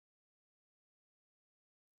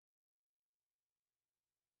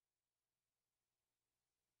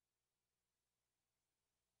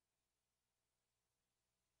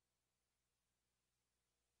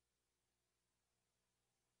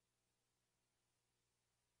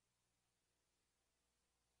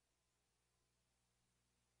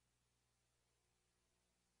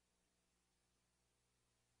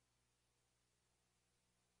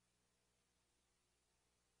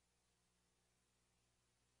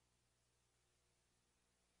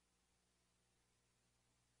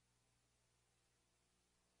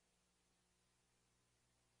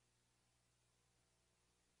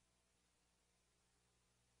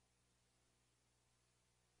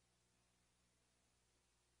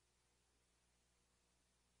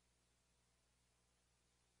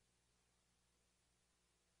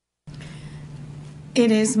It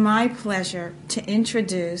is my pleasure to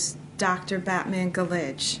introduce Dr.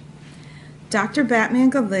 Batmanghelidj. Dr.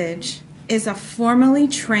 Batmanghelidj is a formally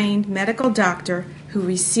trained medical doctor who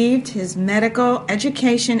received his medical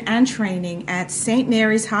education and training at St.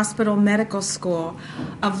 Mary's Hospital Medical School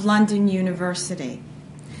of London University.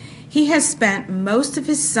 He has spent most of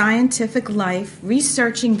his scientific life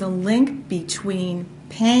researching the link between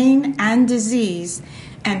pain and disease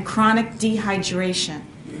and chronic dehydration.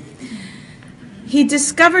 He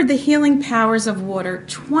discovered the healing powers of water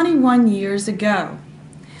 21 years ago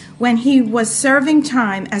when he was serving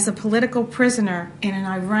time as a political prisoner in an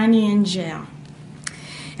Iranian jail.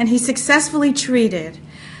 And he successfully treated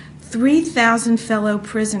 3,000 fellow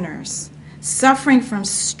prisoners suffering from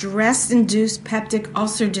stress-induced peptic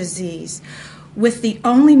ulcer disease with the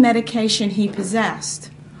only medication he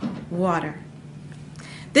possessed, water.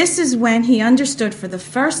 This is when he understood for the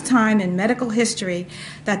first time in medical history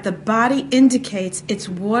that the body indicates its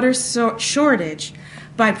water shortage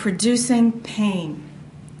by producing pain.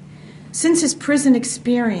 Since his prison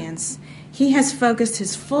experience, he has focused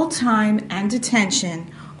his full time and attention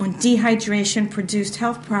on dehydration-produced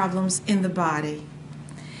health problems in the body.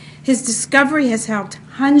 His discovery has helped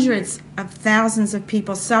hundreds of thousands of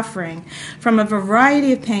people suffering from a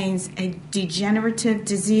variety of pains and degenerative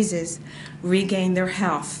diseases regain their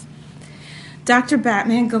health. Dr.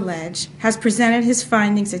 Batmanghelidj has presented his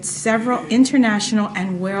findings at several international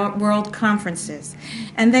and world conferences,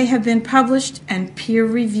 and they have been published and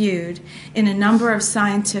peer-reviewed in a number of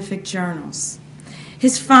scientific journals.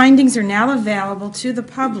 His findings are now available to the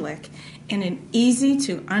public in an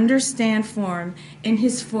easy-to-understand form in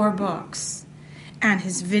his 4 books, and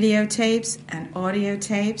his videotapes and audio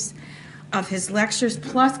tapes of his lectures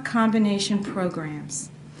plus combination programs.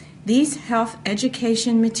 These health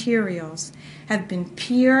education materials have been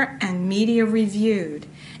peer and media reviewed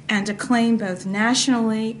and acclaimed both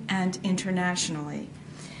nationally and internationally.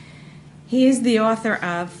 He is the author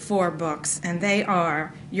of 4 books, and they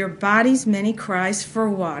are Your Body's Many Cries for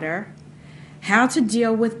Water, How to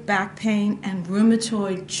Deal with Back Pain and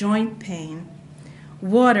Rheumatoid Joint Pain,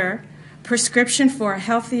 Water, Prescription for a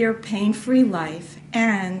Healthier Pain-Free Life,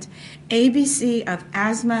 and ABC of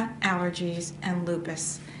Asthma, Allergies, and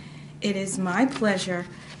Lupus. It is my pleasure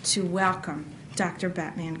to welcome Dr.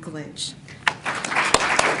 Batmanghelidj.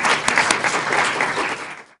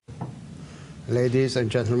 Ladies and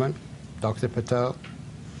gentlemen, Dr. Patel,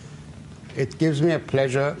 it gives me a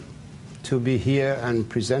pleasure to be here and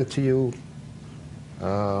present to you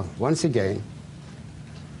once again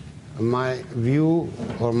my view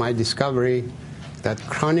or my discovery that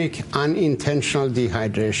chronic unintentional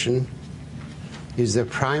dehydration is the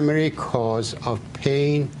primary cause of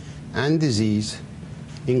pain and disease,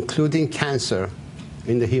 including cancer,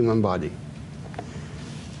 in the human body.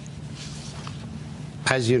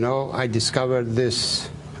 As you know, I discovered this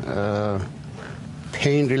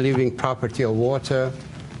pain-relieving property of water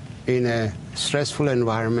in a stressful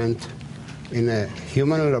environment, in a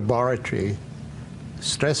human laboratory,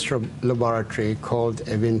 stress laboratory called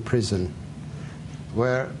Evin Prison,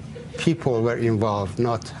 where people were involved,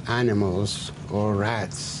 not animals or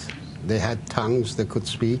rats. They had tongues, they could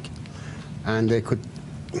speak, and they could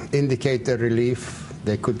indicate their relief,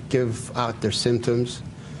 they could give out their symptoms,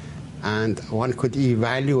 and one could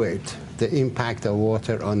evaluate the impact of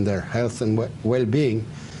water on their health and well-being.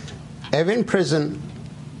 Evin Prison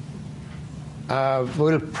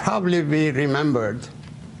will probably be remembered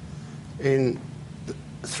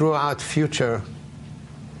throughout future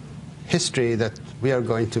history that we are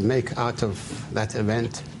going to make out of that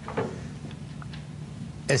event.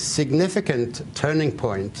 A significant turning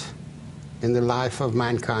point in the life of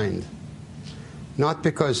mankind, not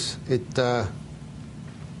because the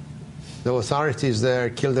authorities there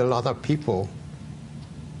killed a lot of people,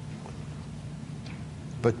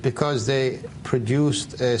 but because they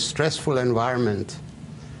produced a stressful environment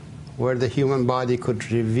where the human body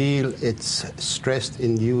could reveal its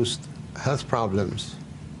stress-induced health problems,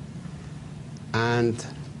 and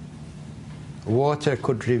water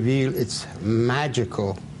could reveal its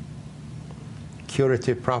magical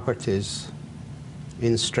curative properties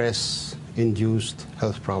in stress-induced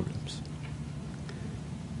health problems.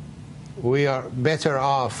 We are better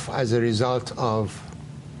off as a result of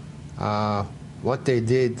what they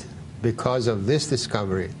did because of this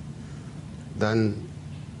discovery than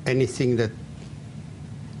anything that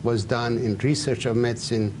was done in research of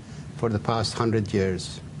medicine for the past 100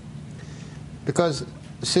 years. Because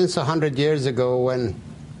since 100 years ago, when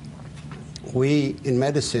we in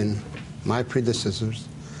medicine, my predecessors,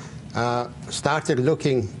 started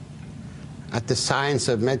looking at the science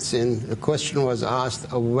of medicine, the question was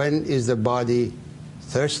asked of when is the body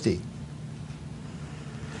thirsty.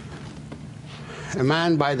 A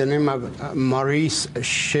man by the name of Maurice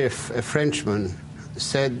Schiff, a Frenchman,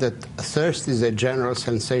 said that thirst is a general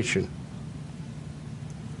sensation,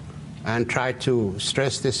 and tried to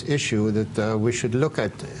stress this issue that we should look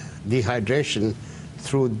at dehydration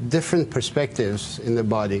through different perspectives in the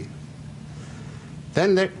body.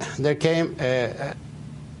 Then there came a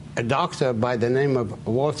doctor by the name of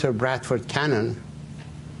Walter Bradford Cannon,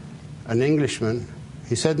 an Englishman.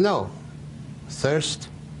 He said, no, thirst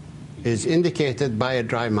is indicated by a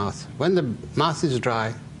dry mouth. When the mouth is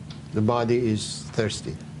dry, the body is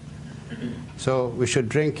thirsty. So we should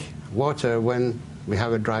drink water when we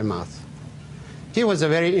have a dry mouth. He was a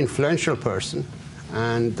very influential person,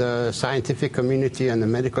 and the scientific community and the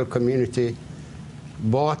medical community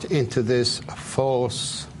bought into this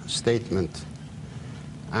false statement.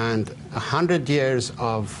 And 100 years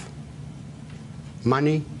of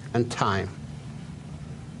money and time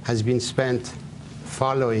has been spent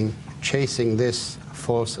chasing this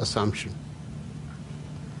false assumption.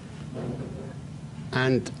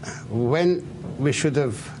 And when we should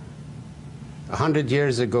have 100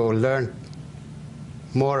 years ago learned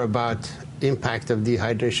more about impact of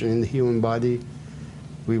dehydration in the human body,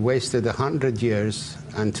 we wasted 100 years,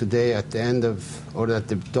 and today at the end of, or at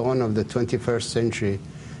the dawn of the 21st century,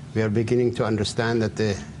 we are beginning to understand that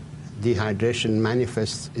the dehydration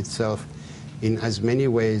manifests itself in as many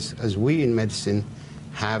ways as we in medicine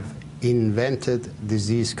have invented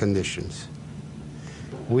disease conditions.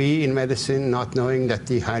 We in medicine, not knowing that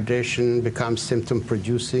dehydration becomes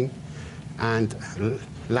symptom-producing and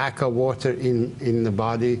lack of water in the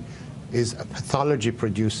body is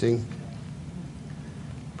pathology-producing,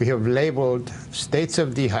 we have labeled states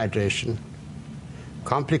of dehydration,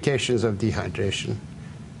 complications of dehydration,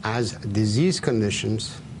 as disease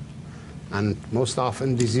conditions, and most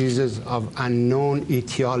often diseases of unknown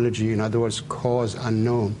etiology, in other words, cause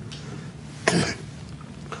unknown.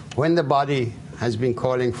 When the body has been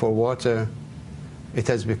calling for water, it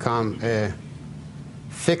has become a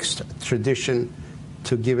fixed tradition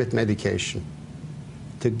to give it medication,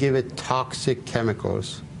 to give it toxic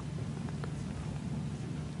chemicals,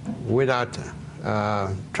 without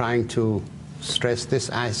trying to stress this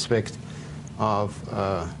aspect of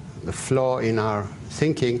the flaw in our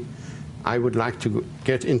thinking. I would like to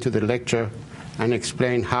get into the lecture and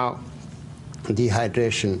explain how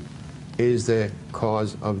dehydration is the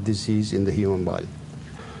cause of disease in the human body.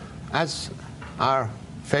 As our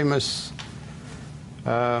famous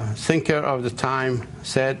thinker of the time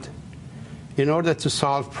said, in order to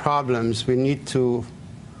solve problems, we need to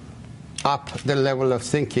up the level of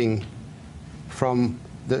thinking from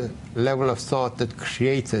the level of thought that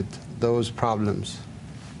created those problems.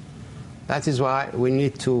 That is why we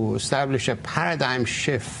need to establish a paradigm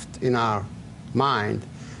shift in our mind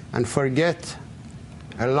and forget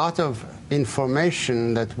a lot of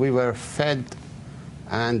information that we were fed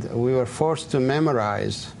and we were forced to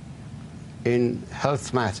memorize in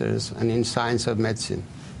health matters and in science of medicine.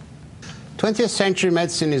 20th century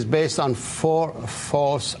medicine is based on 4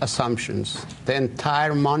 false assumptions. The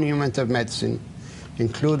entire monument of medicine,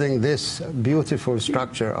 including this beautiful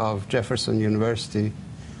structure of Jefferson University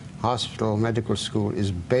Hospital Medical School,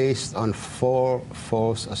 is based on 4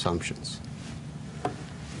 false assumptions.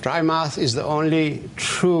 Dry mouth is the only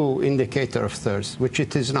true indicator of thirst, which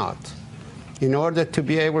it is not. In order to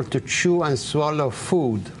be able to chew and swallow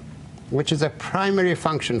food, which is a primary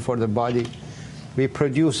function for the body, we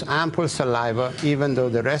produce ample saliva, even though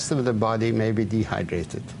the rest of the body may be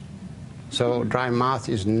dehydrated. So dry mouth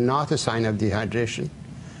is not a sign of dehydration.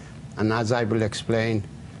 And as I will explain,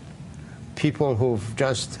 people who've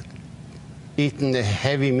just eaten a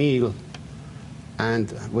heavy meal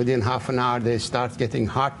and within half an hour they start getting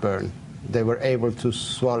heartburn, they were able to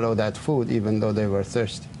swallow that food even though they were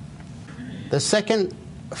thirsty. The second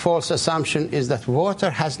false assumption is that water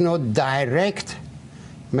has no direct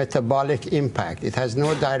metabolic impact. It has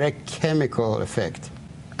no direct chemical effect.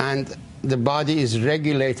 And the body is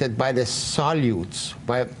regulated by the solutes,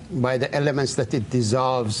 by the elements that it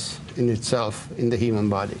dissolves in itself in the human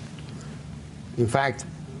body. In fact,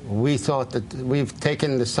 we thought that we've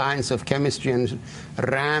taken the science of chemistry and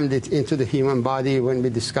rammed it into the human body when we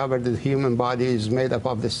discovered that the human body is made up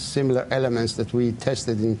of the similar elements that we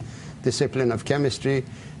tested in discipline of chemistry.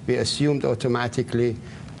 We assumed automatically,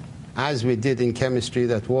 as we did in chemistry,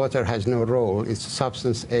 that water has no role. It's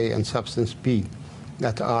substance A and substance B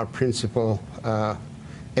that are principal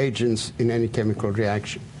agents in any chemical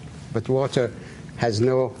reaction. But water has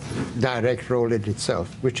no direct role in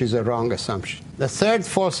itself, which is a wrong assumption. The third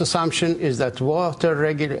false assumption is that water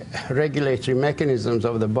regulatory mechanisms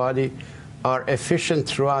of the body are efficient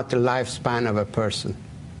throughout the lifespan of a person.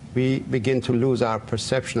 We begin to lose our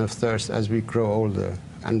perception of thirst as we grow older,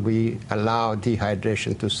 and we allow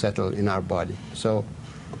dehydration to settle in our body. So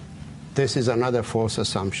this is another false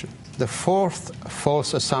assumption. The fourth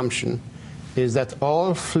false assumption is that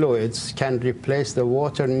all fluids can replace the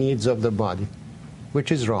water needs of the body,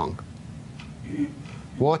 which is wrong.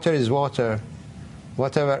 Water is water.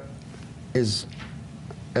 Whatever is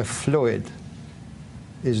a fluid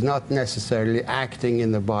is not necessarily acting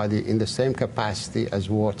in the body in the same capacity as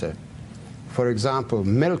water. For example,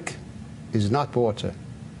 milk is not water.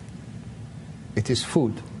 It is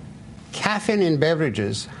food. Caffeine in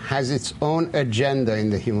beverages has its own agenda in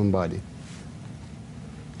the human body.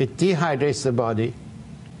 It dehydrates the body.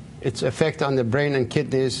 Its effect on the brain and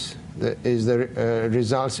kidneys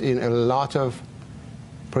results in a lot of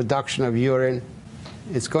production of urine.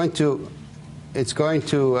 It's going to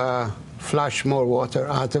flush more water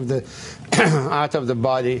out of the out of the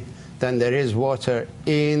body than there is water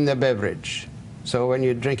in the beverage. So when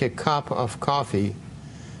you drink a cup of coffee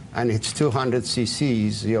and it's 200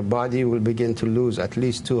 cc's, your body will begin to lose at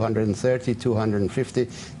least 230, 250,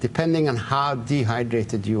 depending on how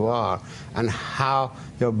dehydrated you are and how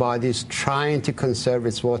your body is trying to conserve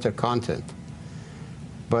its water content.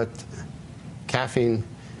 But caffeine,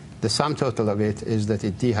 the sum total of it is that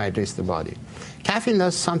it dehydrates the body. Caffeine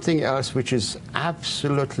does something else which is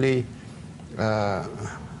absolutely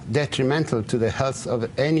detrimental to the health of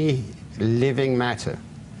any living matter,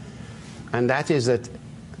 and that is that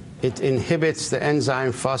it inhibits the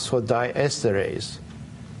enzyme phosphodiesterase,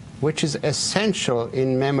 which is essential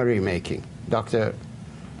in memory making. Dr.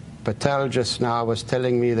 Patel just now was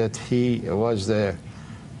telling me that he was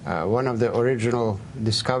one of the original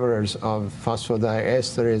discoverers of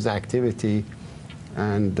phosphodiesterase activity,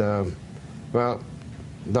 and well,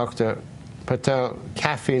 Dr. Patel,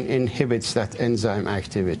 caffeine inhibits that enzyme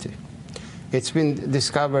activity. It's been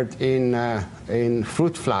discovered in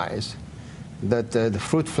fruit flies that the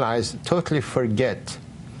fruit flies totally forget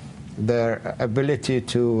their ability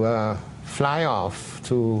to fly off.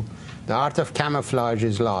 The art of camouflage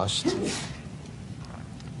is lost,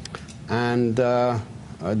 and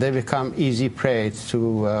they become easy prey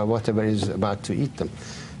to whatever is about to eat them.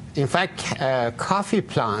 In fact, coffee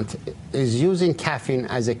plant is using caffeine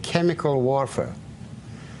as a chemical warfare,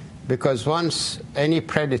 because once any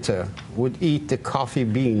predator would eat the coffee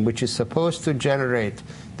bean, which is supposed to generate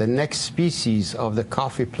the next species of the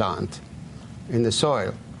coffee plant in the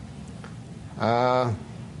soil,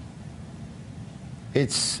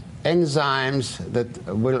 it's enzymes that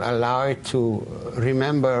will allow it to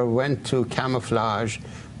remember when to camouflage,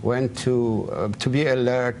 when to be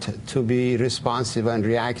alert, to be responsive and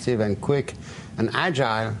reactive and quick and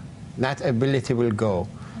agile. That ability will go,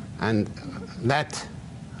 and that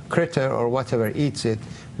critter or whatever eats it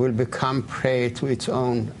will become prey to its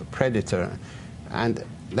own predator, and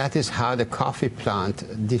that is how the coffee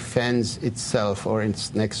plant defends itself or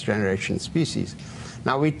its next generation species.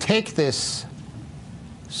 Now we take this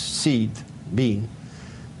seed, bean,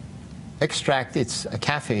 extract its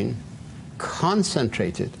caffeine,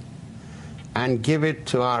 concentrate it, and give it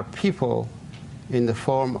to our people in the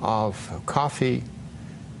form of coffee,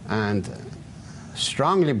 and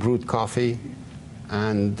strongly brewed coffee,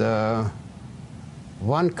 and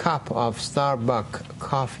 1 cup of Starbucks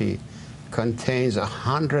coffee contains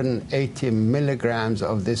 180 milligrams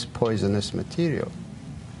of this poisonous material.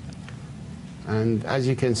 And as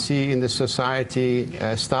you can see in the society,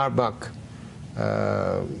 Starbucks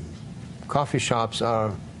coffee shops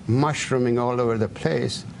are mushrooming all over the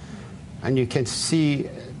place, and you can see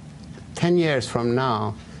 10 years from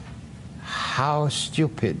now how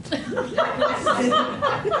stupid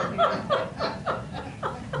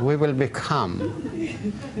we will become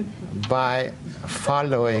by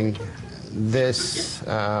following this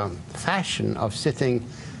fashion of sitting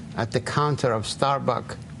at the counter of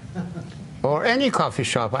Starbucks or any coffee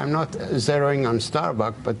shop. I'm not zeroing on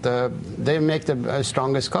Starbucks, but they make the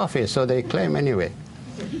strongest coffee, so they claim anyway.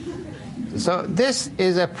 So this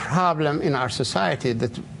is a problem in our society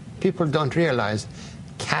that people don't realize.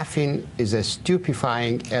 Caffeine is a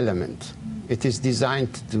stupefying element. It is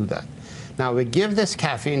designed to do that. Now we give this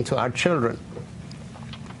caffeine to our children.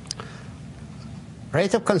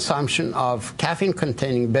 Rate of consumption of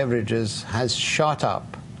caffeine-containing beverages has shot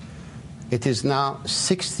up. It is now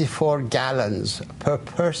 64 gallons per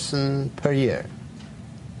person per year.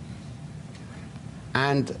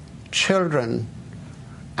 And children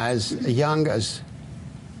as young as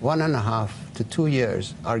 1.5 to 2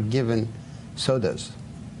 years are given sodas.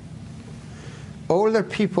 Older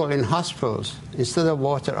people in hospitals, instead of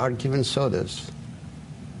water, are given sodas.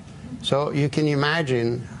 So you can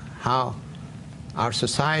imagine how our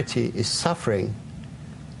society is suffering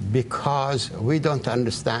because we don't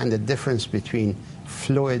understand the difference between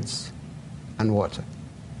fluids and water.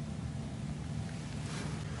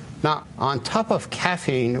 Now, on top of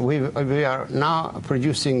caffeine, we are now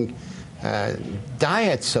producing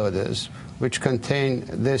diet sodas which contain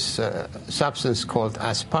this substance called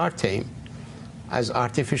aspartame as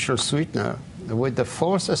artificial sweetener, with the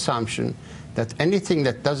false assumption that anything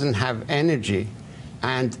that doesn't have energy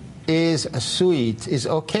and is sweet is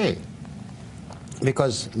okay,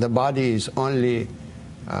 because the body is only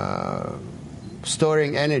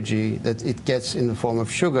storing energy that it gets in the form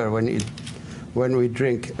of sugar when we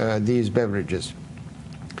drink these beverages.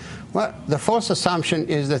 Well, the false assumption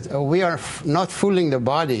is that we are not fooling the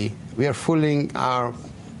body, we are fooling our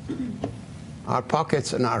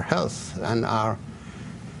pockets and our health and our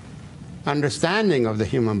understanding of the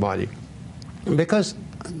human body. Because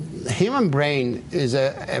the human brain is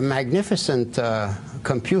a magnificent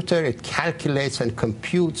computer. It calculates and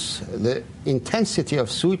computes the intensity of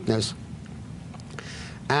sweetness,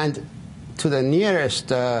 and to the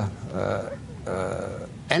nearest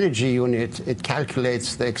energy unit, it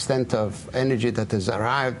calculates the extent of energy that is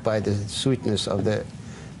arrived by the sweetness of the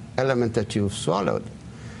element that you've swallowed.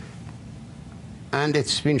 And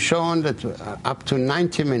it's been shown that up to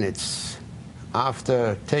 90 minutes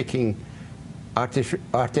after taking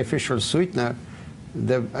artificial sweetener,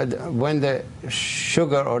 when the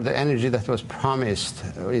sugar or the energy that was promised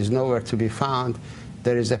is nowhere to be found,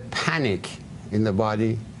 there is a panic in the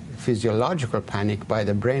body, physiological panic by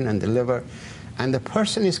the brain and the liver, and the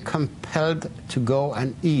person is compelled to go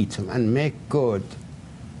and eat and make good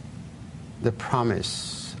the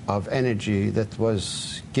promise of energy that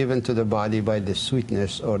was given to the body by the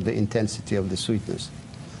sweetness or the intensity of the sweetness.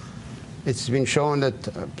 It's been shown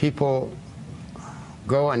that people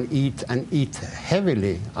go and eat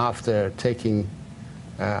heavily after taking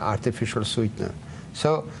artificial sweetener.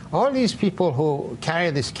 So all these people who carry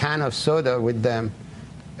this can of soda with them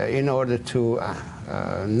in order to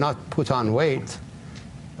not put on weight,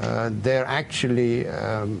 they're actually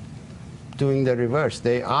doing the reverse.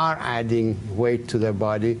 They are adding weight to their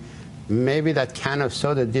body. Maybe that can of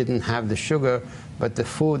soda didn't have the sugar, but the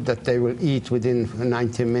food that they will eat within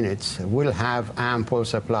 90 minutes will have ample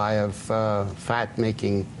supply of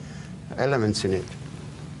fat-making elements in it.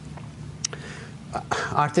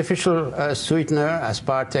 Artificial sweetener,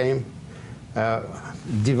 aspartame,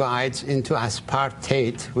 divides into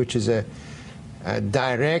aspartate, which is a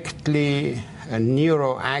directly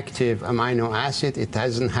neuroactive amino acid. It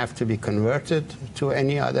doesn't have to be converted to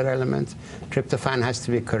any other element. Tryptophan has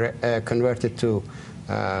to be converted to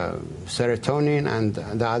serotonin and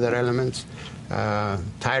the other elements.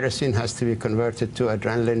 Tyrosine has to be converted to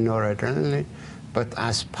adrenaline, noradrenaline. But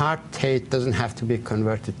aspartate doesn't have to be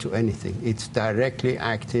converted to anything. It's directly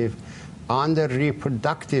active on the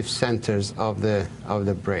reproductive centers of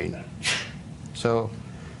the brain. So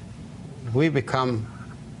we become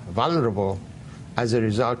vulnerable as a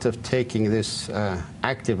result of taking this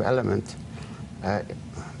active element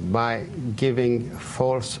by giving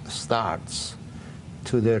false starts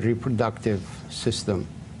to the reproductive system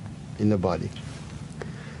in the body.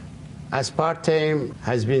 Aspartame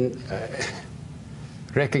has been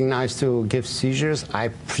recognized to give seizures. I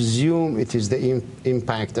presume it is the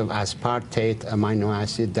impact of aspartate amino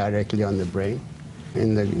acid directly on the brain.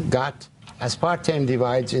 In the gut, aspartame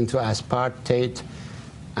divides into aspartate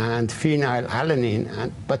and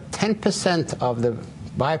phenylalanine, but 10% of the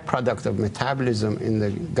byproduct of metabolism in the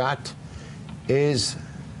gut is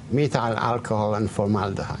methyl alcohol and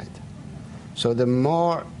formaldehyde. So the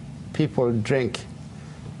more people drink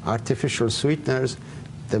artificial sweeteners,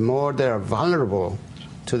 the more they are vulnerable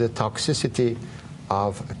to the toxicity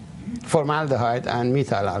of formaldehyde and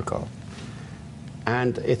methyl alcohol.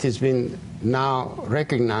 And it has been now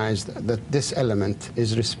recognized that this element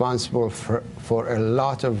is responsible for a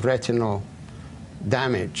lot of retinal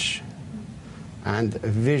damage and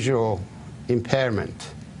visual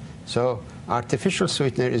impairment. So artificial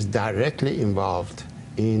sweetener is directly involved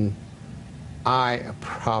in eye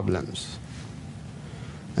problems.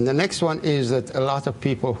 And the next one is that a lot of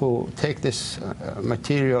people who take this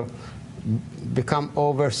material become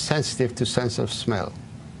oversensitive to sense of smell.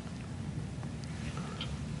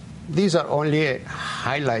 These are only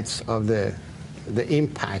highlights of the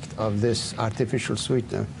impact of this artificial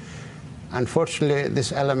sweetener. Unfortunately,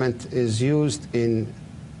 this element is used in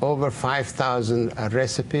over 5,000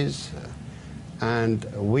 recipes, and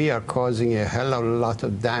we are causing a hell of a lot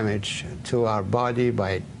of damage to our body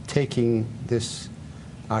by taking this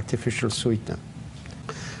artificial sweetener.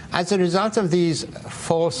 As a result of these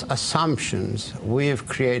false assumptions, we have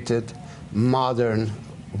created modern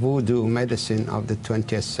voodoo medicine of the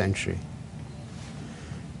 20th century.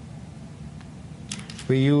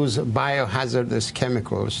 We use biohazardous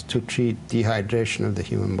chemicals to treat dehydration of the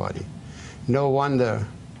human body. No wonder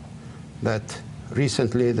that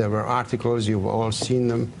recently there were articles, you've all seen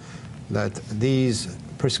them, that these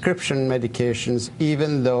prescription medications,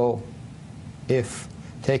 even though if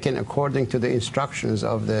taken according to the instructions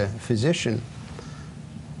of the physician,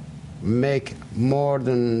 make more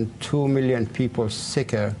than 2 million people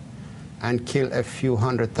sicker and kill a few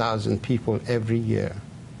 100,000 people every year.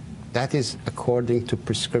 That is according to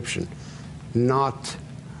prescription, not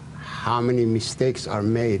how many mistakes are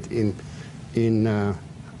made in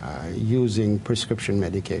using prescription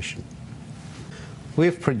medication.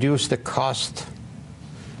 We've produced a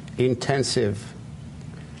cost-intensive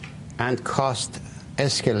and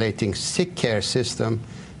cost-escalating sick care system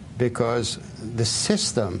because the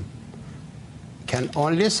system can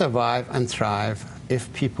only survive and thrive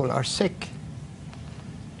if people are sick.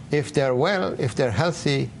 If they're well, if they're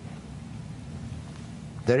healthy,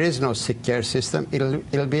 there is no sick care system.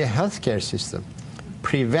 It'll be a health care system.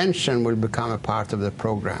 Prevention will become a part of the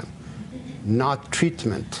program, not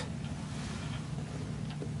treatment.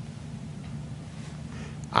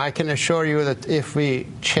 I can assure you that if we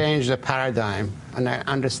change the paradigm, and I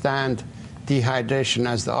understand dehydration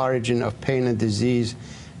as the origin of pain and disease,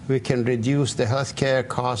 we can reduce the healthcare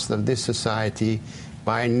cost of this society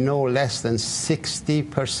by no less than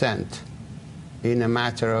 60% in a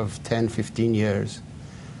matter of 10, 15 years,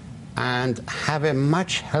 and have a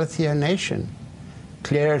much healthier nation,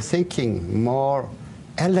 clearer thinking, more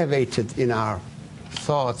elevated in our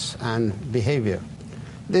thoughts and behavior.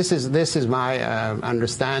 This is my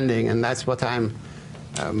understanding, and that's what I'm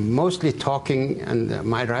mostly talking, and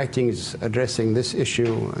my writing is addressing this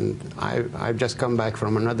issue. And I've just come back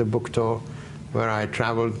from another book tour where I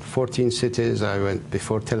traveled 14 cities. I went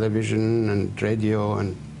before television and radio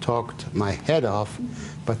and talked my head off,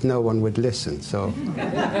 but no one would listen. So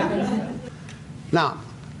now,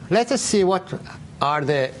 let us see what are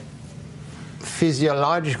the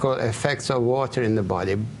physiological effects of water in the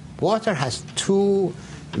body. Water has two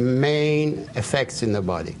main effects in the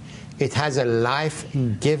body. It has a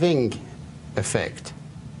life-giving effect.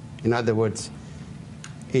 In other words,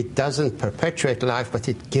 it doesn't perpetuate life, but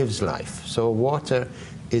it gives life. So water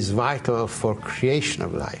is vital for creation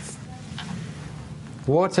of life.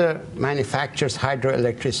 Water manufactures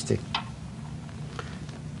hydroelectricity.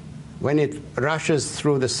 When it rushes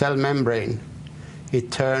through the cell membrane,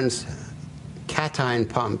 it turns cation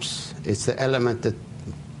pumps. It's the element that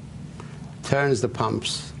turns the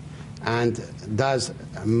pumps and does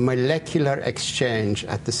molecular exchange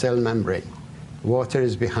at the cell membrane. Water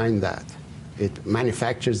is behind that. It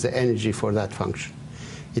manufactures the energy for that function.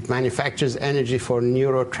 It manufactures energy for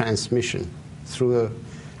neurotransmission through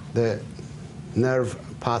the nerve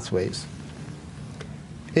pathways.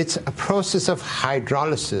 It's a process of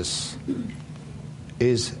hydrolysis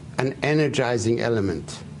is an energizing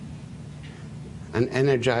element, an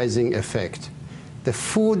energizing effect. The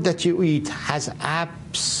food that you eat has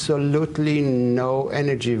absolutely no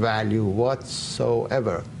energy value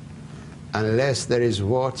whatsoever unless there is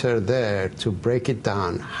water there to break it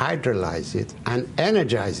down, hydrolyze it, and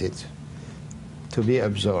energize it to be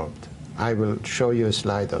absorbed. I will show you a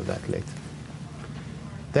slide of that later.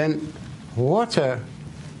 Then water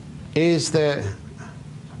is the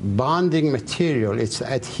bonding material. It's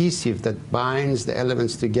the adhesive that binds the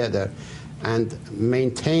elements together and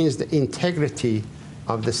maintains the integrity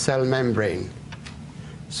of the cell membrane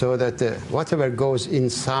so that whatever goes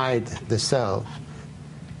inside the cell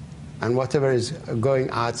and whatever is going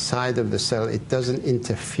outside of the cell, it doesn't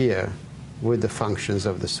interfere with the functions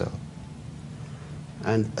of the cell.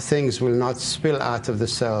 And things will not spill out of the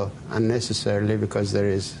cell unnecessarily because there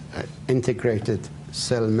is an integrated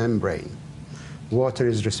cell membrane. Water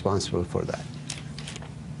is responsible for that.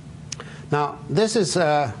 Now, this is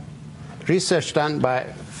research done by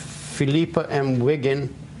Philippa M.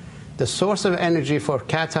 Wiggin. The source of energy for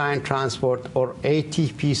cation transport, or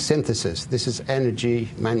ATP synthesis, this is energy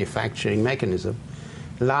manufacturing mechanism,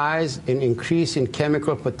 lies in increase in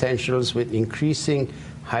chemical potentials with increasing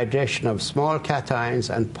hydration of small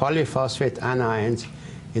cations and polyphosphate anions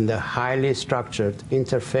in the highly structured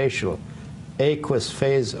interfacial aqueous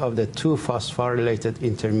phase of the two phosphorylated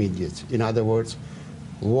intermediates. In other words,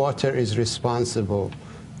 water is responsible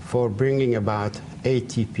for bringing about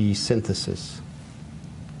ATP synthesis.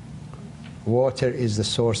 Water is the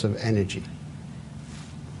source of energy.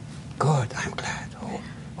 Good, I'm glad.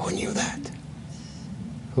 Who knew that?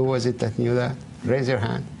 Who was it that knew that? Raise your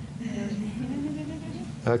hand.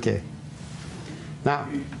 Okay. Now,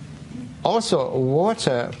 also,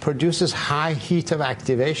 water produces high heat of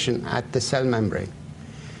activation at the cell membrane.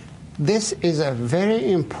 This is a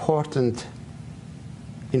very important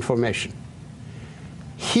information.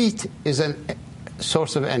 Heat is a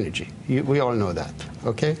source of energy. We all know that,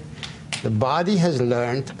 okay? The body has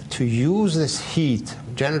learned to use this heat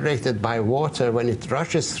generated by water when it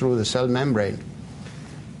rushes through the cell membrane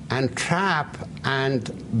and trap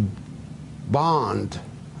and bond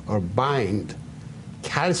or bind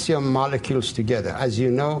calcium molecules together. As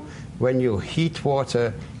you know, when you heat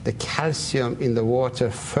water, the calcium in the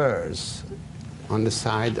water furs on the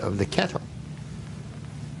side of the kettle.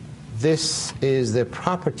 This is the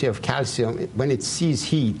property of calcium. When it sees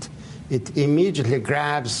heat, it immediately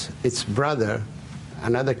grabs its brother,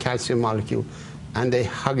 another calcium molecule, and they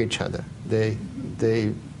hug each other. They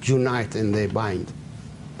unite and they bind.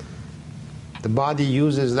 The body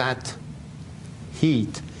uses that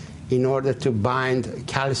heat in order to bind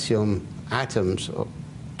calcium atoms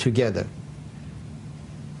together.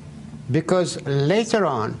 Because later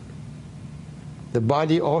on, the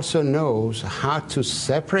body also knows how to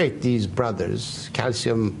separate these brothers,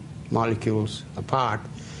 calcium molecules, apart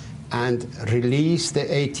and release the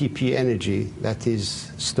ATP energy that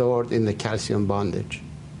is stored in the calcium bondage.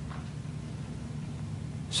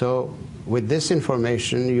 So with this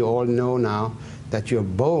information, you all know now that your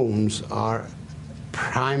bones are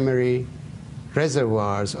primary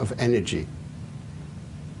reservoirs of energy.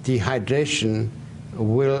 Dehydration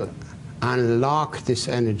will unlock this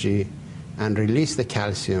energy and release the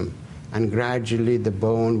calcium, and gradually the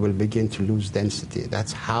bone will begin to lose density.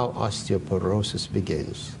 That's how osteoporosis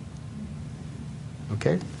begins.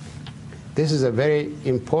 Okay? This is a very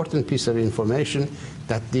important piece of information,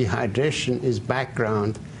 that dehydration is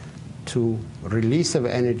background to release of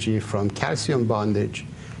energy from calcium bondage,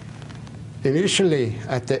 initially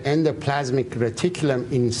at the endoplasmic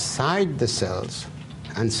reticulum inside the cells,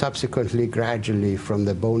 and subsequently gradually from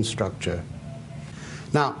the bone structure.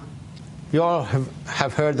 Now, you all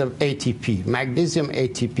have heard of ATP. Magnesium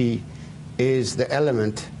ATP is the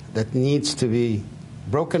element that needs to be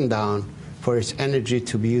broken down for its energy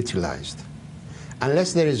to be utilized.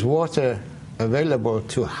 Unless there is water available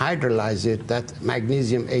to hydrolyze it, that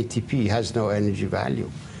magnesium ATP has no energy value,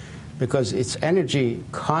 because its energy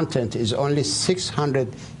content is only 600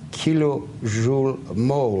 kilojoule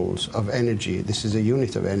moles of energy. This is a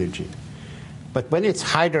unit of energy. But when it's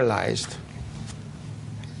hydrolyzed,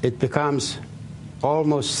 it becomes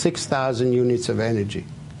almost 6,000 units of energy.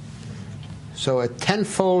 So a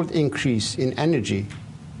tenfold increase in energy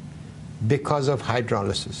because of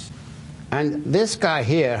hydrolysis. And this guy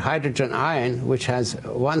here, hydrogen ion, which has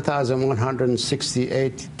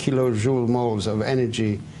 1,168 kilojoule moles of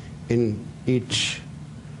energy in each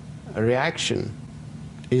reaction,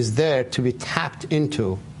 is there to be tapped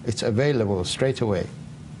into. It's available straight away.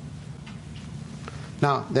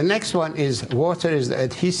 Now, the next one is water is the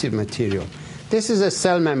adhesive material. This is a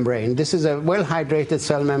cell membrane. This is a well-hydrated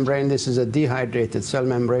cell membrane. This is a dehydrated cell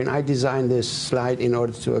membrane. I designed this slide in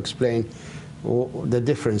order to explain the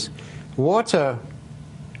difference. Water,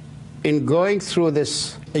 in going through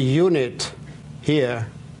this unit here,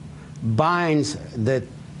 binds the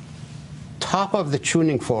top of the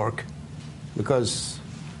tuning fork, because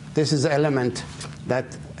this is an element that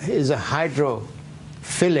is a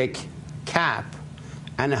hydrophilic cap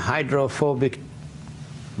and a hydrophobic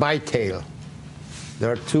bitail.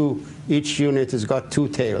 There are two, each unit has got two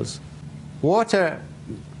tails. Water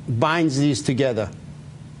binds these together.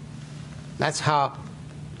 That's how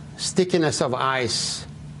stickiness of ice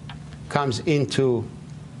comes into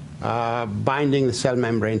binding the cell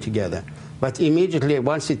membrane together. But immediately,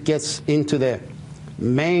 once it gets into the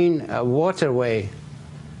main waterway,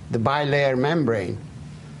 the bilayer membrane,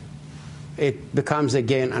 it becomes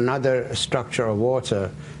again another structure of water.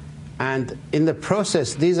 And in the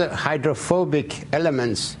process, these are hydrophobic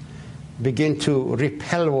elements begin to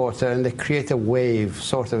repel water, and they create a wave,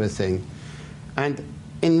 sort of a thing. And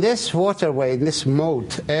in this waterway, in this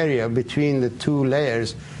moat area between the two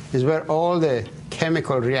layers, is where all the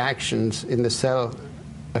chemical reactions in the cell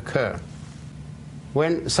occur.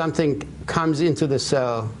 When something comes into the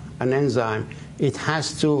cell, an enzyme, it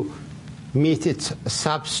has to meet its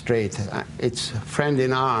substrate, its friend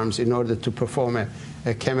in arms, in order to perform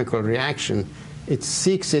a chemical reaction. It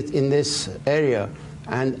seeks it in this area,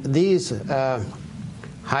 and these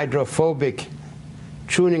hydrophobic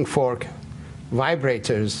tuning fork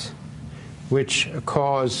vibrators, which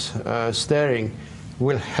cause stirring,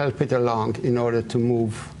 will help it along in order to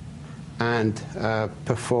move and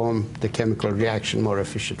perform the chemical reaction more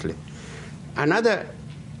efficiently. Another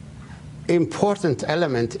important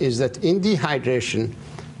element is that in dehydration,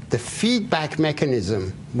 the feedback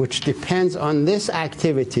mechanism, which depends on this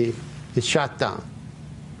activity, is shut down.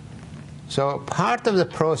 So part of the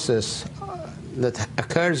process that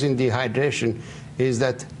occurs in dehydration is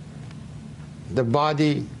that the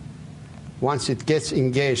body, once it gets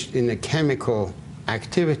engaged in a chemical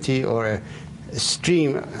activity or a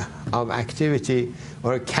stream of activity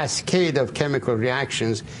or a cascade of chemical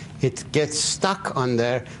reactions, it gets stuck on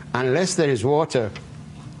there unless there is water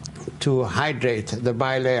to hydrate the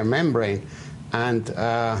bilayer membrane and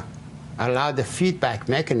allow the feedback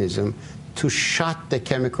mechanism to shut the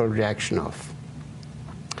chemical reaction off.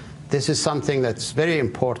 This is something that's very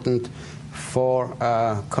important for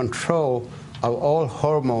control of all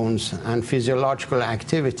hormones and physiological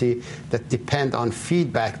activity that depend on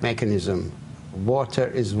feedback mechanism. Water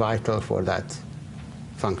is vital for that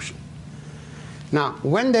function. Now,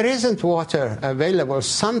 when there isn't water available,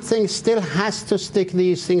 something still has to stick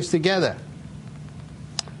these things together.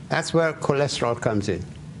 That's where cholesterol comes in.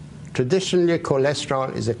 Traditionally,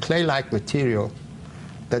 cholesterol is a clay-like material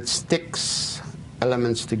that sticks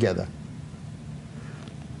elements together.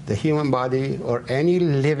 The human body or any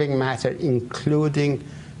living matter, including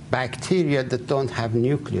bacteria that don't have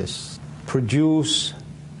nucleus, produce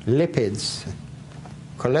lipids,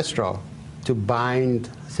 cholesterol, to bind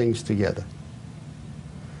things together.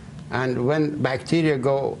 And when bacteria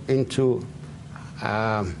go into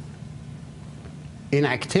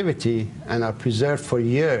inactivity and are preserved for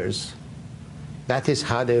years, that is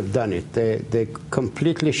how they've done it. They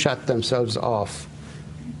completely shut themselves off.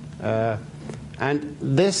 And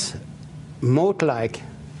this moat-like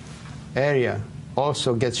area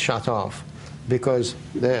also gets shut off because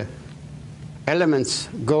the elements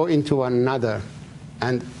go into one another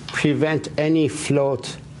and prevent any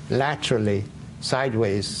float laterally,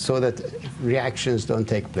 sideways, so that reactions don't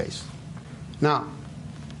take place. Now,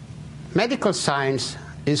 medical science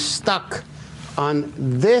is stuck on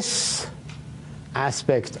this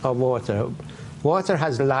aspect of water. Water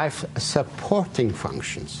has life-supporting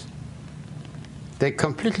functions. They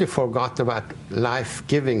completely forgot about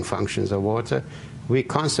life-giving functions of water. We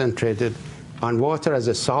concentrated on water as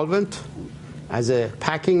a solvent, as a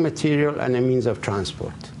packing material, and a means of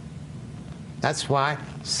transport. That's why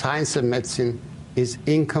science of medicine is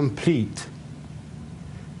incomplete.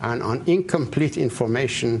 And on incomplete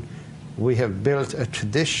information, we have built a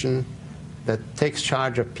tradition that takes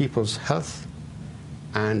charge of people's health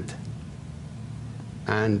and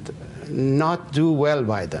not do well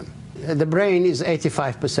by them. The brain is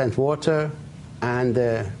 85% water, and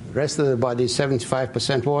the rest of the body is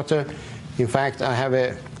 75% water. In fact, I have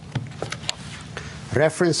a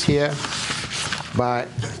reference here by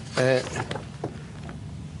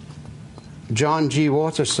John G.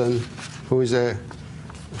 Watterson, who is a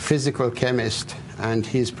physical chemist, and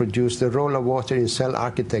he's produced the role of water in cell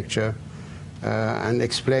architecture and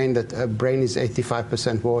explained that a brain is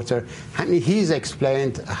 85% water. And he's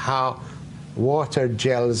explained how water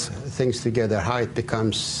gels things together, how it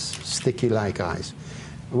becomes sticky like ice.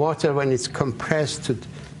 Water, when it's compressed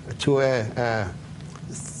to a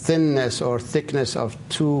thinness or thickness of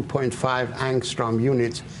 2.5 angstrom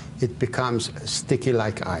units, it becomes sticky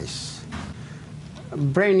like ice.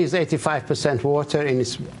 Brain is 85% water, and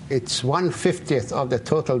it's 1/50th of the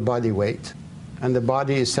total body weight, and the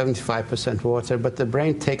body is 75% water, but the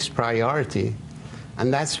brain takes priority,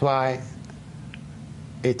 and that's why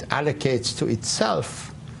it allocates to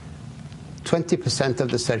itself 20% of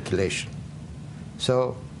the circulation.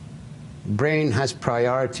 So brain has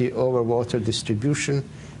priority over water distribution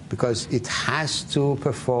because it has to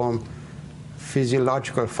perform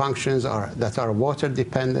physiological functions that are water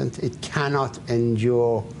dependent. It cannot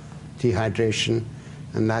endure dehydration,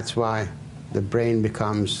 and that's why the brain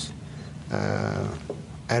becomes a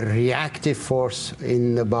reactive force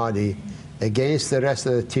in the body against the rest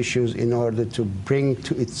of the tissues in order to bring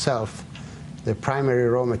to itself the primary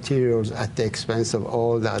raw materials at the expense of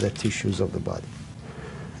all the other tissues of the body.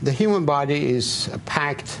 The human body is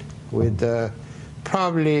packed with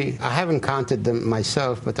probably, I haven't counted them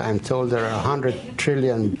myself, but I'm told there are 100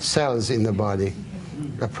 trillion cells in the body,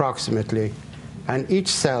 approximately. And each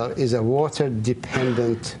cell is a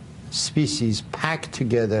water-dependent species packed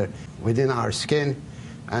together within our skin.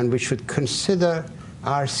 And we should consider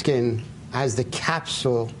our skin as the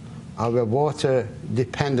capsule of a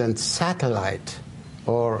water-dependent satellite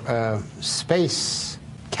or a space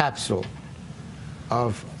capsule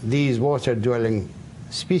of these water-dwelling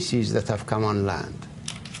species that have come on land.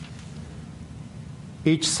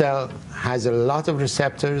 Each cell has a lot of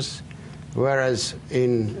receptors, whereas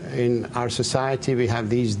in our society we have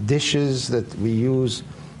these dishes that we use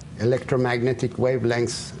electromagnetic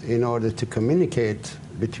wavelengths in order to communicate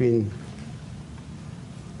between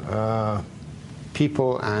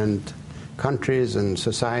people and countries and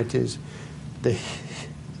societies.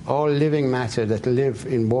 All living matter that live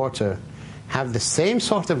in water have the same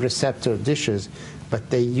sort of receptor dishes, but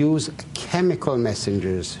they use chemical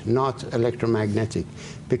messengers, not electromagnetic,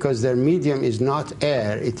 because their medium is not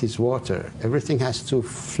air, it is water. Everything has to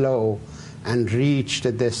flow and reach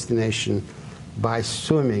the destination by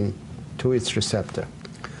swimming to its receptor.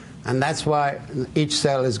 And that's why each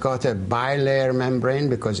cell has got a bilayer membrane,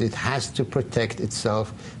 because it has to protect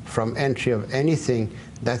itself from entry of anything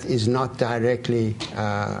that is not directly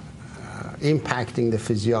impacting the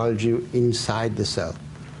physiology inside the cell.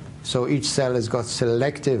 So each cell has got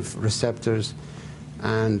selective receptors,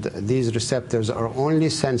 and these receptors are only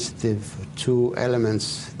sensitive to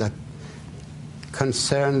elements that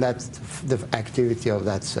concern the activity of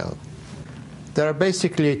that cell. There are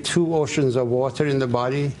basically two oceans of water in the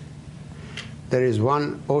body. There is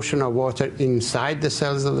one ocean of water inside the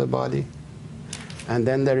cells of the body, and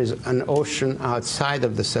then there is an ocean outside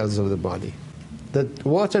of the cells of the body. The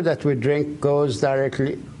water that we drink goes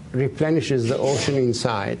directly, replenishes the ocean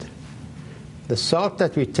inside. The salt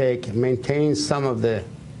that we take maintains some of the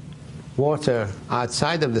water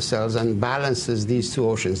outside of the cells and balances these two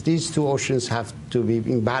oceans. These two oceans have to be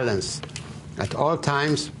in balance at all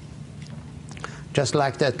times. Just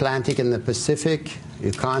like the Atlantic and the Pacific,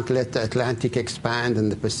 you can't let the Atlantic expand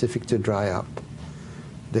and the Pacific to dry up.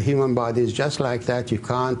 The human body is just like that. You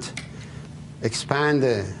can't expand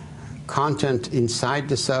the content inside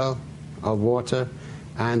the cell of water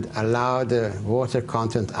and allow the water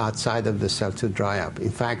content outside of the cell to dry up.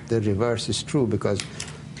 In fact, the reverse is true, because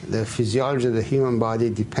the physiology of the human body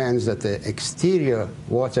depends that the exterior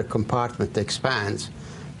water compartment expands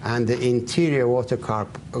and the interior water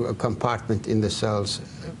compartment in the cells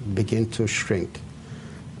begin to shrink.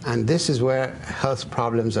 And this is where health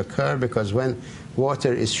problems occur, because when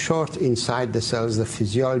water is short inside the cells, the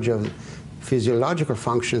physiological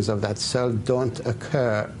functions of that cell don't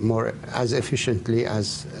occur as efficiently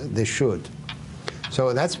as they should.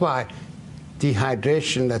 So that's why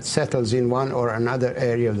dehydration that settles in one or another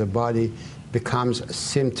area of the body becomes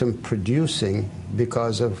symptom-producing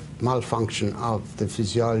because of malfunction of the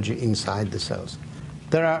physiology inside the cells.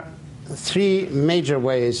 There are three major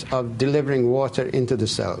ways of delivering water into the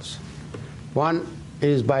cells. One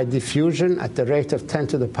is by diffusion at the rate of 10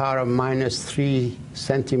 to the power of minus 3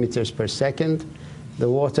 centimeters per second. The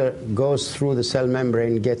water goes through the cell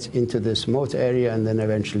membrane, gets into this moat area, and then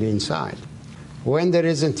eventually inside. When there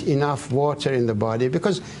isn't enough water in the body,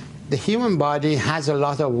 because the human body has a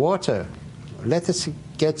lot of water. Let us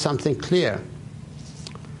get something clear.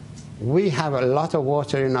 We have a lot of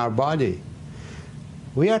water in our body.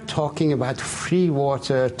 We are talking about free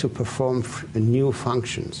water to perform new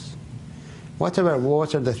functions. Whatever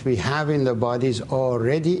water that we have in the body is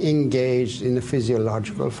already engaged in a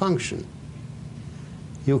physiological function.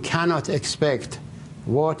 You cannot expect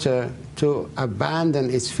water to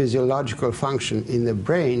abandon its physiological function in the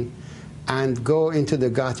brain and go into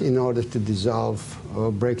the gut in order to dissolve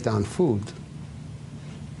or break down food,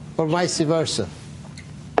 or vice versa.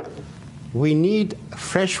 We need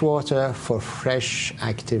fresh water for fresh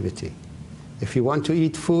activity. If you want to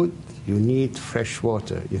eat food, you need fresh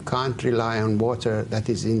water. You can't rely on water that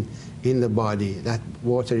is in the body. That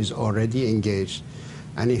water is already engaged.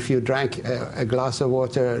 And if you drank a glass of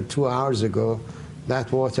water 2 hours ago,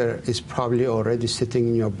 that water is probably already sitting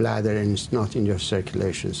in your bladder and it's not in your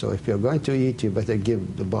circulation. So if you're going to eat, you better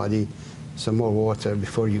give the body some more water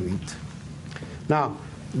before you eat. Now,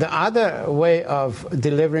 the other way of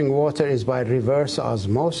delivering water is by reverse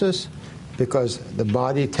osmosis, because the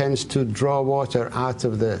body tends to draw water out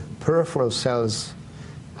of the peripheral cells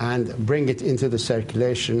and bring it into the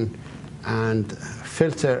circulation and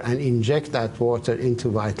filter and inject that water into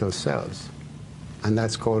vital cells. And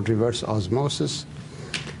that's called reverse osmosis.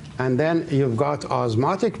 And then you've got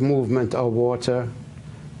osmotic movement of water,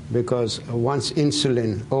 because once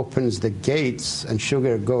insulin opens the gates and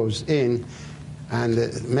sugar goes in, and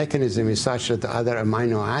the mechanism is such that the other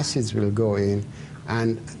amino acids will go in,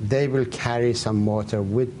 and they will carry some water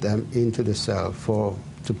with them into the cell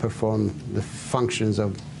to perform the functions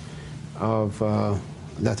that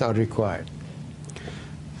are required.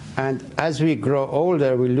 And as we grow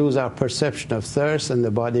older, we lose our perception of thirst, and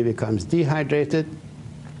the body becomes dehydrated.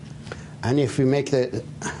 And if we make the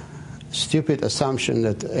stupid assumption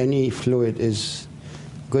that any fluid is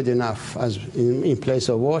good enough as in place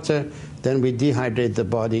of water, then we dehydrate the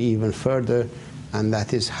body even further, and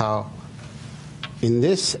that is how in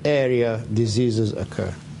this area diseases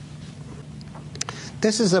occur.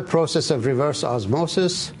 This is a process of reverse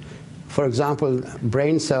osmosis. For example,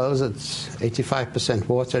 brain cells, it's 85%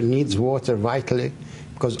 water, needs water vitally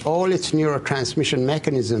because all its neurotransmission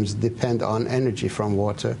mechanisms depend on energy from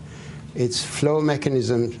water. Its flow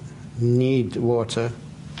mechanisms need water.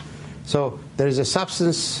 So there is a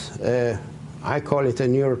substance, I call it a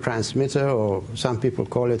neurotransmitter, or some people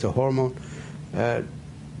call it a hormone,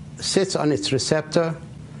 sits on its receptor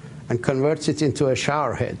and converts it into a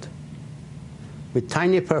shower head with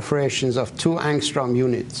tiny perforations of 2 angstrom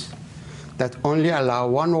units that only allow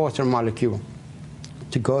one water molecule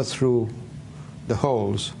to go through the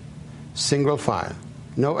holes, single file.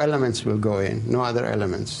 No elements will go in, no other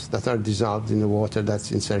elements that are dissolved in the water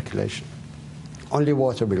that's in circulation. Only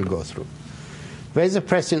water will go through.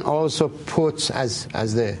 Vasopressin also puts, as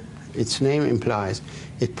its name implies,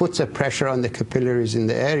 it puts a pressure on the capillaries in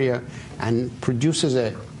the area and produces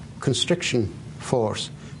a constriction force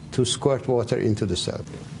to squirt water into the cell.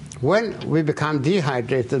 When we become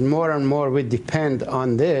dehydrated, more and more we depend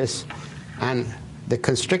on this and the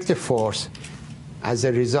constrictive force. As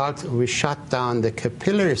a result, we shut down the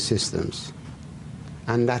capillary systems,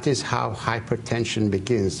 and that is how hypertension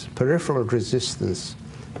begins, peripheral resistance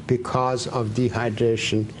because of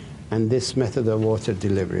dehydration and this method of water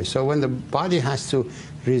delivery. So when the body has to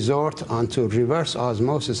resort onto reverse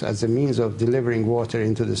osmosis as a means of delivering water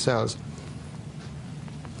into the cells,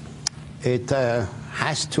 it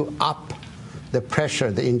has to up the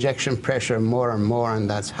pressure, the injection pressure more and more, and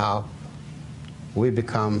that's how we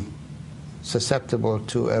become susceptible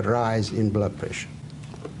to a rise in blood pressure.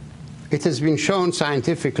 It has been shown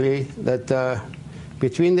scientifically that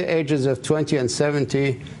between the ages of 20 and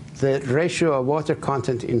 70, the ratio of water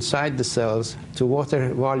content inside the cells to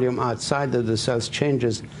water volume outside of the cells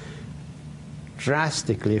changes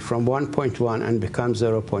drastically from 1.1 and becomes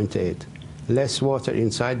 0.8. Less water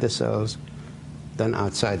inside the cells than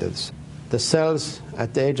outside of the cells. The cells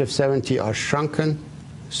at the age of 70 are shrunken,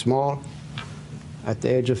 small. At the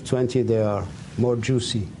age of 20, they are more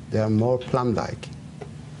juicy. They are more plum-like.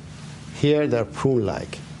 Here, they're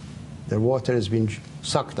prune-like. Their water has been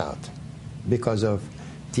sucked out because of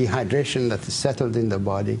dehydration that is settled in the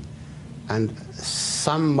body, and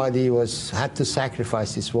somebody had to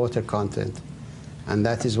sacrifice its water content, and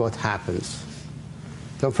that is what happens.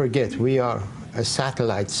 Don't forget, we are a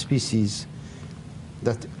satellite species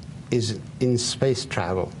that is in space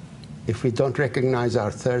travel. If we don't recognize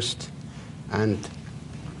our thirst and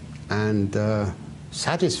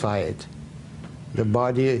satisfy it, the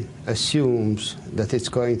body assumes that it's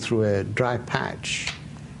going through a dry patch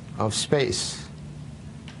of space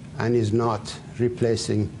and is not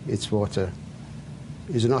replacing its water,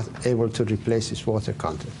 is not able to replace its water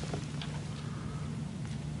content.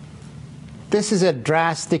 This is a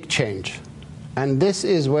drastic change, and this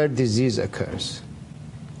is where disease occurs.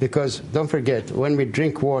 Because don't forget, when we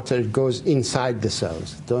drink water, it goes inside the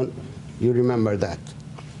cells. Don't you remember that?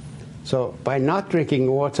 So by not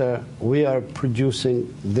drinking water, we are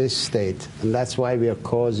producing this state, and that's why we are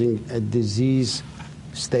causing a disease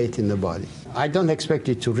state in the body. I don't expect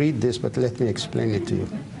you to read this, but let me explain it to you.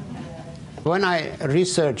 When I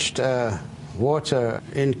researched water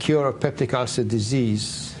in cure of peptic ulcer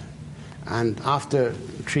disease, and after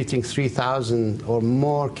treating 3,000 or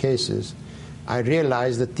more cases, I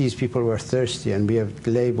realized that these people were thirsty, and we have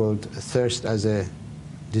labeled thirst as a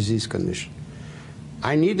disease condition.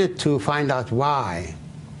 I needed to find out why.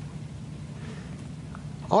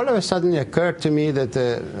 All of a sudden it occurred to me that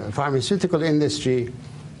the pharmaceutical industry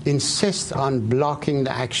insists on blocking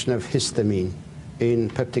the action of histamine in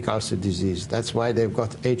peptic ulcer disease. That's why they've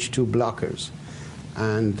got H2 blockers,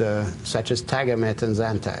 and such as Tagamet and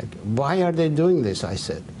Zantac. Why are they doing this, I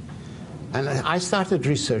said. And I started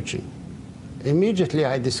researching. Immediately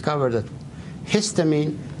I discovered that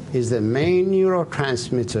histamine is the main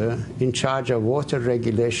neurotransmitter in charge of water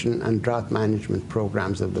regulation and drought management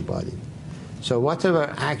programs of the body. So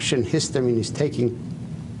whatever action histamine is taking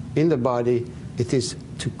in the body, it is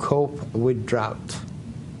to cope with drought.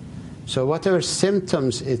 So whatever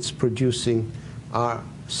symptoms it's producing are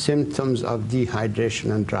symptoms of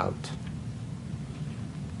dehydration and drought.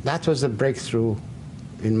 That was a breakthrough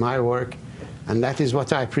in my work, and that is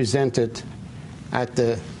what I presented at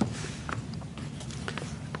the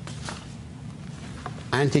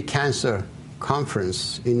anti-cancer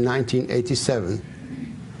conference in 1987,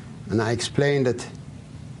 and I explained that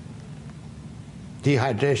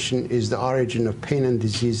dehydration is the origin of pain and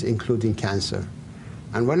disease, including cancer.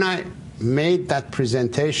 And when I made that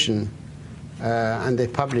presentation, and they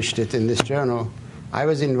published it in this journal, I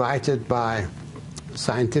was invited by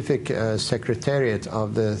scientific secretariat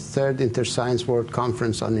of the Third Interscience World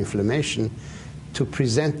Conference on Inflammation to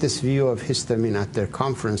present this view of histamine at their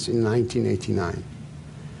conference in 1989.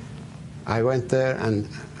 I went there, and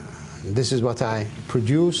this is what I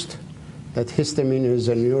produced, that histamine is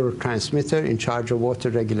a neurotransmitter in charge of water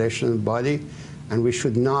regulation in the body, and we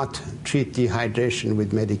should not treat dehydration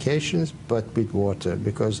with medications, but with water,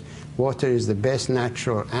 because water is the best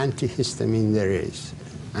natural antihistamine there is,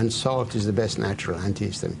 and salt is the best natural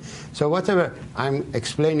antihistamine. So whatever I'm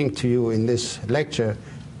explaining to you in this lecture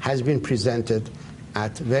has been presented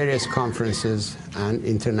at various conferences and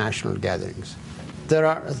international gatherings. There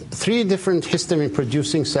are 3 different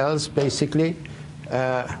histamine-producing cells, basically.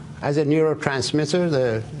 As a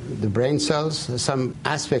neurotransmitter, the brain cells, some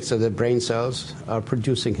aspects of the brain cells are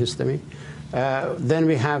producing histamine. Then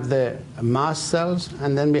we have the mast cells,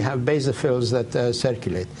 and then we have basophils that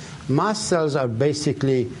circulate. Mast cells are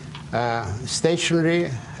basically stationary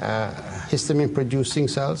histamine-producing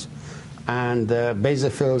cells, and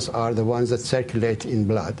basophils are the ones that circulate in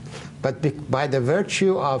blood. But by the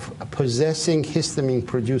virtue of possessing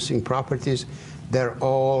histamine-producing properties, they're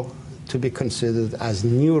all to be considered as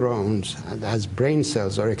neurons, as brain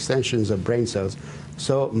cells or extensions of brain cells.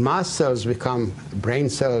 So mast cells become brain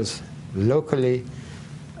cells locally,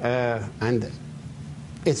 and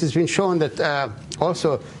it has been shown that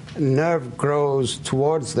also nerve grows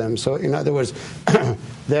towards them. So in other words,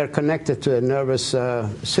 they're connected to a nervous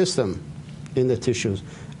system in the tissues.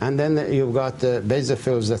 And then you've got the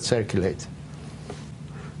basophils that circulate.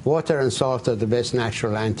 Water and salt are the best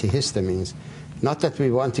natural antihistamines. Not that we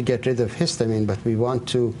want to get rid of histamine, but we want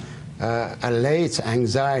to allay its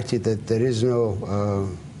anxiety that there is no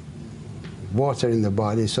water in the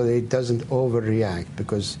body, so that it doesn't overreact,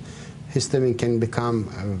 because histamine can become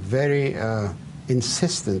very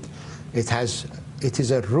insistent. It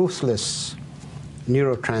is a ruthless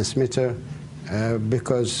neurotransmitter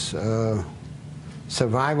because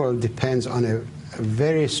survival depends on a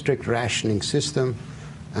very strict rationing system,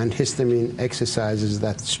 and histamine exercises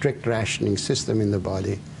that strict rationing system in the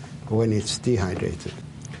body when it's dehydrated.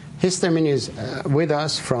 Histamine is with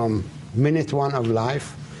us from minute 1 of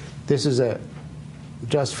life. This is a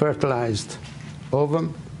just fertilized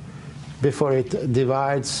ovum before it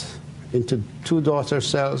divides into 2 daughter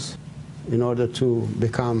cells in order to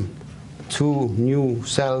become 2 new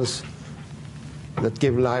cells that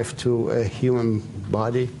give life to a human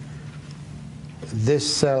body. This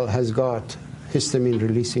cell has got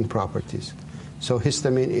histamine-releasing properties. So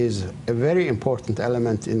histamine is a very important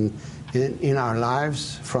element in our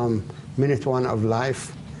lives from minute 1 of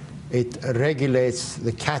life. It regulates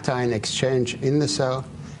the cation exchange in the cell.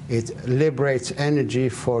 It liberates energy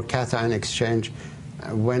for cation exchange.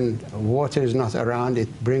 When water is not around,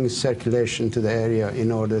 it brings circulation to the area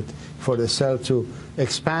in order for the cell to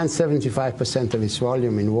expand 75% of its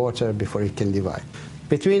volume in water before it can divide.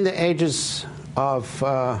 Between the ages of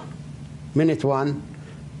minute 1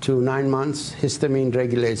 to 9 months, histamine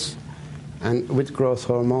regulates, and with growth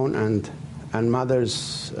hormone and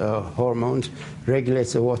mother's hormones,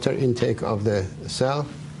 regulates the water intake of the cell,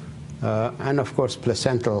 and of course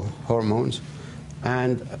placental hormones.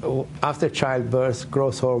 And after childbirth,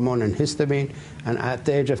 growth hormone and histamine, and at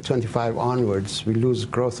the age of 25 onwards, we lose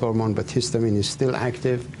growth hormone, but histamine is still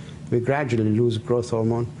active. We gradually lose growth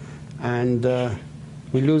hormone, and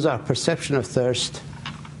we lose our perception of thirst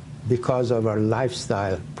because of our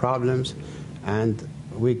lifestyle problems, and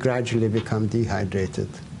we gradually become dehydrated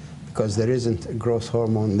because there isn't a growth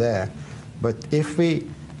hormone there. But if we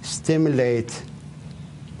stimulate,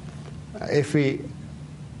 if we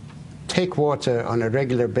take water on a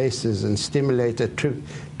regular basis and stimulate a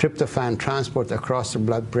tryptophan transport across the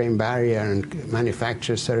blood-brain barrier and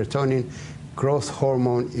manufacture serotonin, growth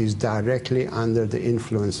hormone is directly under the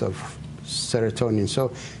influence of serotonin.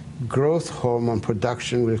 So growth hormone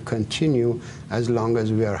production will continue as long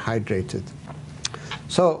as we are hydrated.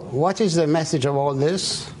 So what is the message of all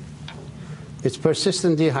this? It's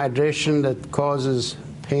persistent dehydration that causes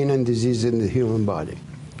pain and disease in the human body.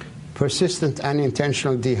 Persistent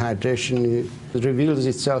unintentional dehydration reveals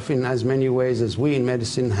itself in as many ways as we in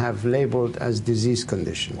medicine have labeled as disease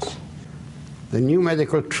conditions. The new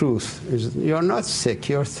medical truth is you're not sick,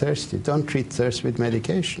 you're thirsty. Don't treat thirst with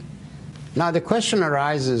medication. Now the question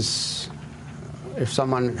arises, if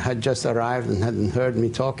someone had just arrived and hadn't heard me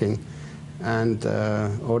talking, and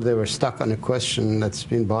or they were stuck on a question that's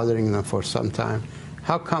been bothering them for some time,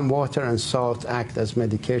 how come water and salt act as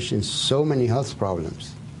medication in so many health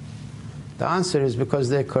problems? The answer is because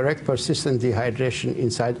they correct persistent dehydration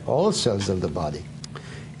inside all cells of the body.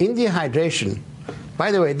 In dehydration,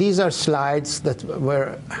 by the way, these are slides that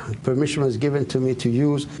were, permission was given to me to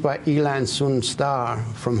use by Elan Sun Star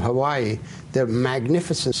from Hawaii. They're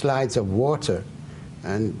magnificent slides of water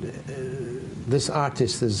And this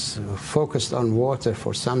artist is focused on water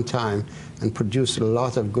for some time and produced a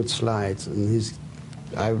lot of good slides. And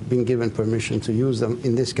I've been given permission to use them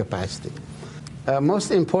in this capacity.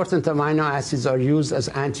 Most important amino acids are used as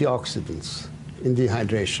antioxidants in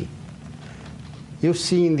dehydration. You've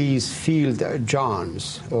seen these field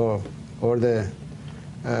johns or the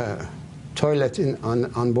toilet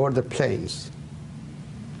on board the planes.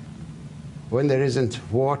 When there isn't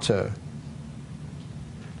water,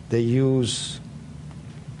 they use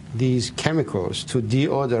these chemicals to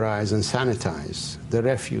deodorize and sanitize the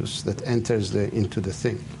refuse that enters into the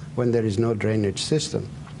thing when there is no drainage system.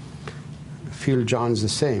 Field johns the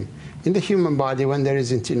same. In the human body, when there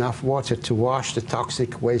isn't enough water to wash the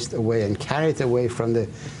toxic waste away and carry it away from the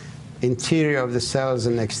interior of the cells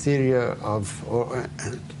and exterior of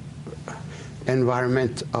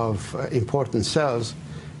environment of important cells,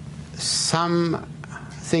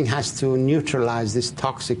 something has to neutralize this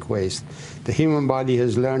toxic waste. The human body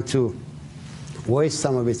has learned to waste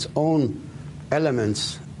some of its own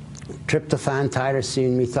elements. Tryptophan,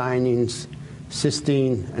 tyrosine, methionines,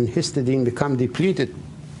 cysteine, and histidine become depleted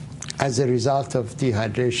as a result of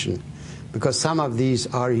dehydration, because some of these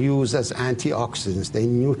are used as antioxidants. They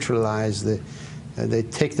neutralize they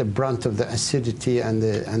take the brunt of the acidity and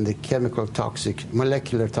the chemical toxic,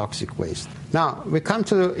 molecular toxic waste. Now, we come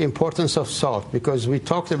to the importance of salt, because we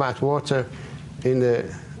talked about water in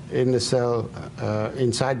the cell,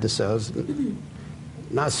 inside the cells.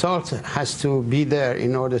 Now, salt has to be there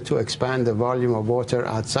in order to expand the volume of water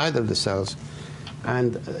outside of the cells.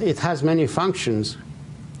 And it has many functions.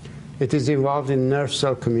 It is involved in nerve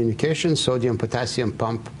cell communication. Sodium-potassium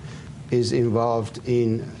pump is involved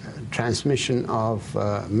in transmission of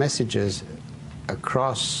messages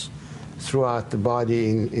throughout the body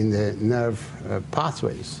in the nerve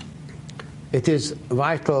pathways. It is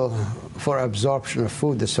vital for absorption of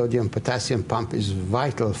food. The sodium-potassium pump is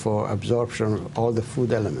vital for absorption of all the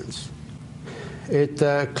food elements. It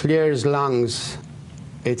clears lungs.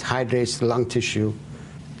 It hydrates the lung tissue.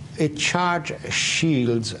 It charge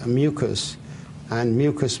shields mucus, and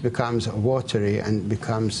mucus becomes watery and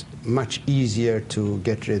becomes much easier to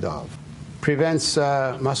get rid of. Prevents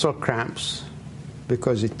muscle cramps,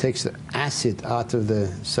 because it takes the acid out of the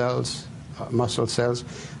cells, muscle cells.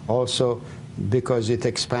 Also, because it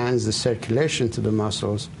expands the circulation to the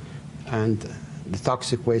muscles, and the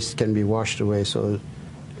toxic waste can be washed away. So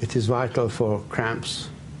it is vital for cramps.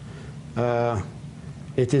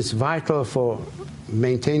 It is vital for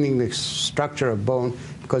maintaining the structure of bone,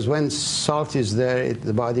 because when salt is there,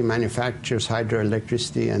 the body manufactures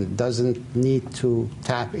hydroelectricity and doesn't need to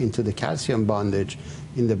tap into the calcium bondage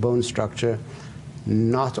in the bone structure.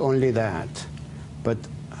 Not only that, but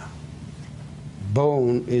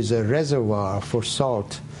bone is a reservoir for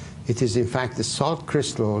salt. It is, in fact, the salt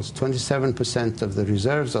crystals. 27% of the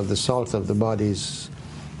reserves of the salt of the body is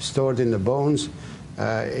stored in the bones.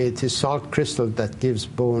 It is salt crystal that gives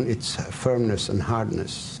bone its firmness and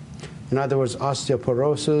hardness. In other words,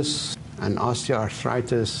 osteoporosis and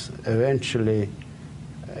osteoarthritis eventually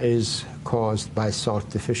is caused by salt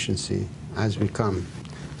deficiency as we come.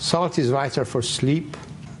 Salt is vital for sleep.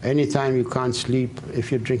 Anytime you can't sleep,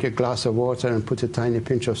 if you drink a glass of water and put a tiny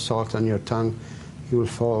pinch of salt on your tongue, you will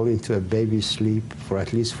fall into a baby sleep for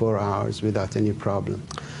at least 4 hours without any problem.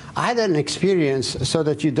 I had an experience, so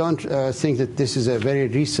that you don't think that this is a very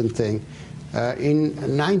recent thing. In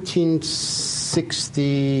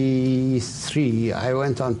 1963, I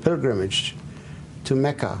went on pilgrimage to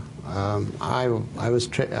Mecca. I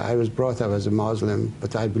was brought up as a Muslim,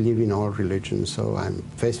 but I believe in all religions, so I'm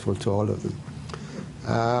faithful to all of them.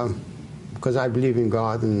 Because I believe in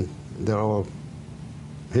God, and they're all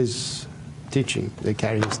His teaching. They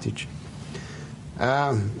carry His teaching.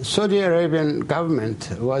 Saudi Arabian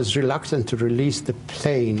government was reluctant to release the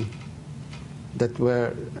plane that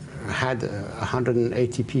had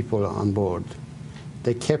 180 people on board.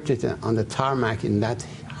 They kept it on the tarmac in that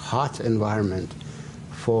hot environment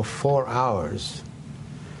for 4 hours.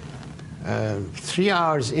 3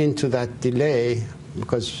 hours into that delay,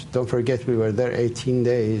 because don't forget we were there 18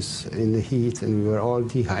 days in the heat and we were all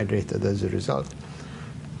dehydrated as a result.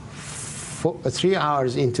 3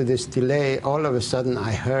 hours into this delay, all of a sudden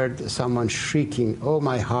I heard someone shrieking, "Oh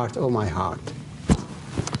my heart, oh my heart."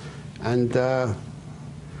 And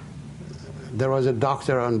there was a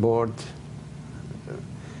doctor on board,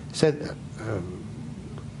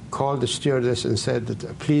 called the stewardess and said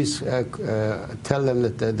that, "Please tell them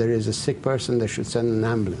that there is a sick person, they should send an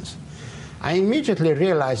ambulance." I immediately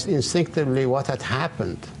realized instinctively what had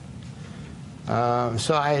happened.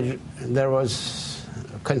 There was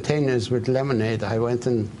containers with lemonade. I went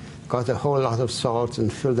and got a whole lot of salt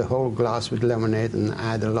and filled the whole glass with lemonade and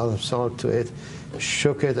added a lot of salt to it,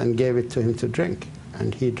 shook it and gave it to him to drink.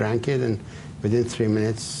 And he drank it, and within 3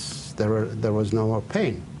 minutes there was no more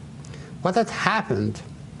pain. What had happened,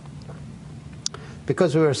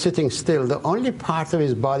 because we were sitting still, the only part of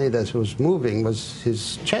his body that was moving was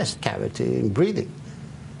his chest cavity and breathing.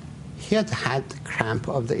 He had had cramp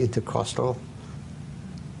of the intercostal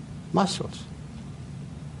muscles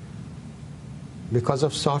because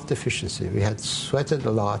of salt deficiency. We had sweated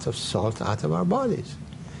a lot of salt out of our bodies.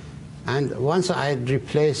 And once I had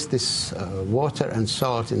replaced this water and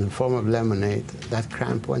salt in the form of lemonade, that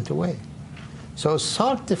cramp went away. So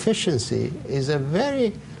salt deficiency is a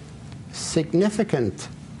very significant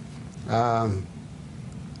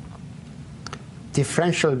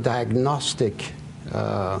differential diagnostic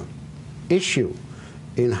issue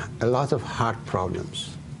in a lot of heart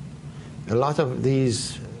problems. A lot of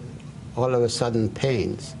these all of a sudden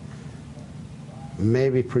pains may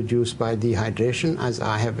be produced by dehydration, as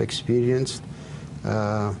I have experienced.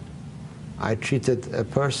 I treated a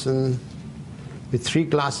person with 3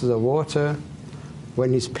 glasses of water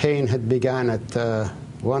when his pain had begun at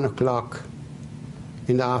 1 o'clock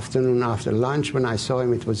in the afternoon after lunch. When I saw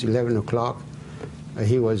him, it was 11 o'clock.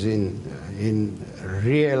 He was in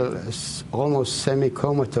real, almost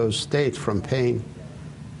semi-comatose state from pain.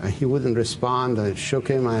 He wouldn't respond. I shook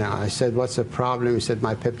him. I said, "What's the problem?" He said,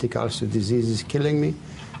 "My peptic ulcer disease is killing me."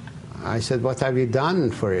 I said, "What have you done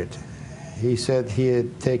for it?" He said he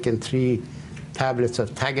had taken 3 tablets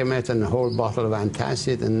of Tagamet and a whole bottle of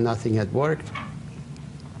antacid, and nothing had worked.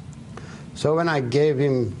 So when I gave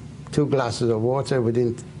him 2 glasses of water,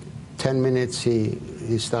 within 10 minutes he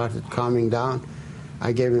started calming down.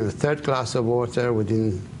 I gave him a 3rd glass of water.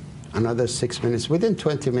 Within another 6 minutes, within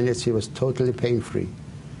 20 minutes, he was totally pain-free.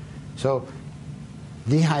 So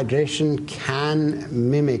dehydration can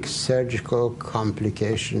mimic surgical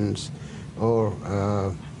complications or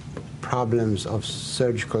problems of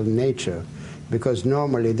surgical nature, because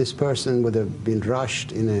normally this person would have been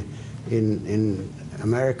rushed in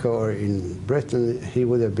America or in Britain. He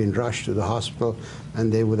would have been rushed to the hospital,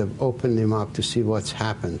 and they would have opened him up to see what's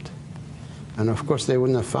happened. And of course they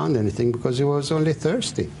wouldn't have found anything because he was only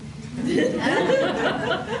thirsty.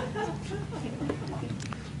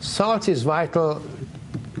 Salt is vital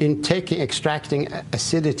in extracting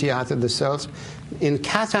acidity out of the cells. In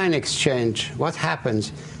cation exchange, what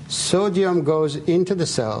happens? Sodium goes into the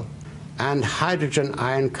cell and hydrogen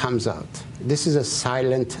ion comes out. This is a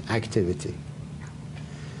silent activity.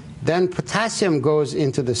 Then potassium goes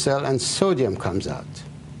into the cell and sodium comes out.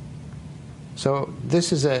 So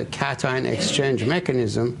this is a cation exchange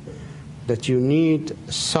mechanism that you need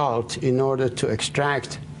salt in order to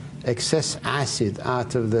extract excess acid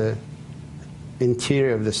out of the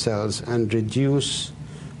interior of the cells and reduce,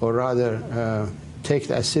 or rather take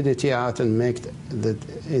the acidity out and make the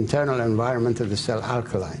internal environment of the cell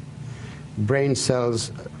alkaline. Brain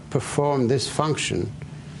cells perform this function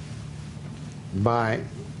by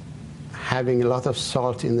having a lot of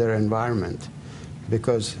salt in their environment,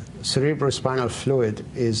 because cerebrospinal fluid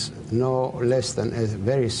is no less than a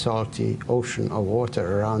very salty ocean of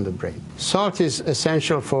water around the brain. Salt is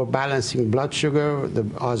essential for balancing blood sugar.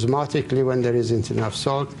 Osmotically, when there isn't enough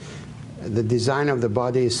salt, the design of the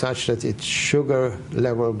body is such that its sugar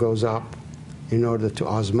level goes up in order to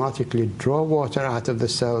osmotically draw water out of the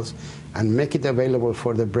cells and make it available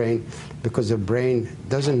for the brain, because the brain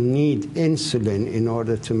doesn't need insulin in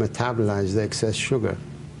order to metabolize the excess sugar.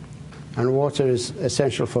 And water is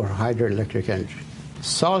essential for hydroelectric energy.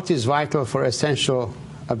 Salt is vital for essential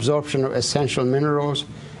absorption of essential minerals.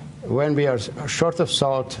 When we are short of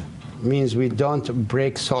salt, means we don't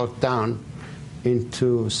break salt down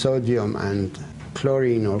into sodium and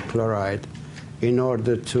chlorine or chloride in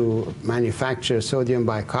order to manufacture sodium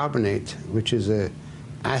bicarbonate, which is an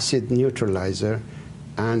acid neutralizer,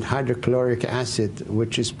 and hydrochloric acid,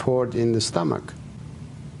 which is poured in the stomach.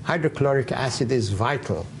 Hydrochloric acid is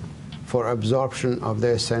vital for absorption of the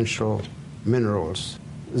essential minerals.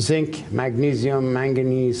 Zinc, magnesium,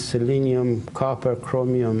 manganese, selenium, copper,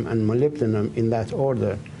 chromium, and molybdenum, in that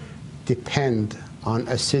order, depend on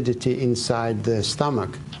acidity inside the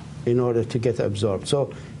stomach in order to get absorbed.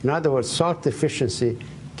 So, in other words, salt deficiency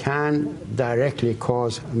can directly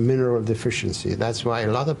cause mineral deficiency. That's why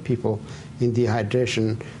a lot of people in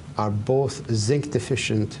dehydration are both zinc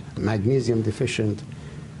deficient, magnesium deficient,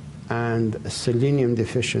 and selenium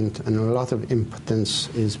deficient, and a lot of impotence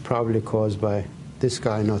is probably caused by this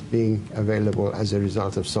guy not being available as a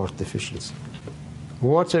result of salt deficiency.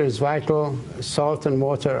 Water is vital. Salt and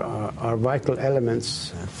water are vital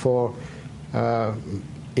elements for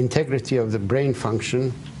integrity of the brain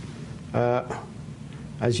function.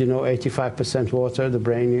 As you know, 85% water, the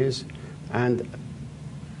brain is. And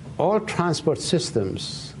all transport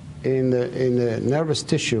systems in the nervous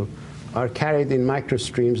tissue are carried in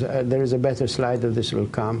microstreams. There is a better slide of this will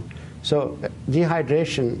come. So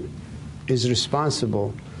dehydration is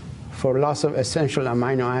responsible for loss of essential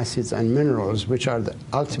amino acids and minerals, which are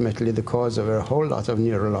ultimately the cause of a whole lot of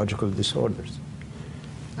neurological disorders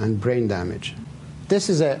and brain damage. This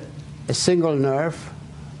is a single nerve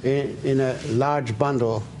in a large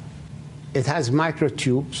bundle. It has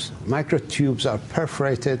microtubes. Microtubes are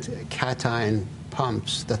perforated cation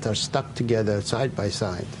pumps that are stuck together side by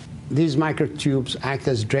side. These microtubes act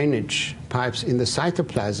as drainage pipes in the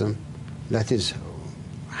cytoplasm that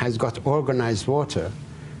has got organized water.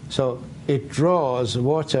 So it draws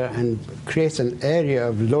water and creates an area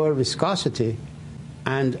of lower viscosity,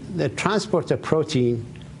 and the transporter protein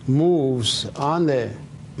moves on the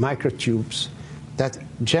microtubes that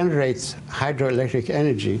generates hydroelectric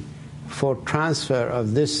energy for transfer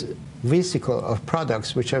of this vesicle of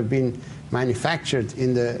products which have been manufactured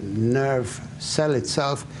in the nerve cell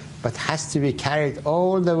itself, but has to be carried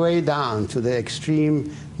all the way down to the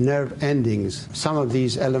extreme nerve endings. Some of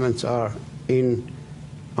these elements are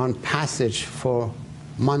on passage for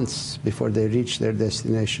months before they reach their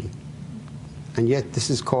destination. And yet this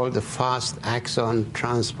is called the fast axon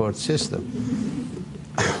transport system.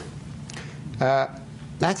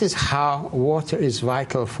 That is how water is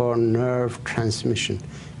vital for nerve transmission.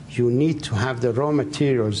 You need to have the raw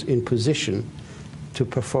materials in position to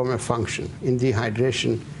perform a function. In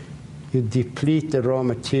dehydration, you deplete the raw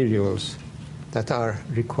materials that are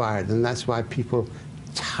required, and that's why people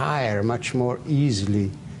tire much more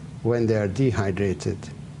easily when they are dehydrated.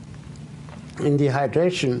 In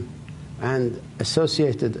dehydration and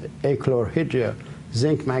associated achlorhydria,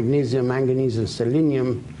 zinc, magnesium, manganese, and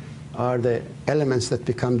selenium are the elements that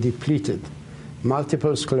become depleted.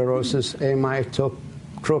 Multiple sclerosis,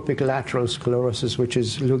 amyotrophic lateral sclerosis, which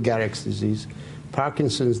is Lou Gehrig's disease,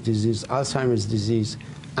 Parkinson's disease, Alzheimer's disease,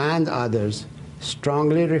 and others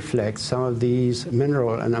strongly reflect some of these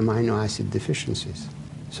mineral and amino acid deficiencies.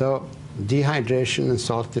 So dehydration and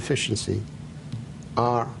salt deficiency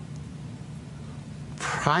are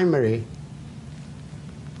primary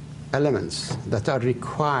elements that are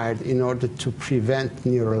required in order to prevent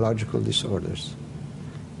neurological disorders.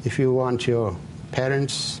 If you want your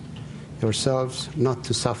parents, yourselves, not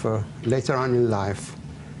to suffer later on in life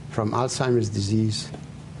from Alzheimer's disease,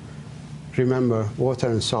 remember, water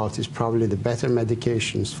and salt is probably the better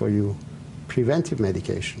medications for you, preventive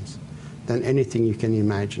medications, than anything you can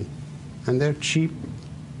imagine. And they're cheap,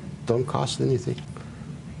 don't cost anything.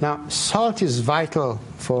 Now, salt is vital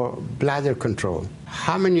for bladder control.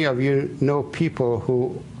 How many of you know people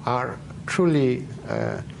who are truly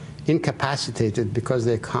incapacitated because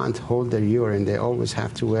they can't hold their urine? They always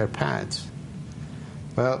have to wear pads.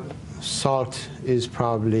 Well, salt is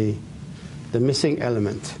probably the missing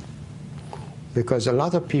element, because a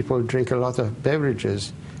lot of people drink a lot of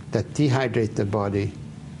beverages that dehydrate the body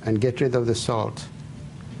and get rid of the salt.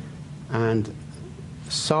 And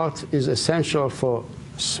salt is essential for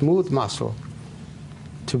smooth muscle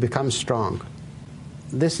to become strong.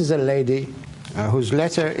 This is a lady whose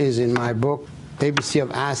letter is in my book, ABC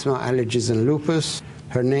of Asthma, Allergies, and Lupus.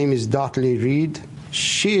 Her name is Dotley Reed.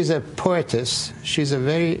 She is a poetess. She's a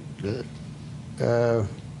very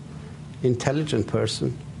intelligent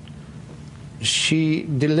person. She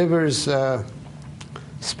delivers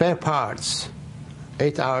spare parts.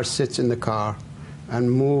 8 hours sits in the car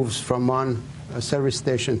and moves from one service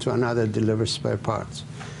station to another, delivers spare parts.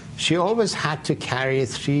 She always had to carry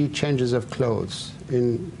 3 changes of clothes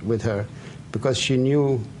with her because she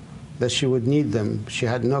knew that she would need them. She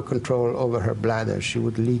had no control over her bladder. She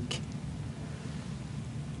would leak.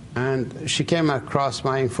 And she came across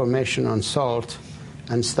my information on salt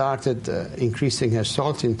and started increasing her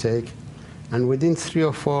salt intake. And within 3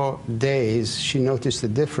 or 4 days, she noticed the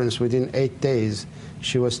difference. Within 8 days,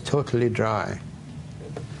 she was totally dry.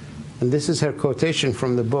 And this is her quotation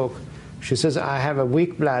from the book. She says, "I have a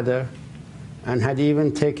weak bladder and had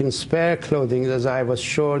even taken spare clothing as I was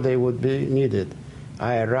sure they would be needed.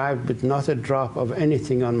 I arrived with not a drop of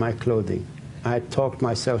anything on my clothing. I had talked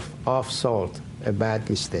myself off salt, a bad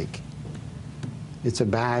mistake." It's a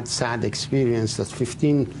bad, sad experience that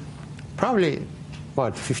 15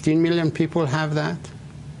 million people have that?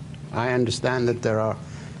 I understand that there are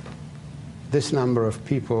this number of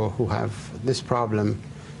people who have this problem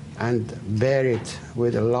and bear it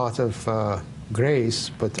with a lot of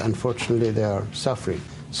grace, but unfortunately they are suffering.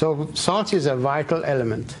 So salt is a vital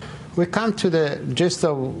element. We come to the gist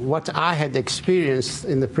of what I had experienced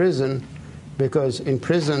in the prison because in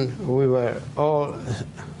prison we were all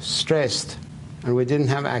stressed and we didn't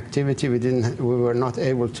have activity, we were not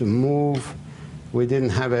able to move, we didn't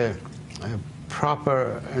have a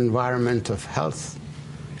proper environment of health.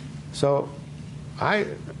 So I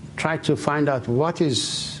tried to find out what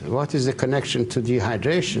is the connection to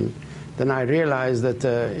dehydration. Then I realized that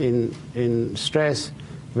in stress,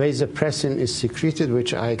 vasopressin is secreted,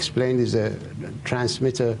 which I explained is a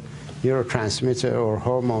transmitter, neurotransmitter or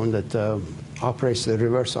hormone that operates the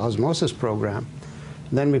reverse osmosis program.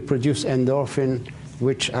 Then we produce endorphin,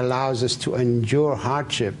 which allows us to endure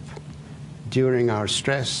hardship during our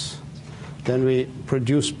stress. Then we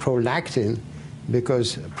produce prolactin,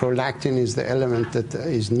 because prolactin is the element that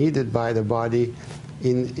is needed by the body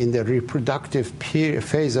in the reproductive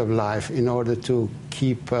phase of life in order to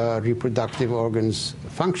keep reproductive organs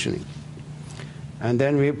functioning. And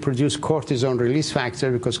then we produce cortisone release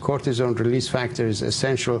factor, because cortisone release factor is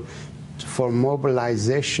essential for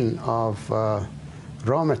mobilization of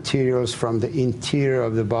raw materials from the interior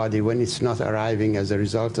of the body when it's not arriving as a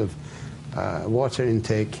result of water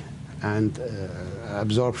intake and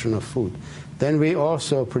absorption of food. Then we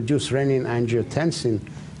also produce renin-angiotensin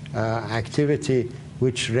activity,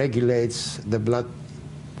 which regulates the blood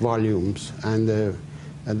volumes and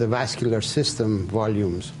the vascular system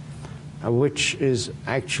volumes, which is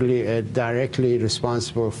actually directly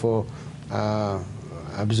responsible for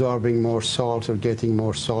absorbing more salt or getting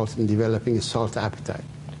more salt and developing a salt appetite.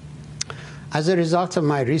 As a result of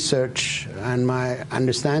my research and my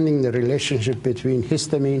understanding the relationship between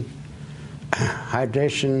histamine,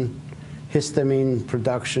 hydration, histamine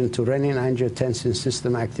production to renin-angiotensin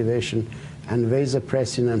system activation, and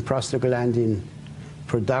vasopressin and prostaglandin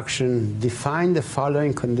production, define the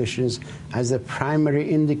following conditions as the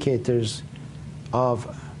primary indicators of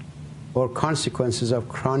or consequences of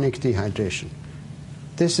chronic dehydration.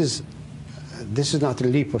 This is not a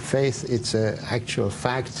leap of faith, it's an actual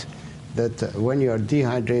fact that when you are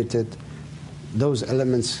dehydrated, those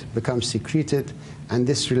elements become secreted, and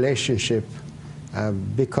this relationship,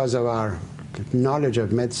 because of our knowledge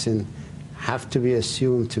of medicine, have to be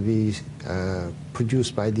assumed to be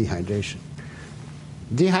produced by dehydration.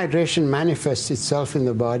 Dehydration manifests itself in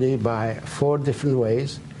the body by 4 different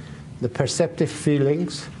ways. The perceptive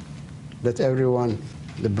feelings that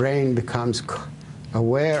the brain becomes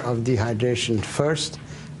aware of dehydration first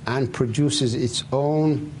and produces its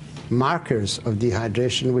own markers of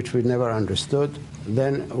dehydration, which we never understood.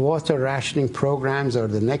 Then water rationing programs are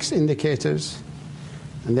the next indicators.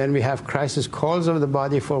 And then we have crisis calls of the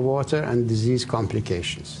body for water and disease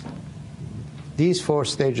complications. These 4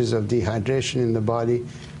 stages of dehydration in the body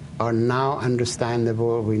are now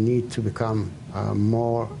understandable. We need to become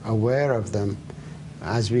more aware of them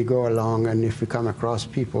as we go along. And if we come across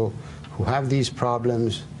people who have these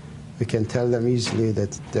problems, we can tell them easily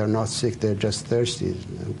that they're not sick, they're just thirsty.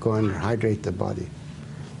 Go and hydrate the body.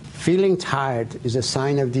 Feeling tired is a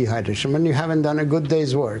sign of dehydration. When you haven't done a good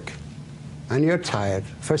day's work and you're tired,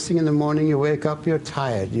 first thing in the morning you wake up, you're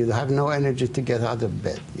tired. You have no energy to get out of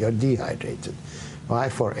bed. You're dehydrated. Why?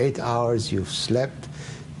 For 8 hours you've slept,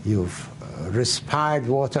 you've respired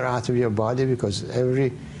water out of your body, because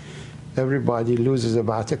everybody loses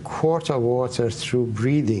about 1/4 of water through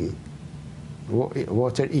breathing.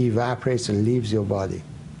 Water evaporates and leaves your body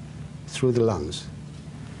through the lungs.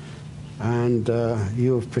 And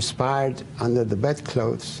you've perspired under the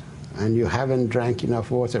bedclothes, and you haven't drank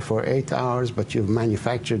enough water for 8 hours, but you've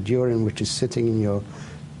manufactured urine which is sitting in your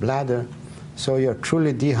bladder. So you're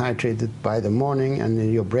truly dehydrated by the morning,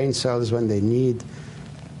 and your brain cells, when they need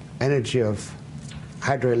energy of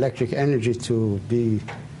hydroelectric energy to be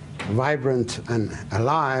vibrant and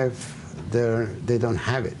alive, they don't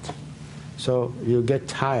have it. So you get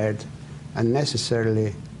tired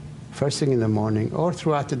unnecessarily first thing in the morning or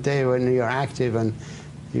throughout the day when you're active, and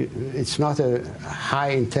it's not a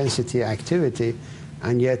high-intensity activity,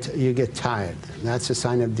 and yet you get tired. That's a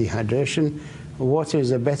sign of dehydration. Water is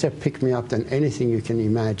a better pick-me-up than anything you can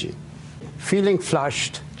imagine. Feeling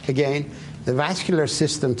flushed, again, the vascular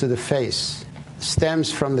system to the face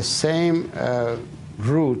stems from the same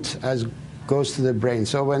route as goes to the brain.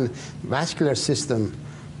 So when vascular system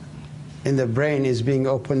in the brain is being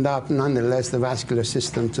opened up, nonetheless the vascular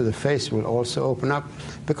system to the face will also open up,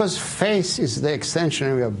 because face is the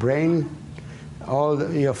extension of your brain.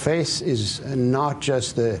 Your face is not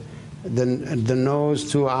just the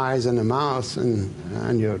nose, 2 eyes, and a mouth,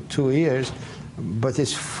 and your 2 ears, but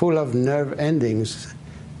it's full of nerve endings.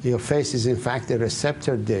 Your face is in fact a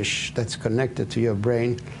receptor dish that's connected to your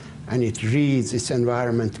brain, and it reads its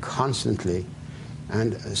environment constantly.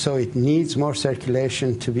 And so it needs more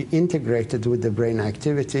circulation to be integrated with the brain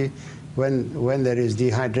activity. when there is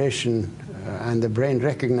dehydration and the brain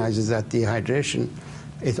recognizes that dehydration,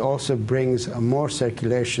 it also brings more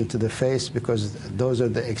circulation to the face because those are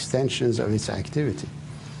the extensions of its activity.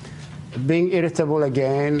 Being irritable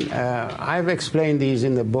again, I've explained these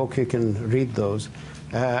in the book, you can read those.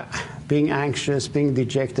 Being anxious, being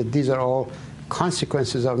dejected, these are all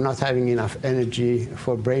consequences of not having enough energy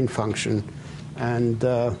for brain function. And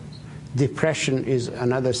depression is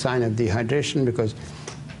another sign of dehydration, because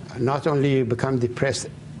not only you become depressed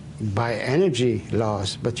by energy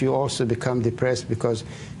loss, but you also become depressed because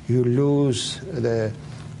you lose the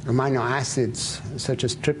amino acids such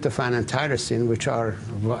as tryptophan and tyrosine, which are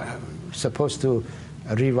supposed to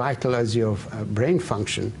revitalize your brain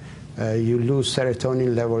function. You lose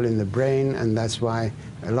serotonin level in the brain, and that's why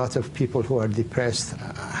a lot of people who are depressed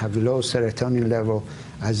have low serotonin level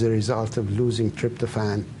as a result of losing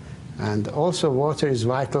tryptophan. And also water is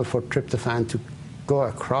vital for tryptophan to go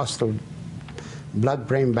across the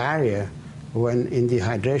blood-brain barrier. When in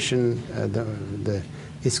dehydration,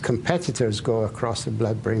 its competitors go across the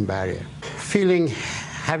blood-brain barrier.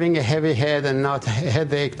 Having a heavy head and not a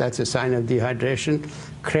headache, that's a sign of dehydration.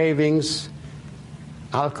 Cravings,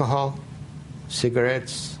 alcohol,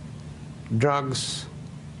 cigarettes, drugs,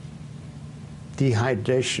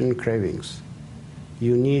 dehydration cravings.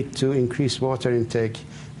 You need to increase water intake,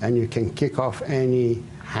 and you can kick off any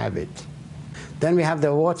habit. Then we have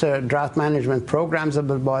the water drought management programs of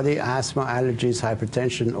the body: asthma, allergies,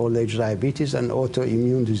 hypertension, old age diabetes, and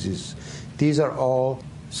autoimmune disease. These are all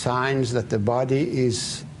signs that the body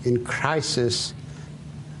is in crisis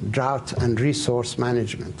drought and resource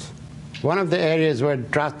management. One of the areas where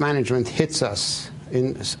drought management hits us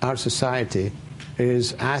in our society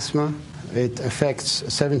is asthma. It affects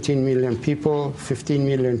 17 million people. 15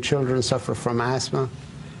 million children suffer from asthma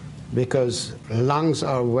because lungs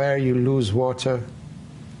are where you lose water.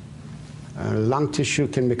 Lung tissue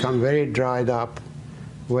can become very dried up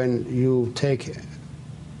when you take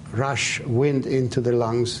rush wind into the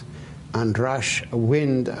lungs, and rush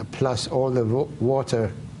wind plus all the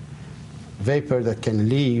water vapor that can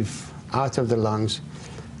leave out of the lungs.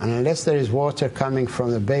 And unless there is water coming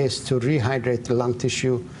from the base to rehydrate the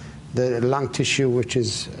lung tissue, which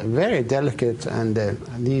is very delicate, and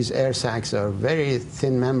these air sacs are very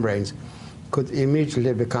thin membranes, could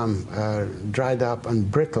immediately become dried up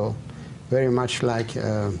and brittle, very much like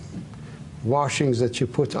washings that you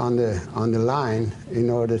put on the line in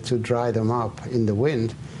order to dry them up in the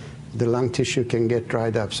wind. The lung tissue can get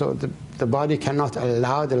dried up. So the body cannot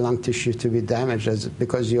allow the lung tissue to be damaged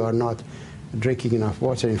because you are not drinking enough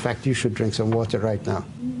water. In fact, you should drink some water right now.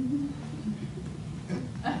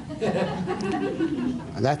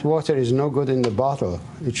 That water is no good in the bottle.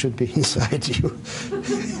 It should be inside you.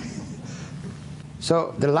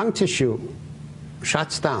 So the lung tissue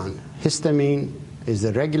shuts down. Histamine is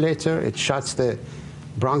the regulator. It shuts the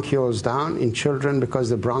bronchioles down in children because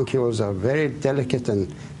the bronchioles are very delicate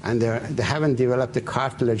and they haven't developed the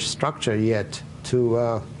cartilage structure yet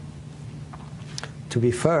to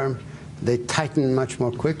be firm. They tighten much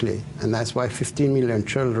more quickly, and that's why 15 million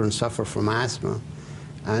children suffer from asthma.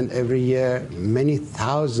 And every year, many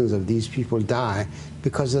thousands of these people die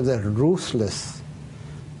because of the ruthless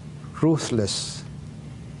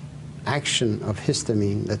action of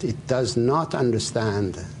histamine, that it does not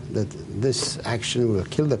understand that this action will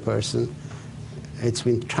kill the person. It's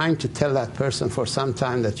been trying to tell that person for some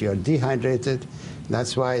time that you are dehydrated.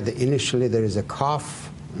 That's why initially there is a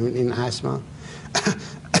cough in asthma,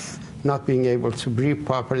 not being able to breathe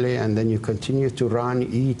properly, and then you continue to run,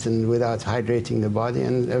 eat, and without hydrating the body,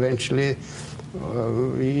 and eventually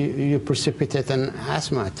you precipitate an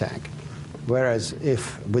asthma attack. Whereas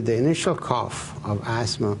if with the initial cough of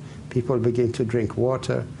asthma, people begin to drink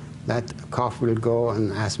water, that cough will go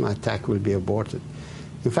and asthma attack will be aborted.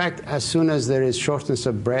 In fact, as soon as there is shortness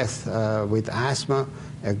of breath with asthma,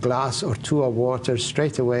 a glass or two of water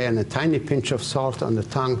straight away and a tiny pinch of salt on the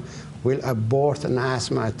tongue will abort an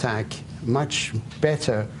asthma attack much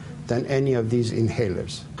better than any of these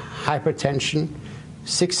inhalers. Hypertension,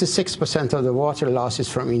 66% of the water loss is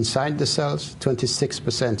from inside the cells,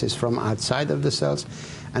 26% is from outside of the cells,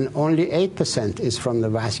 and only 8% is from the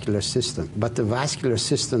vascular system. But the vascular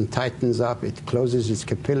system tightens up, it closes its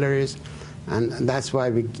capillaries, and that's why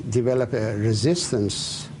we develop a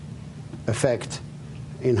resistance effect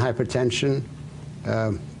in hypertension.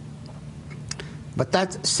 But that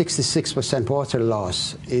 66% water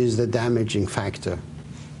loss is the damaging factor.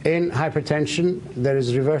 In hypertension, there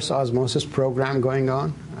is reverse osmosis program going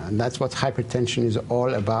on, and that's what hypertension is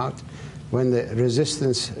all about. When the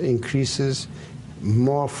resistance increases,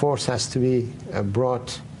 more force has to be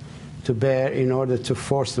brought to bear in order to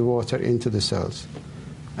force the water into the cells.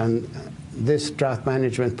 And this drought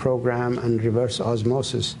management program and reverse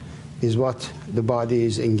osmosis is what the body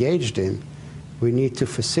is engaged in. We need to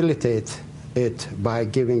facilitate it by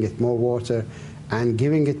giving it more water and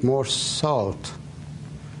giving it more salt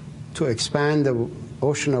to expand the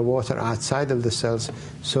ocean of water outside of the cells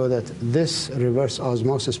so that this reverse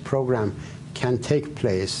osmosis program can take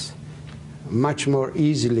place much more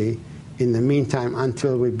easily in the meantime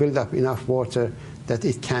until we build up enough water that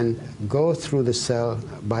it can go through the cell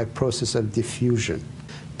by process of diffusion.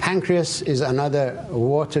 Pancreas is another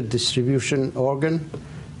water distribution organ.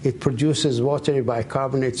 It produces watery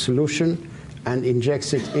bicarbonate solution and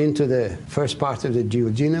injects it into the first part of the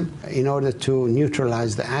duodenum in order to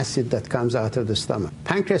neutralize the acid that comes out of the stomach.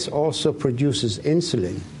 Pancreas also produces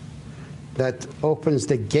insulin that opens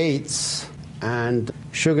the gates, and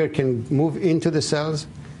sugar can move into the cells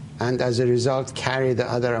and as a result carry the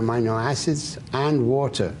other amino acids and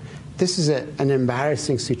water. This is an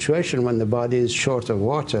embarrassing situation when the body is short of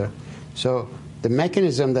water. So the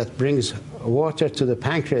mechanism that brings water to the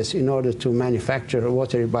pancreas in order to manufacture a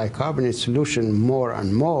watery bicarbonate solution more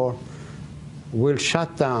and more will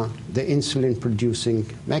shut down the insulin-producing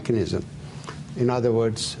mechanism. In other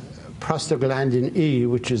words, prostaglandin E,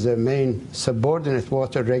 which is the main subordinate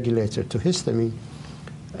water regulator to histamine,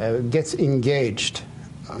 gets engaged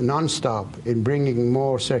nonstop in bringing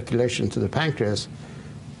more circulation to the pancreas,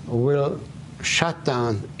 will shut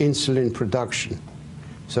down insulin production.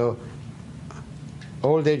 So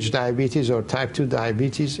old age diabetes or type 2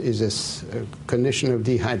 diabetes is a condition of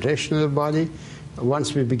dehydration of the body.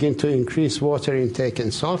 Once we begin to increase water intake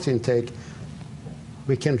and salt intake,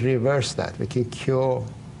 we can reverse that. We can cure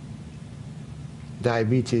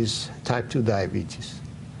diabetes, type 2 diabetes.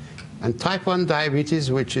 And type 1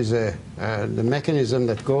 diabetes, which is the mechanism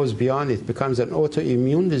that goes beyond it, becomes an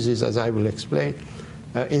autoimmune disease, as I will explain.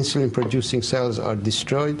 Insulin-producing cells are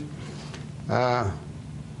destroyed.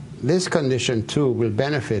 This condition, too, will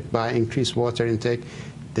benefit by increased water intake.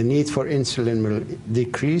 The need for insulin will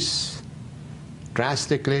decrease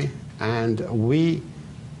drastically, and we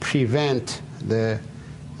prevent the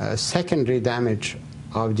secondary damage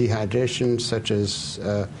of dehydration, such as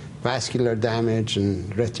vascular damage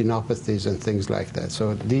and retinopathies and things like that.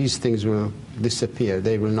 So these things will disappear.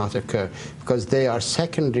 They will not occur because they are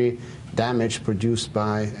secondary damage produced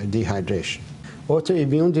by dehydration.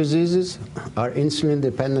 Autoimmune diseases are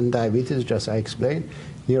insulin-dependent diabetes, just I explained,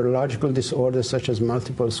 neurological disorders such as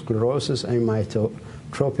multiple sclerosis,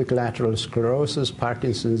 amyotrophic lateral sclerosis,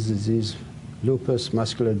 Parkinson's disease, lupus,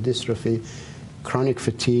 muscular dystrophy, chronic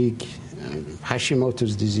fatigue,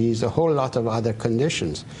 Hashimoto's disease, a whole lot of other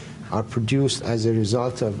conditions are produced as a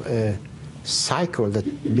result of a cycle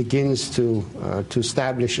that begins to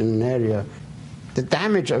establish in an area. The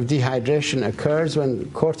damage of dehydration occurs when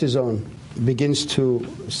cortisone begins to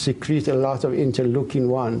secrete a lot of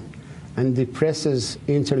interleukin-1 and depresses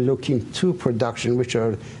interleukin-2 production, which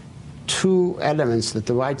are two elements that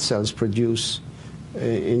the white cells produce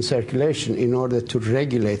in circulation in order to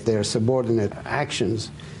regulate their subordinate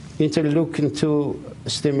actions. Interleukin-2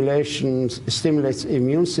 stimulates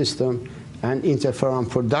immune system and interferon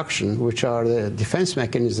production, which are the defense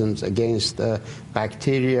mechanisms against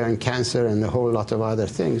bacteria and cancer and a whole lot of other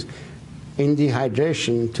things. In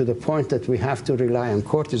dehydration, to the point that we have to rely on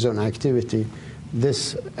cortisone activity,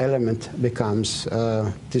 this element becomes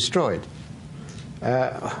destroyed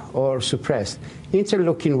or suppressed.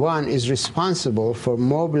 Interleukin-1 is responsible for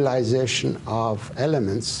mobilization of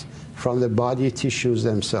elements from the body tissues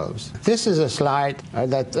themselves. This is a slide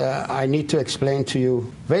that I need to explain to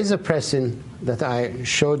you. Vasopressin, that I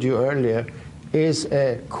showed you earlier, is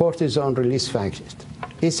a cortisone release factor.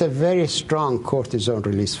 It's a very strong cortisone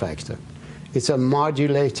release factor. It's a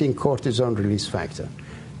modulating cortisone release factor.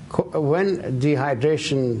 When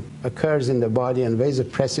dehydration occurs in the body and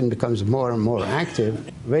vasopressin becomes more and more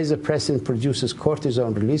active, vasopressin produces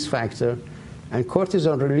cortisone release factor, and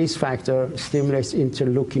cortisone release factor stimulates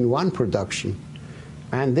interleukin-1 production.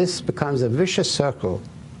 And this becomes a vicious circle.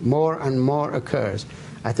 More and more occurs.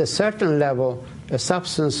 At a certain level, a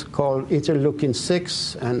substance called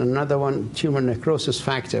interleukin-6 and another one, tumor necrosis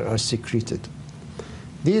factor, are secreted.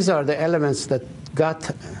 These are the elements that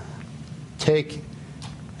take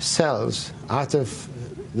cells out of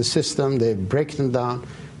the system, they break them down,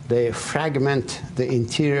 they fragment the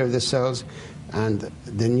interior of the cells, and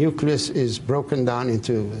the nucleus is broken down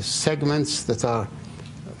into segments that are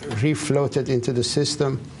refloated into the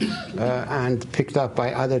system and picked up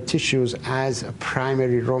by other tissues as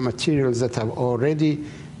primary raw materials that have already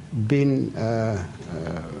been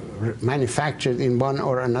manufactured in one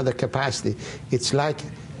or another capacity. It's like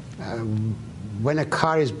When a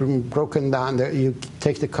car is broken down, you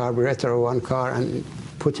take the carburetor of one car and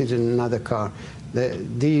put it in another car.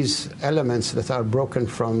 These elements that are broken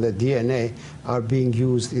from the DNA are being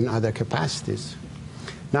used in other capacities.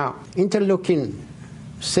 Now,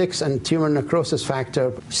 interleukin-6 and tumor necrosis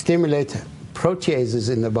factor stimulate proteases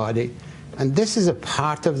in the body, and this is a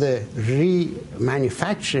part of the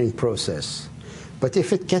remanufacturing process. But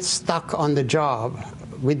if it gets stuck on the job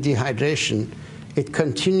with dehydration, it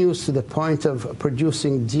continues to the point of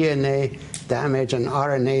producing DNA damage and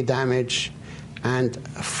RNA damage and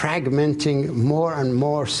fragmenting more and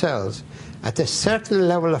more cells. At a certain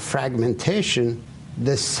level of fragmentation,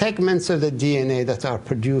 the segments of the DNA that are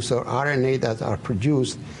produced or RNA that are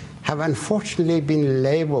produced have unfortunately been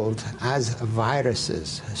labeled as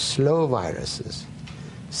viruses, slow viruses,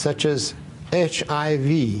 such as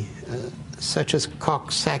HIV, such as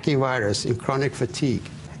Coxsackie virus in chronic fatigue.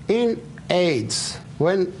 In AIDS,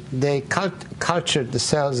 when they cultured the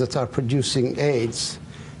cells that are producing AIDS,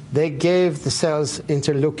 they gave the cells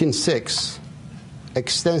interleukin-6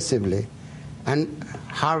 extensively and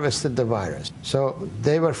harvested the virus. So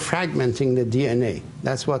they were fragmenting the DNA.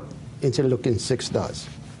 That's what interleukin-6 does.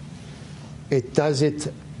 It does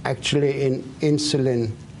it actually in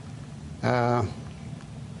insulin,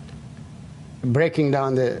 breaking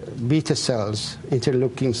down the beta cells.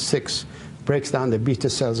 Interleukin-6 breaks down the beta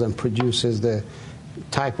cells and produces the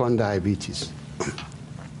type 1 diabetes.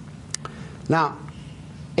 Now,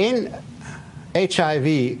 in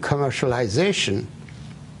HIV commercialization,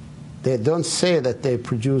 they don't say that they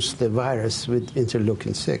produce the virus with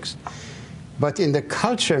interleukin-6. But in the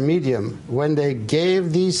culture medium, when they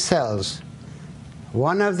gave these cells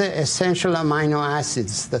one of the essential amino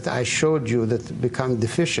acids that I showed you that become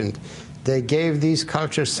deficient, they gave these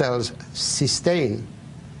culture cells cysteine.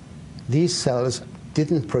 These cells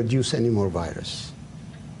didn't produce any more virus.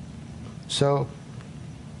 So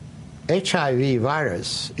HIV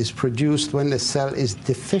virus is produced when the cell is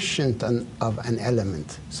deficient of an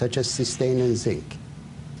element, such as cysteine and zinc.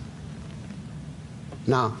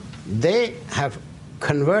 Now, they have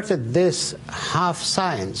converted this half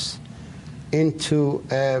science into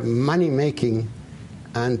a money-making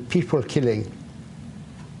and people-killing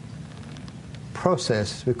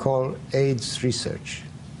process we call AIDS research.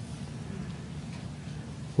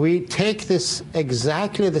 We take this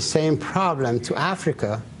exactly the same problem to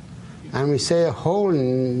Africa, and we say a whole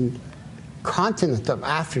continent of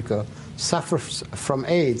Africa suffers from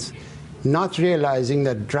AIDS, not realizing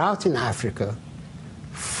that drought in Africa,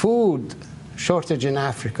 food shortage in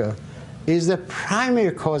Africa, is the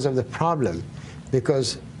primary cause of the problem,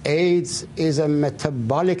 because AIDS is a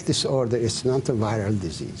metabolic disorder. It's not a viral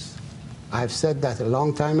disease. I've said that a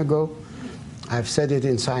long time ago. I've said it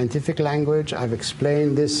in scientific language. I've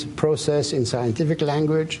explained this process in scientific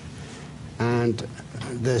language. And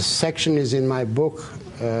the section is in my book,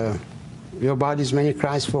 Your Body's Many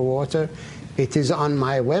Cries for Water. It is on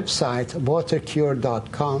my website,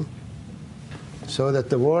 watercure.com, so that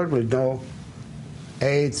the world will know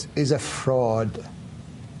AIDS is a fraud.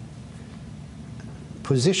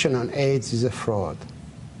 Position on AIDS is a fraud.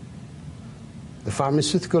 The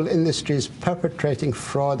pharmaceutical industry is perpetrating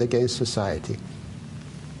fraud against society.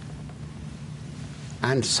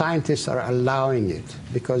 And scientists are allowing it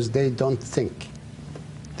because they don't think.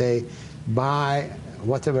 They buy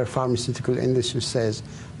whatever pharmaceutical industry says,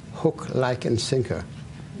 hook, line, and sinker.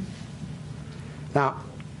 Now,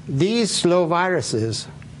 these slow viruses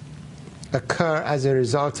occur as a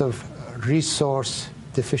result of resource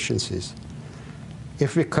deficiencies.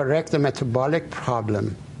 If we correct the metabolic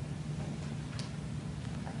problem,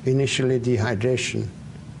 initially dehydration,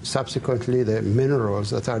 subsequently the minerals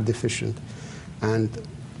that are deficient, and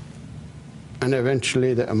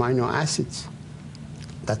eventually the amino acids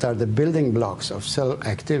that are the building blocks of cell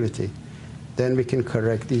activity, then we can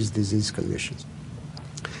correct these disease conditions.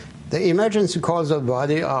 The emergency calls of the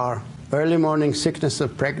body are early morning sickness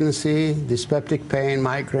of pregnancy, dyspeptic pain,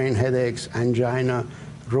 migraine, headaches, angina,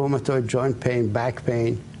 rheumatoid joint pain, back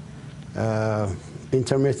pain,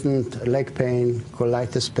 intermittent leg pain,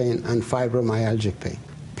 colitis pain, and fibromyalgic pain.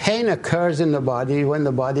 Pain occurs in the body when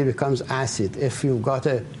the body becomes acid. If you've got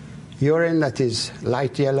a urine that is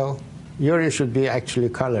light yellow, urine should be actually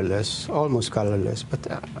colorless, almost colorless, but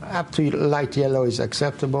up to light yellow is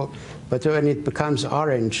acceptable. But when it becomes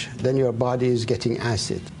orange, then your body is getting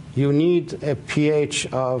acid. You need a pH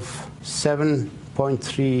of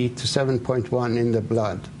 7.3 to 7.1 in the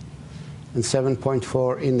blood, and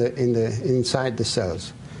 7.4 inside the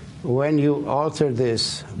cells. When you alter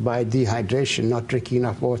this by dehydration, not drinking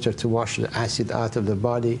enough water to wash the acid out of the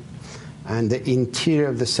body, and the interior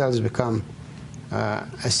of the cells become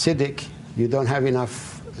acidic, you don't have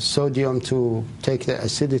enough sodium to take the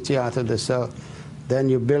acidity out of the cell, then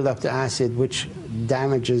you build up the acid, which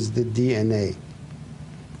damages the DNA.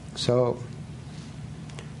 So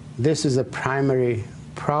this is a primary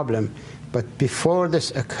problem. But before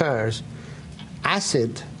this occurs,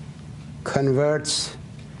 acid converts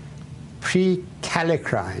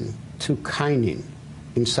prekallikrein to kinin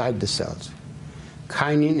inside the cells.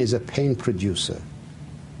 Kinin is a pain producer.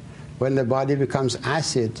 When the body becomes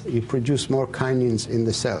acid, you produce more kinins in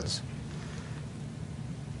the cells.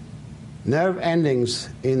 Nerve endings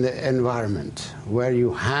in the environment where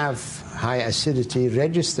you have high acidity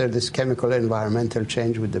register this chemical environmental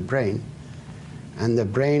change with the brain, and the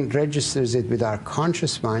brain registers it with our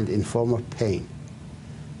conscious mind in form of pain.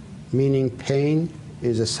 Meaning pain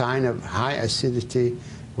is a sign of high acidity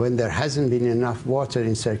when there hasn't been enough water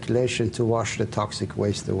in circulation to wash the toxic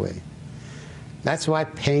waste away. That's why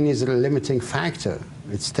pain is a limiting factor.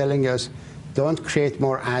 It's telling us, don't create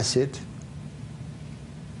more acid,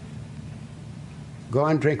 go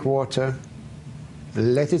and drink water,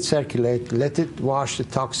 let it circulate, let it wash the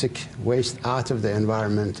toxic waste out of the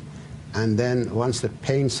environment, and then once the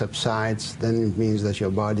pain subsides, then it means that your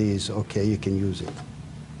body is okay, you can use it.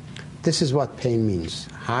 This is what pain means,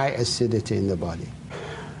 high acidity in the body.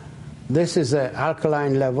 This is the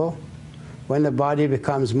alkaline level. When the body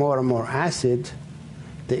becomes more and more acid,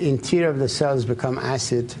 the interior of the cells become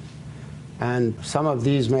acid, and some of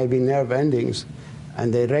these may be nerve endings,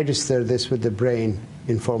 and they register this with the brain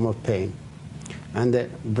in form of pain. And the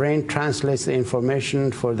brain translates the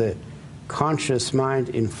information for the conscious mind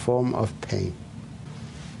in form of pain.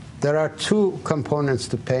 There are two components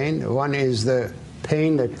to pain. One is the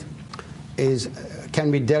pain that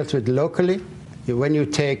can be dealt with locally. When you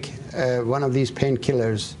take one of these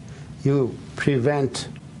painkillers, you prevent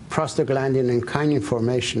prostaglandin and kinin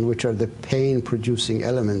formation, which are the pain-producing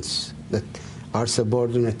elements that are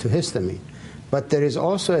subordinate to histamine. But there is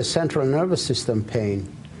also a central nervous system pain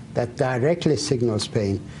that directly signals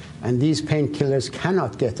pain, and these painkillers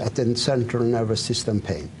cannot get at the central nervous system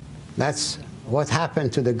pain. That's what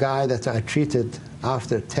happened to the guy that I treated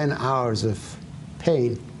after 10 hours of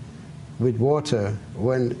pain with water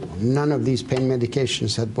when none of these pain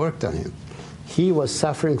medications had worked on him. He was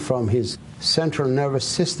suffering from his central nervous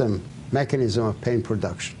system mechanism of pain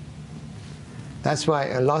production. That's why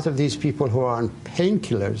a lot of these people who are on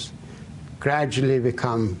painkillers gradually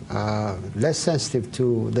become less sensitive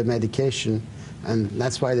to the medication, and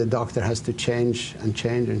that's why the doctor has to change and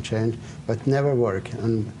change and change, but never work.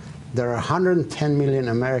 And there are 110 million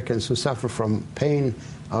Americans who suffer from pain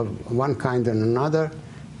of one kind and another,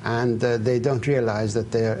 and they don't realize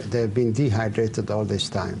that they've been dehydrated all this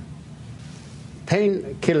time.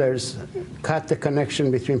 Painkillers cut the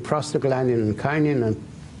connection between prostaglandin and kinin and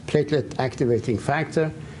platelet activating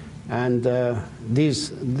factor, and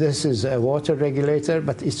this is a water regulator,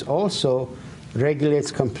 but it also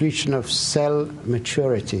regulates completion of cell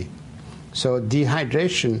maturity. So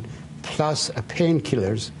dehydration plus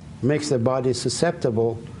painkillers makes the body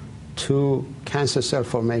susceptible to cancer cell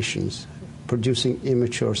formations, producing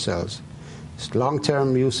immature cells.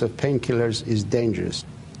 Long-term use of painkillers is dangerous.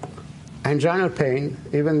 Anginal pain,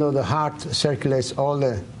 even though the heart circulates all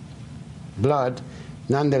the blood,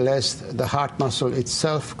 nonetheless, the heart muscle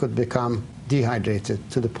itself could become dehydrated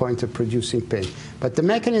to the point of producing pain. But the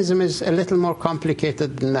mechanism is a little more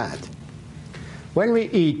complicated than that. When we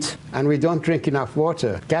eat and we don't drink enough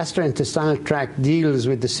water, gastrointestinal tract deals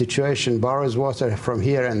with the situation, borrows water from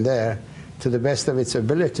here and there to the best of its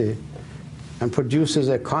ability, and produces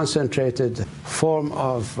a concentrated form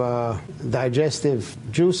of digestive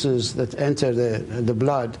juices that enter the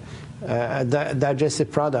blood,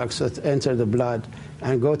 digestive products that enter the blood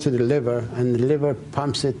and go to the liver, and the liver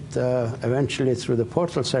pumps it eventually through the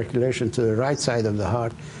portal circulation to the right side of the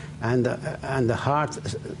heart, and the heart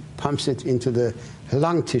pumps it into the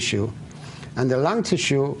lung tissue. And the lung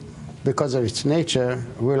tissue, because of its nature,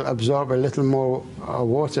 will absorb a little more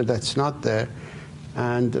water that's not there,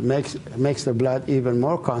 and makes the blood even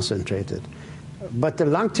more concentrated. But the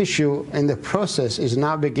lung tissue in the process is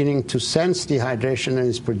now beginning to sense dehydration and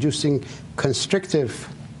is producing constrictive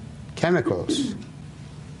chemicals.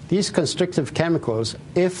 These constrictive chemicals,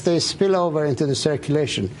 if they spill over into the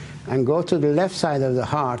circulation and go to the left side of the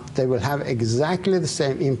heart, they will have exactly the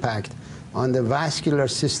same impact on the vascular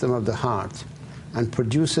system of the heart and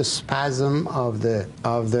produce a spasm of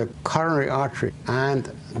the coronary artery.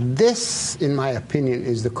 And this, in my opinion,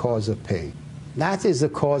 is the cause of pain. That is the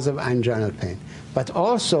cause of anginal pain. But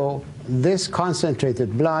also, this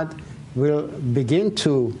concentrated blood will begin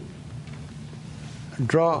to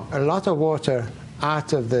draw a lot of water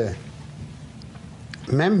out of the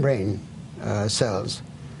membrane cells.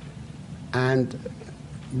 And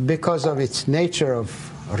because of its nature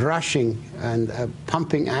of rushing and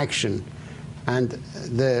pumping action and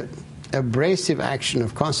the abrasive action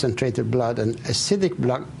of concentrated blood and acidic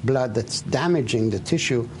blood that's damaging the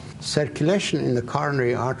tissue, circulation in the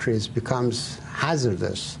coronary arteries becomes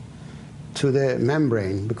hazardous to the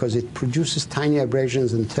membrane because it produces tiny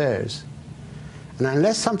abrasions and tears. And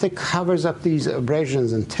unless something covers up these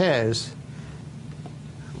abrasions and tears,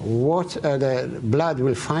 the blood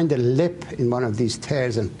will find a lip in one of these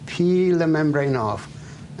tears and peel the membrane off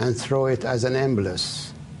and throw it as an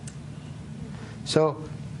embolus. So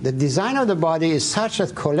the design of the body is such that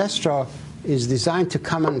cholesterol is designed to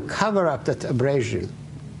come and cover up that abrasion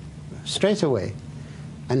straight away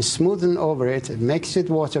and smoothen over it. It makes it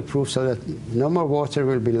waterproof so that no more water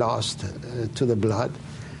will be lost to the blood.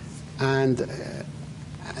 And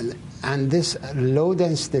this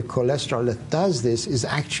low-density cholesterol that does this is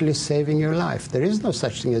actually saving your life. There is no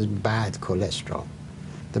such thing as bad cholesterol.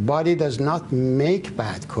 The body does not make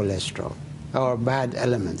bad cholesterol or bad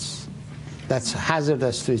elements. That's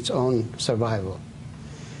hazardous to its own survival.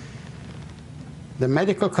 The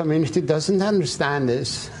medical community doesn't understand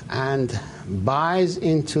this and buys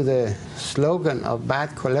into the slogan of bad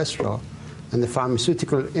cholesterol and the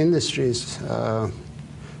pharmaceutical industry's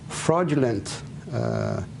fraudulent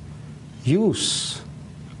use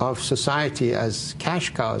of society as cash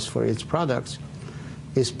cows for its products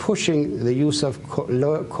is pushing the use of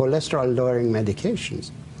cholesterol-lowering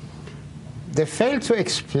medications. They fail to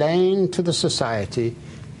explain to the society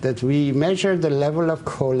that we measure the level of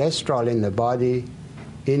cholesterol in the body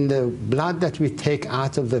in the blood that we take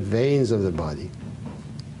out of the veins of the body.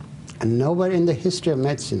 And nowhere in the history of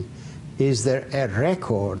medicine is there a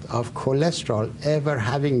record of cholesterol ever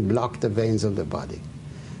having blocked the veins of the body.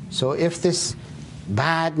 So if this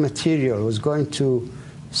bad material was going to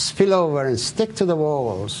spill over and stick to the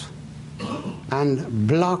walls and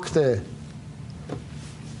block the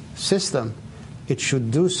system, it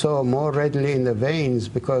should do so more readily in the veins,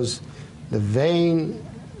 because the vein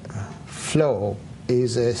flow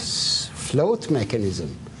is a float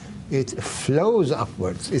mechanism. It flows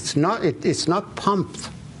upwards. It's not pumped.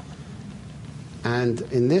 And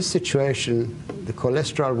in this situation, the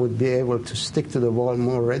cholesterol would be able to stick to the wall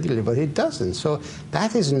more readily, but it doesn't. So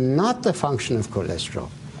that is not the function of cholesterol.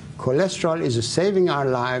 Cholesterol is saving our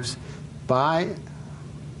lives by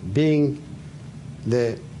being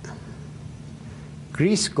the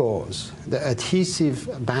grease gauze, the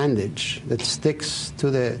adhesive bandage that sticks to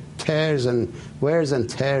the tears and wears and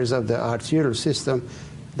tears of the arterial system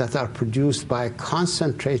that are produced by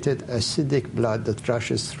concentrated acidic blood that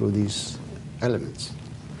rushes through these elements.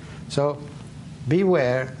 So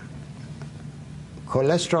beware,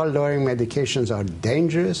 cholesterol-lowering medications are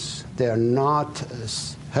dangerous. They are not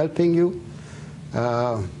helping you.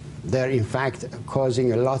 They're in fact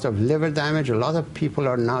causing a lot of liver damage. A lot of people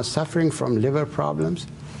are now suffering from liver problems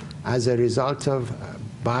as a result of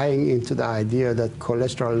buying into the idea that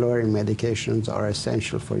cholesterol-lowering medications are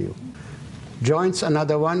essential for you. Joints,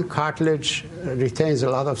 another one. Cartilage retains a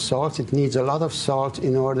lot of salt. It needs a lot of salt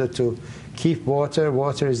in order to keep water.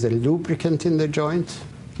 Water is the lubricant in the joint.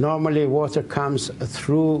 Normally, water comes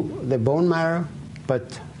through the bone marrow,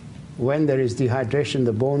 but when there is dehydration,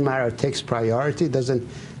 the bone marrow takes priority, doesn't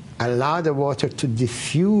allow the water to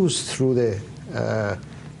diffuse through the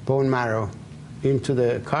bone marrow into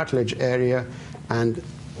the cartilage area, and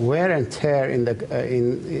wear and tear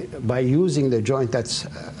by using the joint that's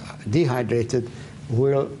dehydrated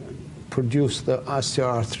will produce the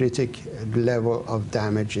osteoarthritic level of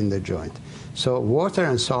damage in the joint. So water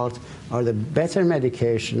and salt are the better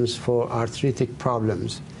medications for arthritic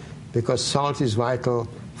problems, because salt is vital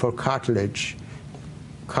for cartilage.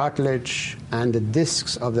 Cartilage and the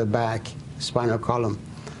discs of the back, spinal column,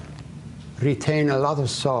 retain a lot of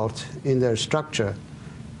salt in their structure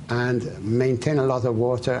and maintain a lot of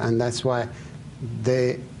water, and that's why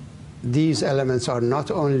these elements are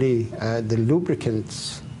not only the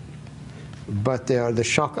lubricants, but they are the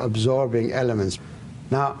shock-absorbing elements.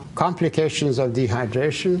 Now, complications of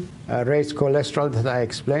dehydration, raised cholesterol that I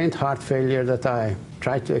explained, heart failure that I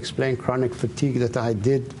tried to explain, chronic fatigue that I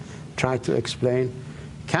did try to explain,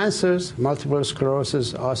 cancers, multiple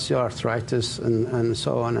sclerosis, osteoarthritis, and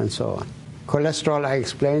so on and so on. Cholesterol, I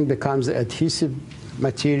explained, becomes the adhesive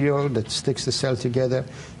material that sticks the cell together.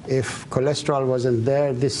 If cholesterol wasn't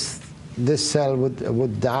there, this cell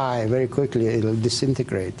would die very quickly. It'll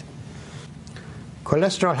disintegrate.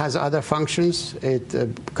 Cholesterol has other functions. It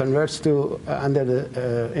converts to, under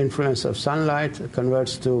the influence of sunlight, it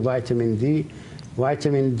converts to vitamin D.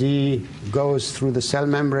 Vitamin D goes through the cell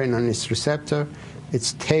membrane on its receptor,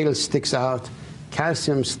 its tail sticks out,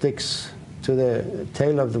 calcium sticks to the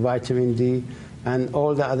tail of the vitamin D, and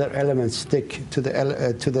all the other elements stick to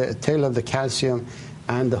the tail of the calcium,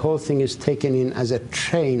 and the whole thing is taken in as a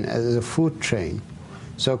train, as a food train.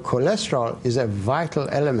 So cholesterol is a vital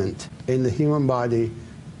element in the human body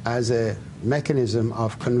as a mechanism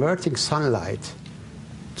of converting sunlight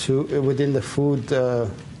to within the food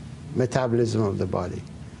metabolism of the body.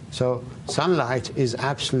 So sunlight is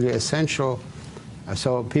absolutely essential.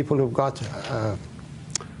 So people who've got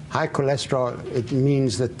high cholesterol, it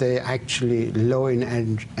means that they're actually low in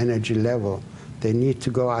energy level. They need to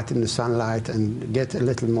go out in the sunlight and get a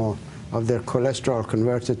little more of their cholesterol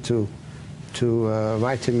converted to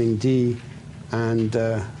vitamin D and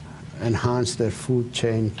enhance their food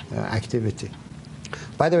chain activity.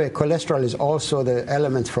 By the way, cholesterol is also the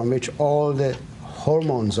element from which all the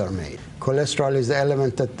hormones are made. Cholesterol is the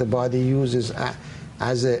element that the body uses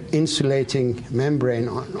as an insulating membrane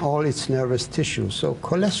on all its nervous tissue. So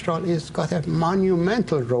cholesterol has got a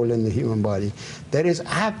monumental role in the human body. There is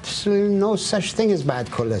absolutely no such thing as bad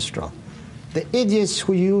cholesterol. The idiots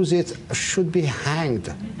who use it should be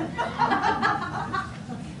hanged.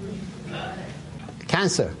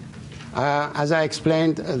 Cancer. As I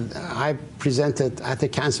explained, I presented at the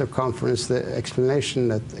cancer conference the explanation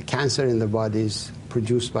that cancer in the body is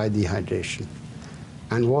produced by dehydration.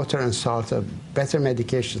 And water and salt are better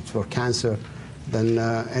medications for cancer than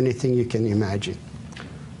anything you can imagine.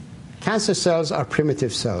 Cancer cells are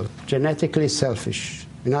primitive cells, genetically selfish.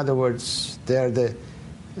 In other words,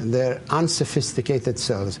 they're unsophisticated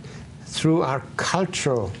cells. Through our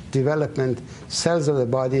cultural development, cells of the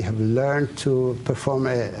body have learned to perform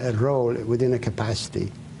a role within a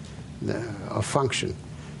capacity of function.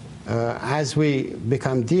 As we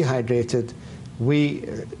become dehydrated, we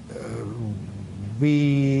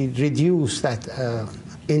reduce that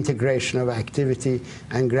integration of activity,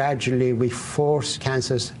 and gradually we force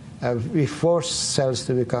cells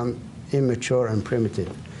to become immature and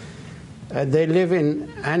primitive. They live in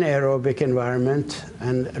anaerobic environment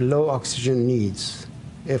and low oxygen needs.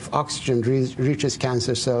 If oxygen reaches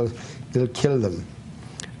cancer cells, it'll kill them.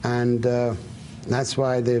 And that's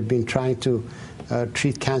why they've been trying to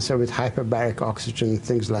treat cancer with hyperbaric oxygen,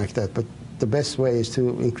 things like that. But the best way is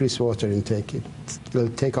to increase water intake. It will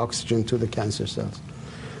take oxygen to the cancer cells.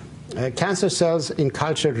 Cancer cells in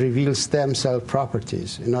culture reveal stem cell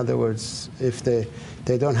properties. In other words, if they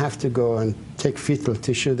don't have to go and take fetal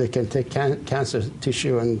tissue, they can take cancer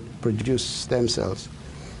tissue and produce stem cells.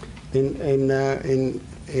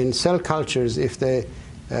 In cell cultures, if they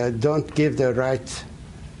don't give the right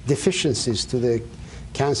deficiencies to the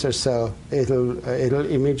cancer cell, it'll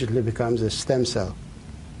immediately become a stem cell.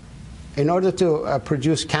 In order to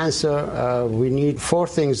produce cancer, we need four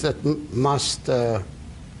things that must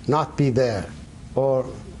not be there, or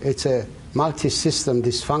it's a multi-system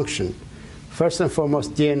dysfunction. First and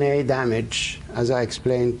foremost, DNA damage, as I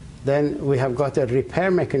explained. Then we have got a repair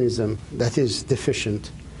mechanism that is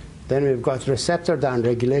deficient. Then we've got receptor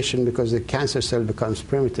downregulation because the cancer cell becomes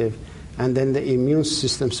primitive, and then the immune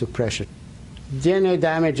system suppression. DNA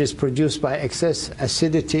damage is produced by excess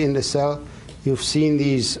acidity in the cell. You've seen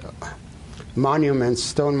these monuments,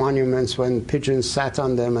 stone monuments, when pigeons sat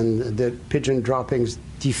on them and the pigeon droppings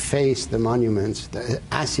defaced the monuments. The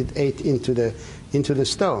acid ate into the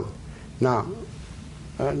stone. Now,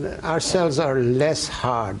 our cells are less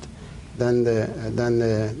hard than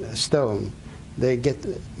the stone. They get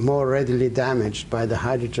more readily damaged by the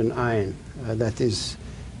hydrogen ion that is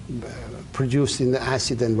produced in the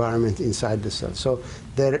acid environment inside the cell. So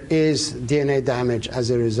there is DNA damage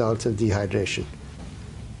as a result of dehydration.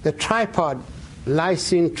 The tripod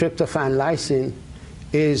lysine, tryptophan, lysine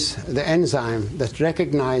is the enzyme that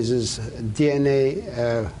recognizes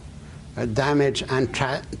DNA damage and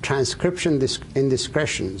transcription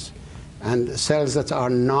indiscretions and cells that are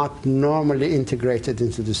not normally integrated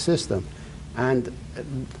into the system, and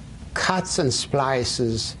cuts and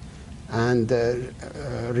splices and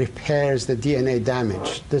repairs the DNA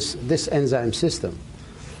damage, this enzyme system.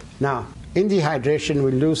 Now, in dehydration,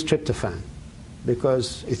 we lose tryptophan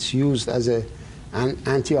because it's used as an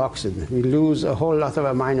antioxidant. We lose a whole lot of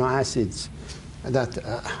amino acids that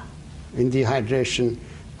in dehydration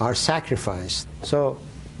are sacrificed. So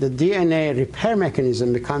the DNA repair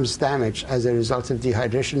mechanism becomes damaged as a result of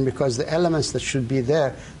dehydration because the elements that should be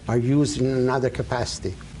there are used in another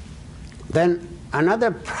capacity. Then another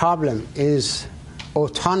problem is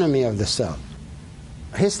autonomy of the cell.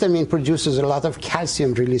 Histamine produces a lot of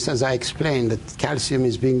calcium release, as I explained, that calcium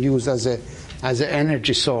is being used as an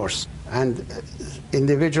energy source. And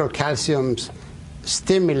individual calciums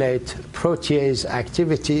stimulate protease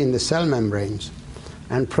activity in the cell membranes.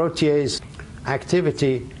 And protease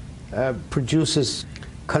activity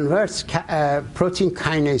converts protein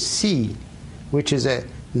kinase C, which is a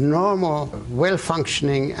normal,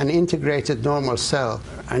 well-functioning and integrated normal cell,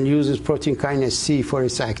 and uses protein kinase C for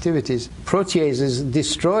its activities. Proteases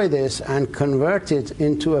destroy this and convert it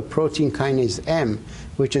into a protein kinase M,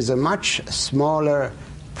 which is a much smaller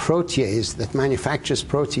protease that manufactures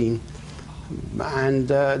protein. And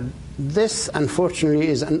this, unfortunately,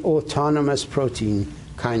 is an autonomous protein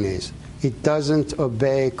kinase. It doesn't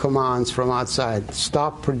obey commands from outside.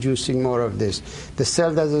 Stop producing more of this. The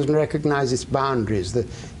cell doesn't recognize its boundaries.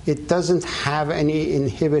 It doesn't have any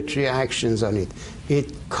inhibitory actions on it.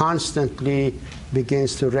 It constantly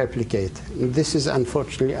begins to replicate. This is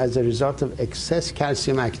unfortunately as a result of excess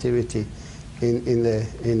calcium activity in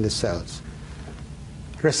the cells.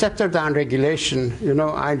 Receptor downregulation, you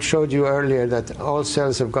know, I showed you earlier that all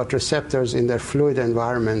cells have got receptors in their fluid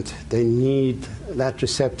environment. They need that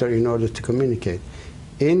receptor in order to communicate.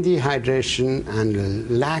 In dehydration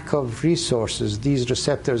and lack of resources, these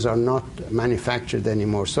receptors are not manufactured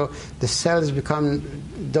anymore. So the cells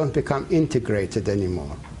don't become integrated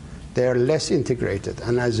anymore. They are less integrated.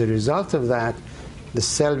 And as a result of that, the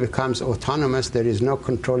cell becomes autonomous. There is no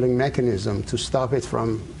controlling mechanism to stop it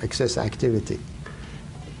from excess activity.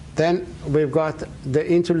 Then we've got the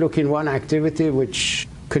interleukin-1 activity, which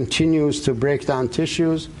continues to break down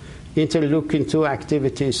tissues. Interleukin-2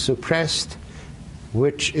 activity is suppressed,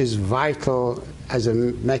 which is vital as a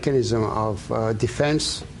mechanism of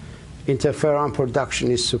defense. Interferon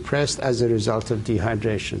production is suppressed as a result of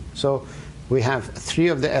dehydration. So we have three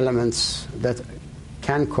of the elements that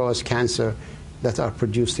can cause cancer that are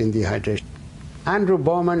produced in dehydration. Andrew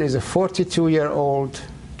Bowman is a 42-year-old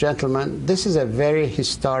gentleman. This is a very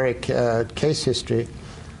historic case history.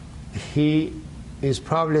 He is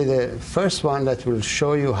probably the first one that will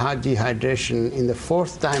show you how dehydration in the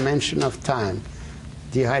fourth dimension of time,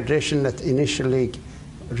 dehydration that initially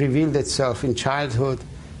revealed itself in childhood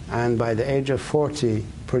and by the age of 40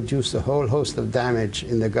 produced a whole host of damage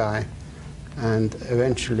in the guy and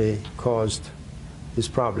eventually caused his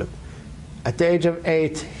problem. At the age of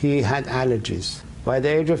 8, he had allergies. By the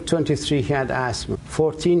age of 23, he had asthma.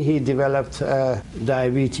 14, he developed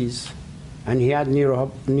diabetes, and he had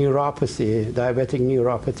neuropathy, diabetic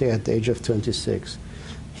neuropathy at the age of 26.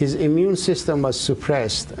 His immune system was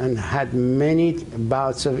suppressed and had many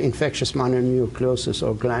bouts of infectious mononucleosis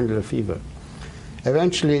or glandular fever.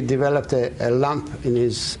 Eventually, he developed a lump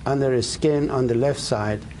under his skin on the left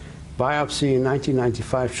side. Biopsy in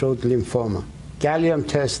 1995 showed lymphoma. Gallium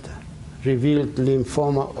test revealed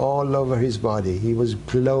lymphoma all over his body. He was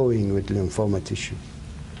glowing with lymphoma tissue.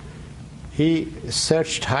 He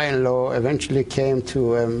searched high and low, eventually came to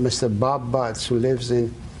Mr. Bob Butts, who lives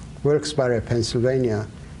in Wilkes-Barre, Pennsylvania,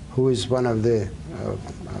 who is one of the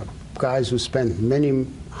guys who spent many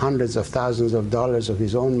hundreds of thousands of dollars of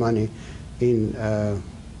his own money in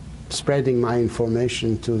spreading my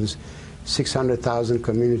information to the 600,000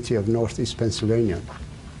 community of Northeast Pennsylvania.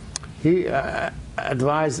 He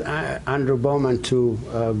advised Andrew Bowman to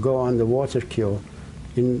go on the water cure.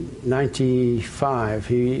 In 95,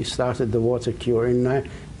 he started the water cure. In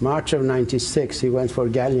March of 96, he went for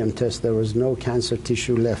gallium test. There was no cancer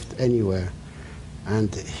tissue left anywhere.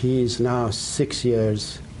 And he's now 6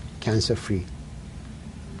 years cancer-free.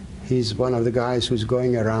 He's one of the guys who's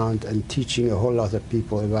going around and teaching a whole lot of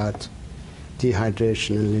people about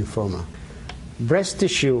dehydration and lymphoma. Breast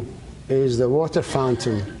tissue is the water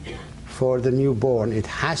fountain for the newborn. It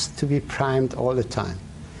has to be primed all the time.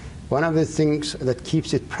 One of the things that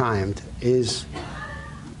keeps it primed is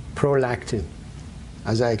prolactin.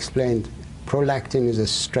 As I explained, prolactin is a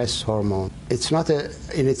stress hormone. It's not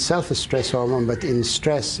in itself a stress hormone, but in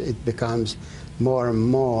stress it becomes more and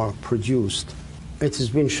more produced. It has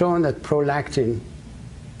been shown that prolactin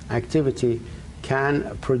activity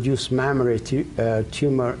can produce mammary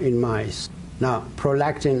tumor in mice. Now,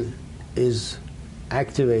 prolactin is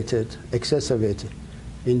activated, exacerbated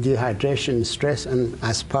in dehydration, stress, and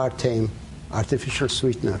aspartame, artificial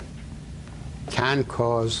sweetener, can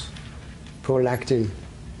cause prolactin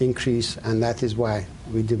increase, and that is why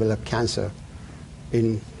we develop cancer.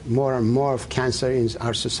 In more and more of cancer in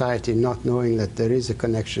our society, not knowing that there is a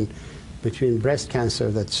connection between breast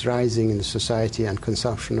cancer that's rising in the society and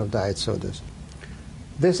consumption of diet sodas.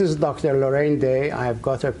 This is Dr. Lorraine Day. I have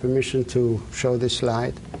got her permission to show this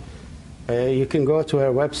slide. You can go to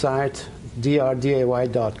her website,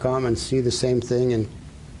 drday.com, and see the same thing. And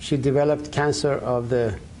she developed cancer of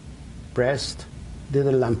the breast, did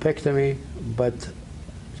a lumpectomy, but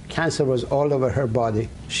cancer was all over her body.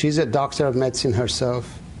 She's a doctor of medicine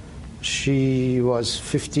herself, She was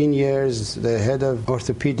 15 years the head of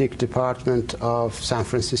orthopedic department of San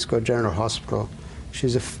Francisco General Hospital.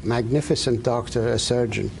 She's a magnificent doctor, a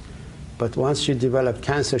surgeon. But once she developed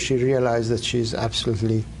cancer, she realized that she's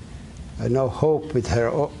absolutely no hope with her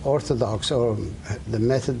orthodox or the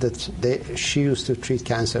method that she used to treat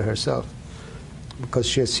cancer herself, because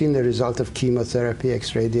she had seen the result of chemotherapy,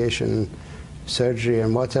 X-radiation, surgery,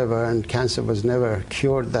 and whatever, and cancer was never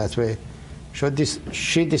cured that way.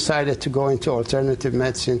 She decided to go into alternative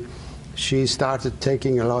medicine. She started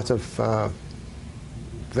taking a lot of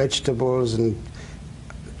vegetables and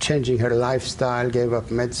changing her lifestyle, gave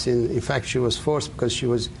up medicine. In fact, she was forced because she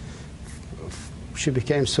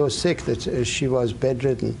became so sick that she was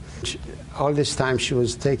bedridden. All this time she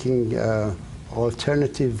was taking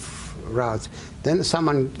alternative routes. Then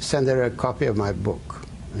someone sent her a copy of my book,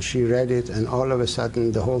 and she read it, and all of a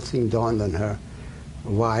sudden the whole thing dawned on her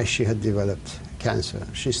why she had developed cancer.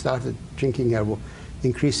 She started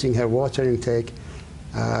increasing her water intake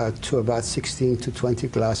to about 16 to 20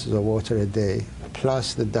 glasses of water a day,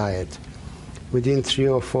 plus the diet. Within 3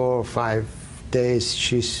 or 4 or 5 days,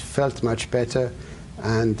 she felt much better,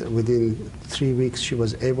 and within 3 weeks, she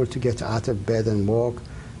was able to get out of bed and walk,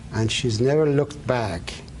 and she's never looked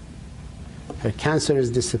back. Her cancer has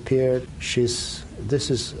disappeared. This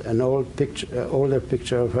is an older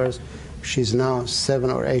picture of hers. She's now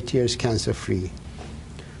 7 or 8 years cancer-free.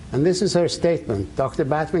 And this is her statement. Dr.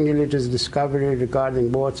 Batmanghelidj's discovery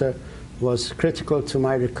regarding water was critical to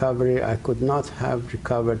my recovery. I could not have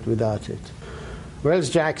recovered without it.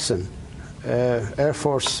 Wells Jackson, Air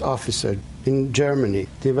Force officer in Germany,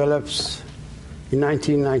 in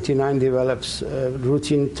 1999 develops a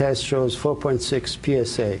routine test, shows 4.6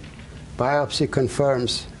 PSA. Biopsy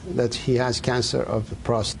confirms that he has cancer of the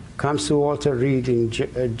prostate. Comes to Walter Reed in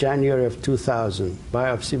January of 2000.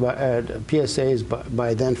 Biopsy PSA is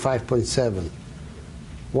by then 5.7.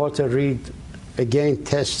 Walter Reed again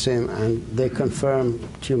tests him, and they confirm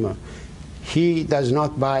tumor. He does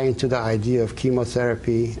not buy into the idea of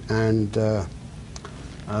chemotherapy and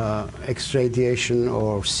X-radiation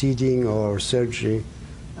or seeding or surgery,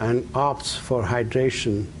 and opts for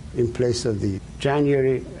hydration in place of the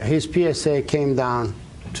January. His PSA came down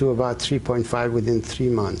to about 3.5 within 3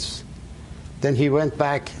 months. Then he went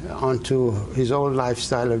back onto his old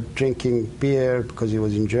lifestyle of drinking beer because he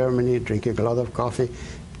was in Germany, drinking a lot of coffee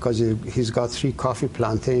because he's got 3 coffee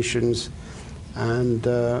plantations, and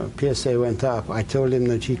PSA went up. I told him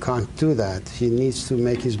that he can't do that. He needs to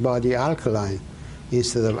make his body alkaline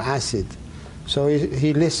instead of acid. So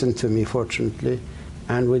he listened to me, fortunately,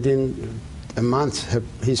 and within a month,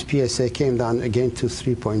 his PSA came down again to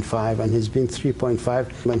 3.5, and he's been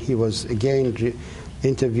 3.5 when he was again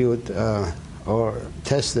interviewed or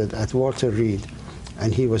tested at Walter Reed,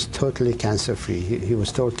 and he was totally cancer-free. He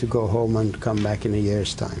was told to go home and come back in a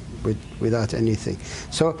year's time without anything.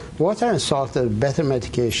 So water and salt are better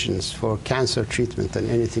medications for cancer treatment than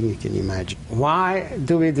anything you can imagine. Why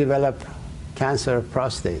do we develop cancer of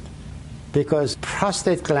prostate? Because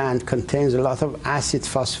prostate gland contains a lot of acid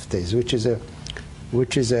phosphatase, which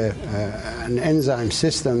is an enzyme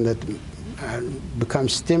system that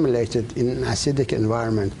becomes stimulated in an acidic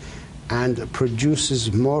environment and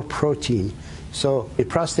produces more protein. So the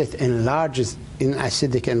prostate enlarges in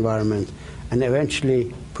acidic environment and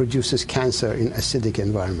eventually produces cancer in acidic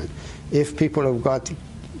environment. If people have got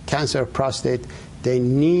cancer of prostate, they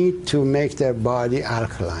need to make their body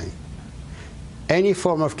alkaline. Any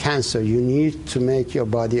form of cancer, you need to make your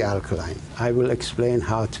body alkaline. I will explain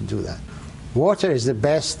how to do that. Water is the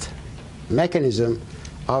best mechanism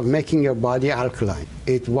of making your body alkaline.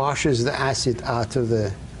 It washes the acid out of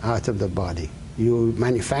the body. You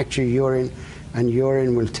manufacture urine, and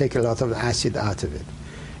urine will take a lot of the acid out of it.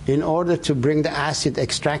 In order to bring the acid,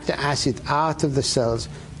 extract the acid out of the cells,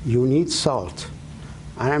 you need salt.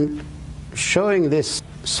 And I'm showing this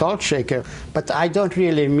salt shaker, but I don't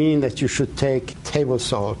really mean that you should take table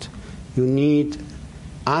salt. You need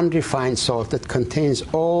unrefined salt that contains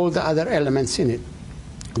all the other elements in it.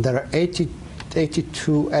 There are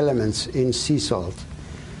 82 elements in sea salt.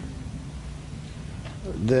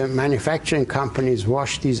 The manufacturing companies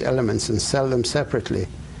wash these elements and sell them separately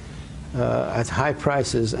at high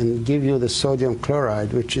prices and give you the sodium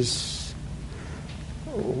chloride, which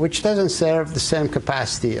doesn't serve the same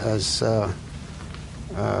capacity as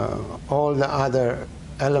all the other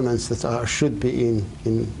elements that should be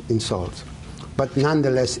in salt. But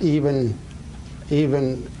nonetheless, even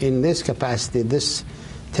in this capacity, this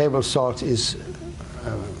table salt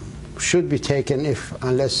should be taken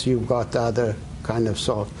unless you've got the other kind of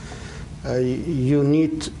salt. you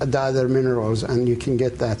need the other minerals, and you can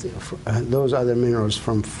get those other minerals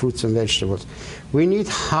from fruits and vegetables. We need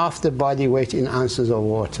half the body weight in ounces of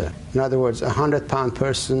water. In other words, a 100-pound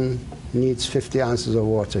person needs 50 ounces of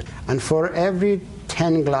water. And for every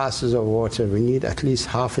 10 glasses of water, we need at least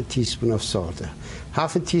half a teaspoon of salt.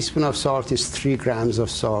 Half a teaspoon of salt is 3 grams of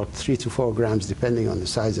salt, 3 to 4 grams, depending on the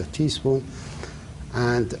size of teaspoon.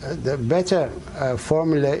 And the better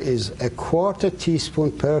formula is a 1/4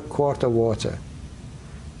 teaspoon per quart of water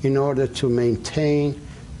in order to maintain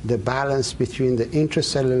the balance between the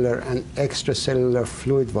intracellular and extracellular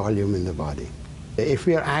fluid volume in the body. If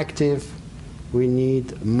we are active, we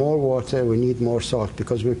need more water, we need more salt,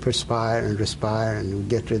 because we perspire and respire and we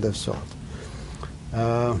get rid of salt.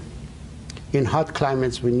 In hot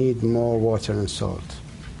climates, we need more water and salt.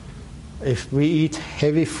 If we eat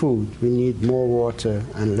heavy food, we need more water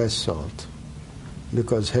and less salt,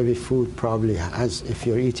 because heavy food probably has, if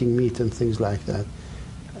you're eating meat and things like that,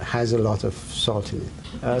 has a lot of salt in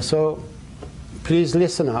it. So please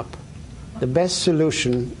listen up. The best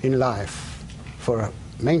solution in life for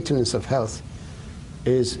maintenance of health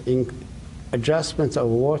is in adjustment of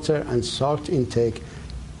water and salt intake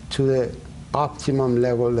to the optimum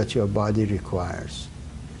level that your body requires.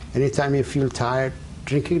 Anytime you feel tired,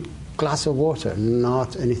 drink a glass of water,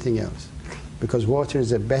 not anything else, because water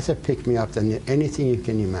is a better pick-me-up than anything you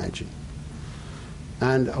can imagine.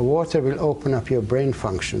 And water will open up your brain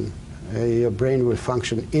function. Your brain will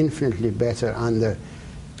function infinitely better under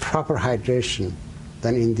proper hydration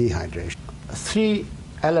than in dehydration. 3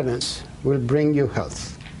 elements will bring you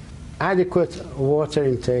health: adequate water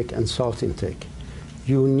intake and salt intake.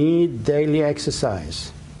 You need daily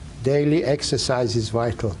exercise. Daily exercise is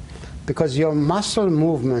vital, because your muscle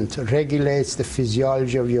movement regulates the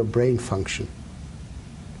physiology of your brain function.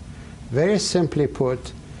 Very simply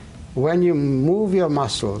put, when you move your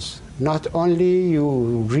muscles, not only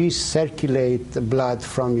you recirculate the blood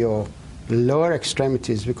from your lower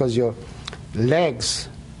extremities, because your legs,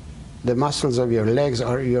 the muscles of your legs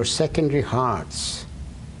are your secondary hearts.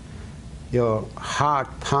 Your heart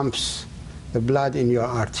pumps the blood in your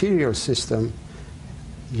arterial system.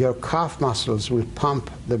 Your calf muscles will pump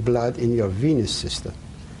the blood in your venous system.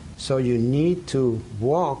 So you need to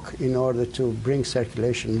walk in order to bring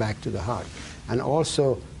circulation back to the heart, and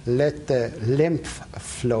also let the lymph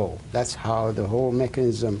flow. That's how the whole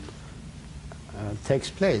mechanism takes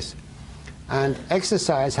place. And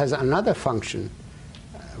exercise has another function.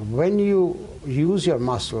 When you use your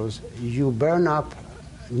muscles, you burn up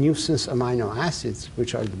nuisance amino acids,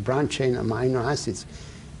 which are the branch-chain amino acids: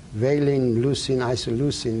 valine, leucine,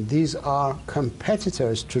 isoleucine. These are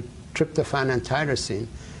competitors to tryptophan and tyrosine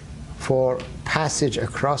for passage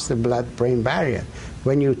across the blood-brain barrier.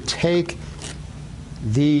 When you take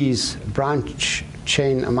these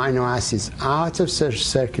branch-chain amino acids out of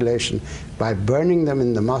circulation by burning them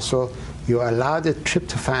in the muscle, you allow the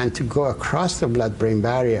tryptophan to go across the blood-brain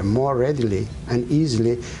barrier more readily and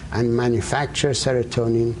easily and manufacture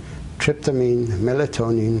serotonin, tryptamine,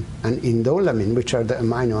 melatonin, and indolamine, which are the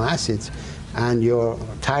amino acids. And your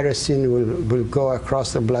tyrosine will go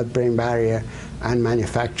across the blood-brain barrier and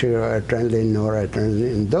manufacture adrenaline,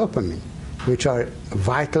 noradrenaline, and dopamine, which are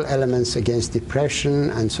vital elements against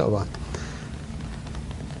depression and so on.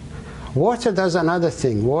 Water does another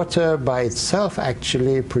thing. Water by itself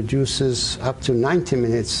actually produces up to 90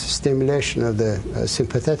 minutes stimulation of the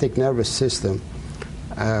sympathetic nervous system,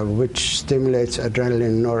 which stimulates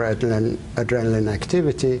adrenaline, noradrenaline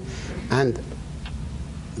activity. And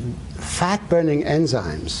fat-burning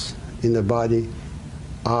enzymes in the body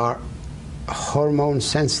are hormone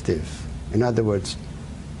sensitive. In other words,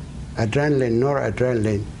 adrenaline,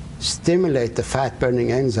 noradrenaline stimulate the fat-burning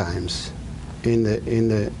enzymes in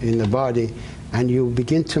the body, and you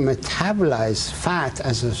begin to metabolize fat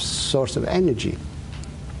as a source of energy.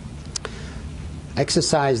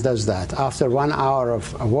 Exercise does that. After 1 hour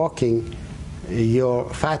of walking, your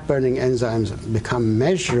fat-burning enzymes become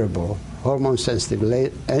measurable. Hormone-sensitive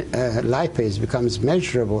lipase becomes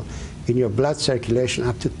measurable in your blood circulation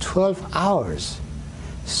up to 12 hours.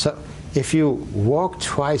 So if you walk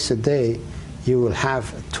twice a day, you will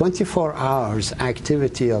have 24 hours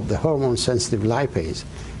activity of the hormone-sensitive lipase,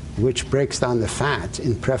 which breaks down the fat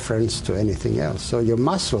in preference to anything else. So your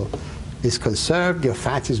muscle is conserved, your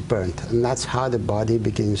fat is burnt, and that's how the body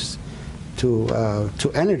begins to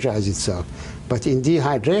energize itself. But in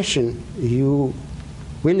dehydration, you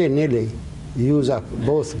willy-nilly use up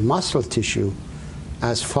both muscle tissue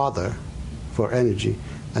as fodder for energy,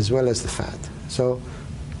 as well as the fat. So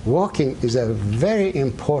walking is a very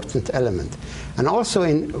important element. And also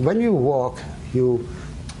when you walk, you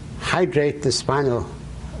hydrate the spinal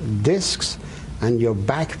discs, and your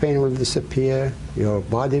back pain will disappear, your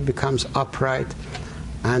body becomes upright,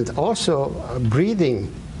 and also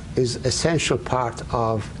breathing is essential part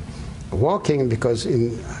of walking, because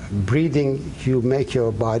in breathing you make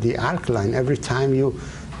your body alkaline. Every time you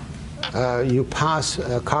pass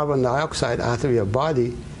carbon dioxide out of your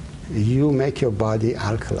body, you make your body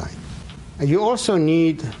alkaline. And you also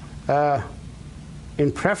need,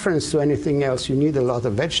 in preference to anything else, you need a lot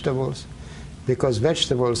of vegetables, because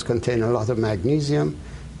vegetables contain a lot of magnesium.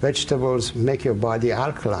 Vegetables make your body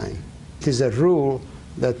alkaline. It is a rule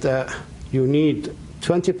that you need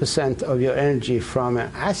 20% of your energy from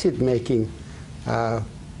an acid-making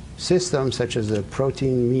system, such as a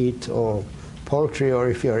protein, meat, or poultry, or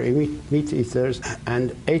if you're meat eaters,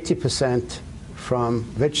 and 80% from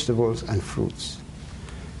vegetables and fruits.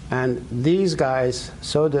 And these guys,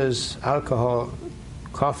 sodas, alcohol,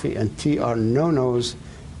 coffee, and tea, are no-nos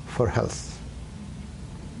for health.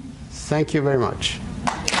 Thank you very much.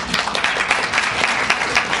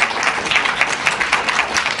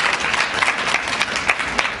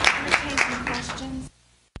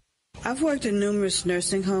 I've worked in numerous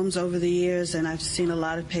nursing homes over the years, and I've seen a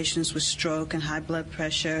lot of patients with stroke and high blood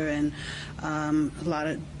pressure and a lot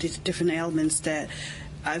of different ailments that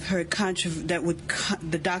I've heard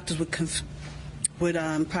the doctors would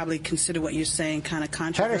probably consider what you're saying kind of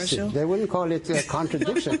controversial. Heresy. They wouldn't call it a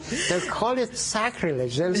contradiction. They'll call it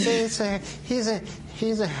sacrilege. They'll say he's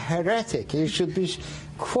a heretic. He should be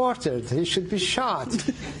quartered. He should be shot.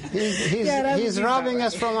 He's robbing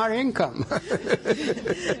us from our income.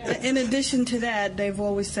 In addition to that, they've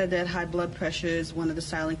always said that high blood pressure is one of the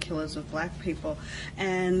silent killers of black people.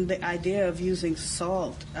 And the idea of using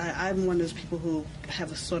salt, I'm one of those people who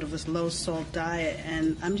have a sort of a low salt diet,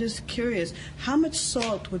 and I'm just curious, how much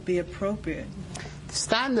salt would be appropriate?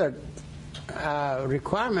 Standard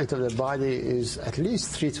requirement of the body is at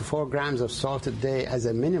least 3 to 4 grams of salt a day as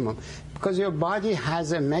a minimum, because your body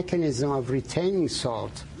has a mechanism of retaining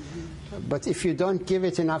salt. But if you don't give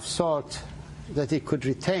it enough salt that it could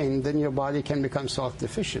retain, then your body can become salt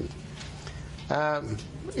deficient.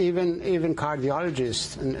 Even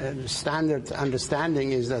cardiologists, and standard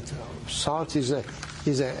understanding is that salt is a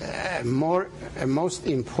most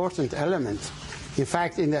important element. In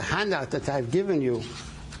fact, in the handout that I've given you,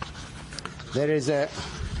 there is a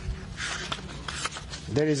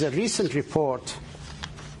recent report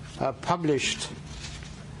published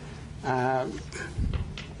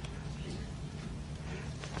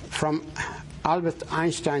from Albert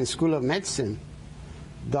Einstein School of Medicine.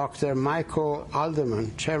 Dr. Michael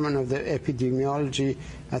Alderman, chairman of the epidemiology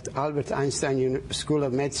at Albert Einstein School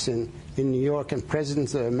of Medicine in New York and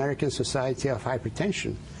president of the American Society of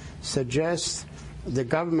Hypertension, suggests the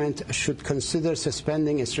government should consider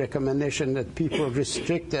suspending its recommendation that people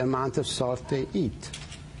restrict the amount of salt they eat.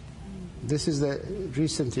 This is the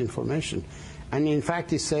recent information. And in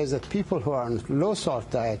fact, it says that people who are on low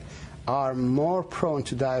salt diet are more prone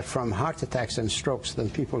to die from heart attacks and strokes than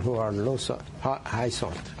people who are on higher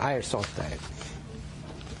salt diet.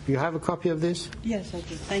 You have a copy of this? Yes, I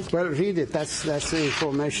do. Thank you. Well, read it. That's the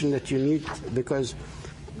information that you need, because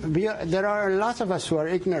there are a lot of us who are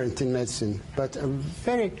ignorant in medicine, but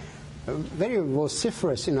very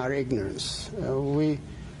vociferous in our ignorance.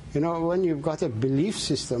 When you've got a belief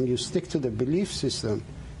system, you stick to the belief system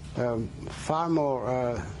far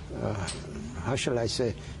more, how shall I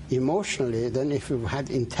say, emotionally than if you had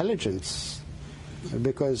intelligence.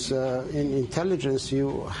 Because in intelligence,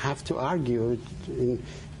 you have to argue. In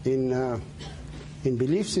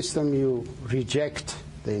belief system, you reject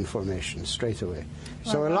the information straight away.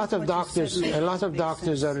 So a lot of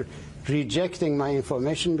doctors are rejecting my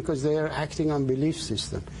information because they are acting on belief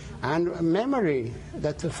system. And memory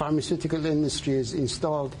that the pharmaceutical industry is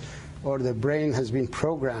installed, or the brain has been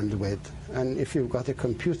programmed with. And if you've got a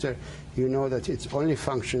computer, you know that it only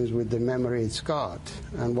functions with the memory it's got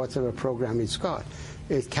and whatever program it's got.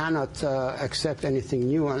 It cannot accept anything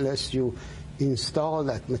new unless you install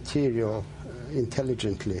that material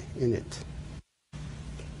intelligently in it.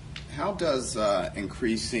 How does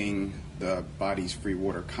increasing the body's free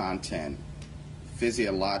water content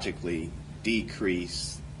physiologically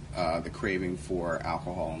decrease the craving for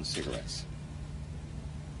alcohol and cigarettes?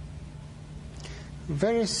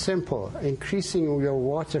 Very simple. Increasing your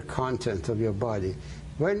water content of your body.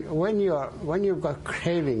 When you've got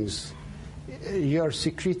cravings, you're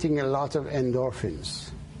secreting a lot of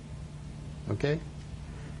endorphins. Okay?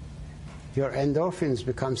 Your endorphins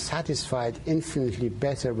become satisfied infinitely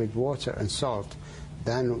better with water and salt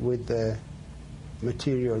than with the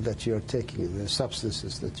material that you're taking, the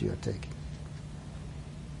substances that you're taking.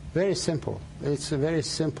 Very simple. It's a very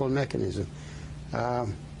simple mechanism.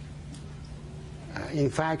 In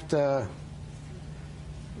fact, there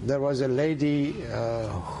was a lady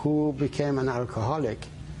who became an alcoholic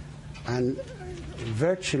and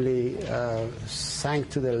virtually sank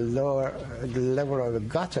to the level of a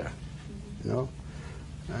gutter, you know,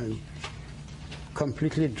 and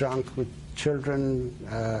completely drunk with children.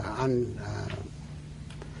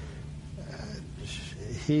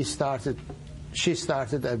 She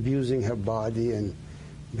started abusing her body and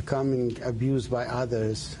becoming abused by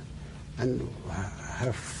others. And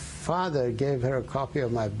her father gave her a copy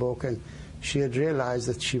of my book, and she had realized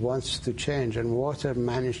that she wants to change, and water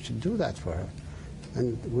managed to do that for her.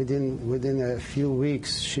 And within a few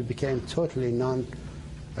weeks, she became totally no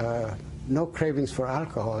cravings for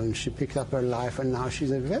alcohol, and she picked up her life, and now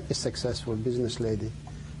she's a very successful business lady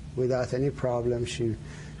without any problem. She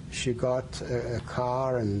got a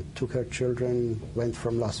car and took her children, went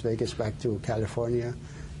from Las Vegas back to California,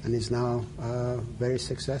 and is now very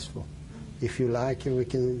successful. If you like, we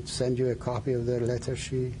can send you a copy of the letter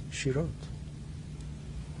she wrote.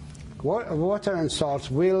 Water and salt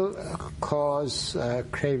will cause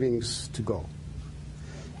cravings to go,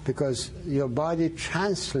 because your body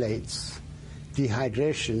translates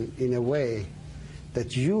dehydration in a way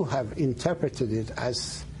that you have interpreted it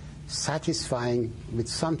as satisfying with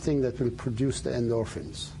something that will produce the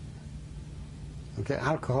endorphins. Okay,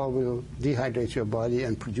 alcohol will dehydrate your body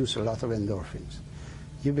and produce a lot of endorphins.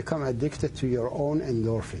 You become addicted to your own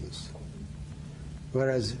endorphins,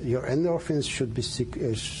 whereas your endorphins should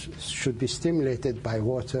be stimulated by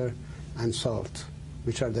water and salt,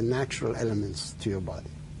 which are the natural elements to your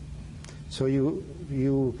body. So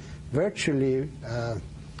you virtually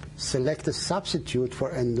select a substitute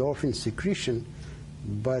for endorphin secretion,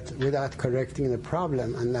 but without correcting the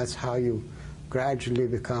problem, and that's how you gradually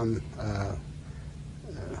become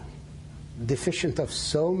deficient of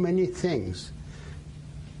so many things,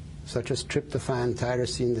 such as tryptophan,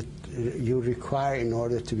 tyrosine, that you require in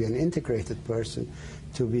order to be an integrated person,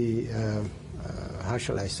 to be, how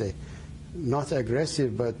shall I say, not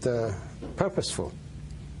aggressive, but purposeful.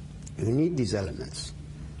 You need these elements.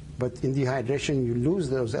 But in dehydration, you lose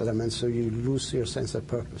those elements, so you lose your sense of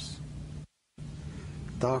purpose.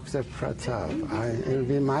 Dr. Pratap, it will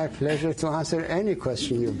be my pleasure to answer any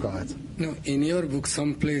question you've got. No, in your book,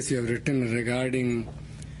 someplace you have written regarding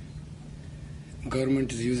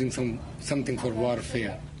government is using something for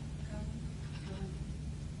warfare.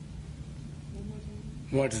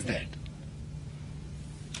 What is that?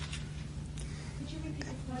 Could you repeat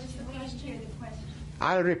the question?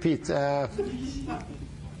 I'll repeat.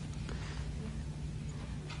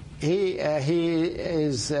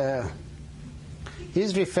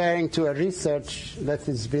 He's referring to a research that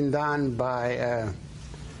has been done by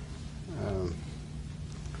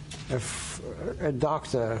a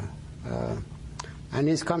doctor, and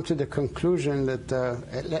he's come to the conclusion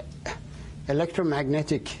that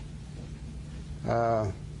electromagnetic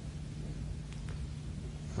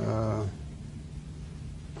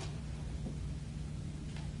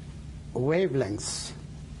wavelengths,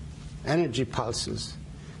 energy pulses,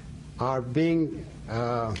 are being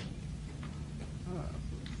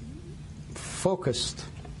focused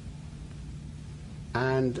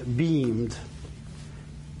and beamed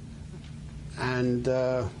and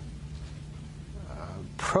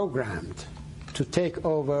programmed to take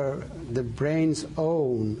over the brain's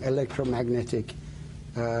own electromagnetic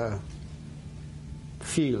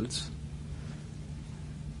fields.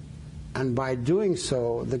 And by doing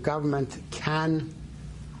so, the government can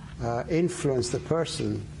influence the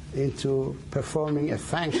person into performing a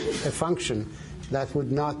function that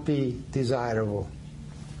would not be desirable.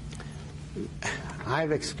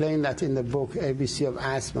 I've explained that in the book ABC of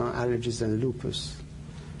Asthma, Allergies and Lupus,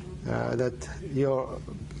 that your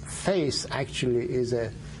face actually is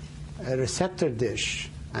a receptor dish,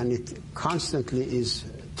 and it constantly is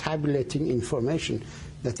tabulating information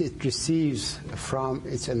that it receives from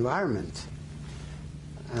its environment.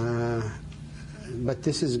 But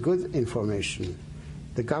this is good information.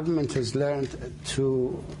 The government has learned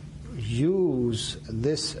to use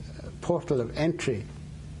this portal of entry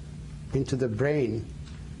into the brain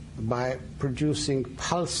by producing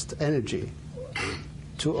pulsed energy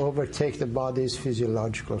to overtake the body's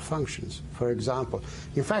physiological functions. For example,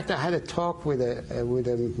 in fact, I had a talk with a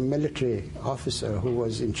military officer who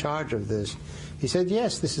was in charge of this. He said,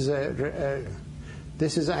 yes, this is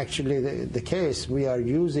actually the case. We are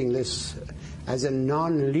using this as a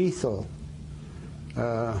non-lethal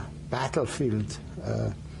battlefield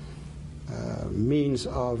means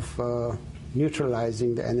of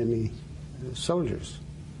neutralizing the enemy soldiers.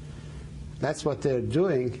 That's what they're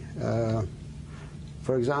doing.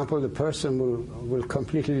 For example, the person will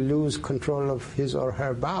completely lose control of his or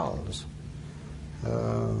her bowels,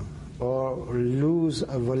 or lose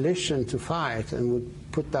a volition to fight and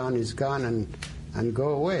would put down his gun and go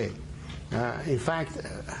away. In fact,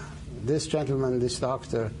 this gentleman, this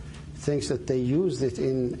doctor, thinks that they used it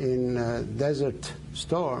in Desert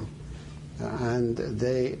Storm, and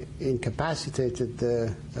they incapacitated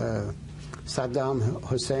Saddam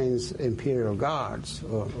Hussein's imperial guards,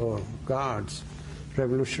 or guards,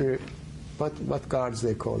 revolutionary, what guards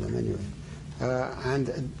they call them anyway.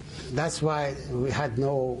 And that's why we had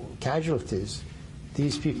no casualties.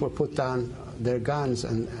 These people put down their guns,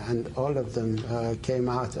 and all of them came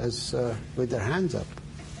out as with their hands up.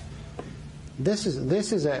 This is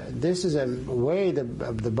a way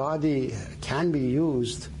the body can be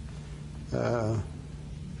used, and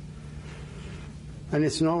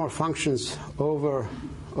its normal functions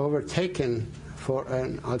overtaken for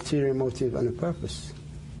an ulterior motive and a purpose.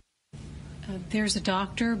 There's a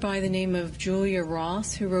doctor by the name of Julia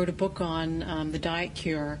Ross who wrote a book on the diet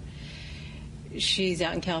cure. She's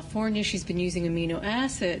out in California. She's been using amino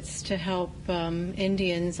acids to help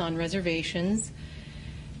Indians on reservations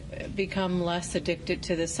become less addicted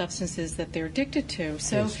to the substances that they're addicted to.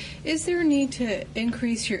 So yes. Is there a need to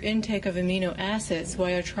increase your intake of amino acids while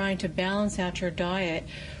you're trying to balance out your diet,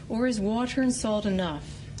 or is water and salt enough?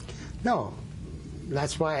 No.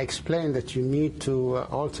 That's why I explained that you need to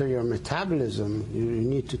alter your metabolism. You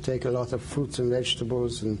need to take a lot of fruits and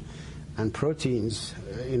vegetables and proteins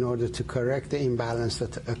in order to correct the imbalance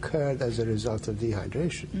that occurred as a result of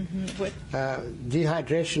dehydration. Mm-hmm.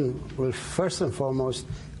 Dehydration will first and foremost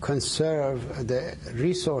conserve the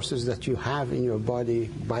resources that you have in your body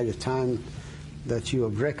by the time that you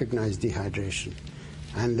have recognized dehydration.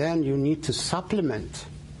 And then you need to supplement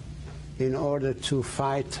in order to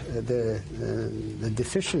fight the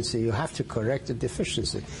deficiency. You have to correct the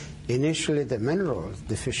deficiency. Initially, the mineral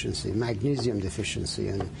deficiency, magnesium deficiency,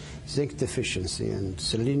 and zinc deficiency, and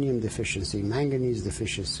selenium deficiency, manganese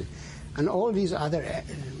deficiency, and all these other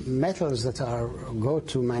metals that go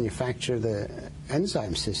to manufacture the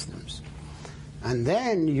enzyme systems. And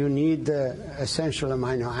then you need the essential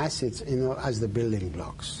amino acids as the building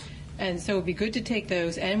blocks. And so it would be good to take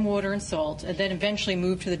those and water and salt, and then eventually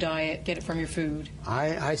move to the diet, get it from your food.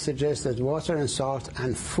 I suggest that water and salt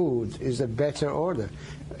and food is a better order.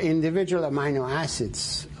 Individual amino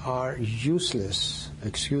acids are useless,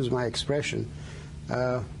 excuse my expression,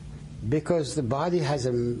 because the body has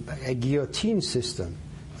a guillotine system.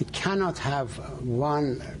 It cannot have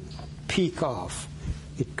one peak off.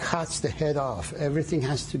 It cuts the head off. Everything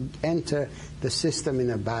has to enter the system in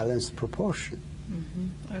a balanced proportion.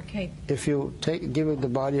 Mm-hmm. Okay. If you give the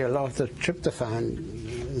body a lot of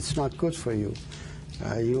tryptophan, it's not good for you.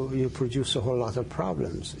 You produce a whole lot of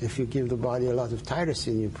problems. If you give the body a lot of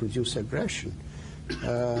tyrosine, you produce aggression,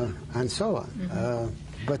 and so on. Mm-hmm.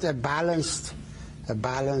 But a balanced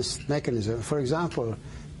mechanism. For example,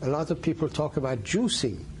 a lot of people talk about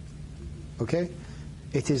juicing. Okay,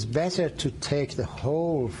 it is better to take the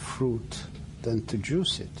whole fruit than to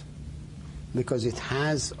juice it, because it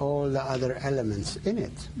has all the other elements in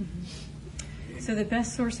it. Mm-hmm. So the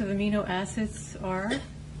best source of amino acids are?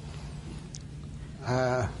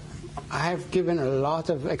 I have given a lot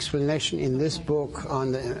of explanation in this book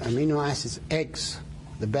on the amino acids. Eggs,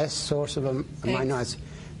 the best source of amino acids.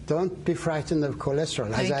 Don't be frightened of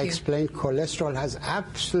cholesterol. As I explained, cholesterol has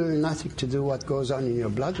absolutely nothing to do with what goes on in your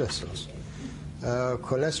blood vessels.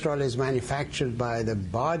 Cholesterol is manufactured by the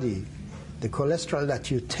body. The cholesterol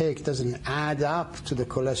that you take doesn't add up to the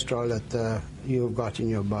cholesterol that you've got in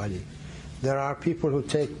your body. There are people who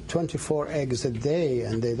take 24 eggs a day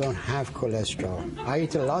and they don't have cholesterol. I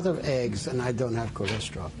eat a lot of eggs and I don't have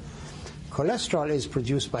cholesterol. Cholesterol is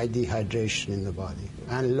produced by dehydration in the body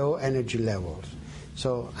and low energy levels.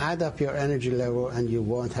 So add up your energy level and you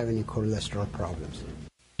won't have any cholesterol problems.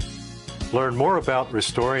 Learn more about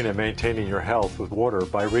restoring and maintaining your health with water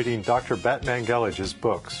by reading Dr. Batmanghelidj's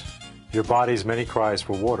books, Your Body's Many Cries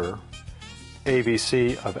for Water,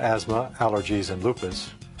 ABC of Asthma, Allergies, and Lupus,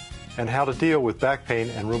 and How to Deal with Back Pain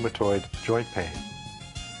and Rheumatoid Joint Pain.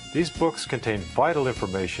 These books contain vital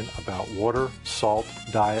information about water, salt,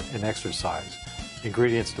 diet, and exercise,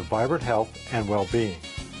 ingredients to vibrant health and well-being.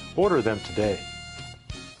 Order them today.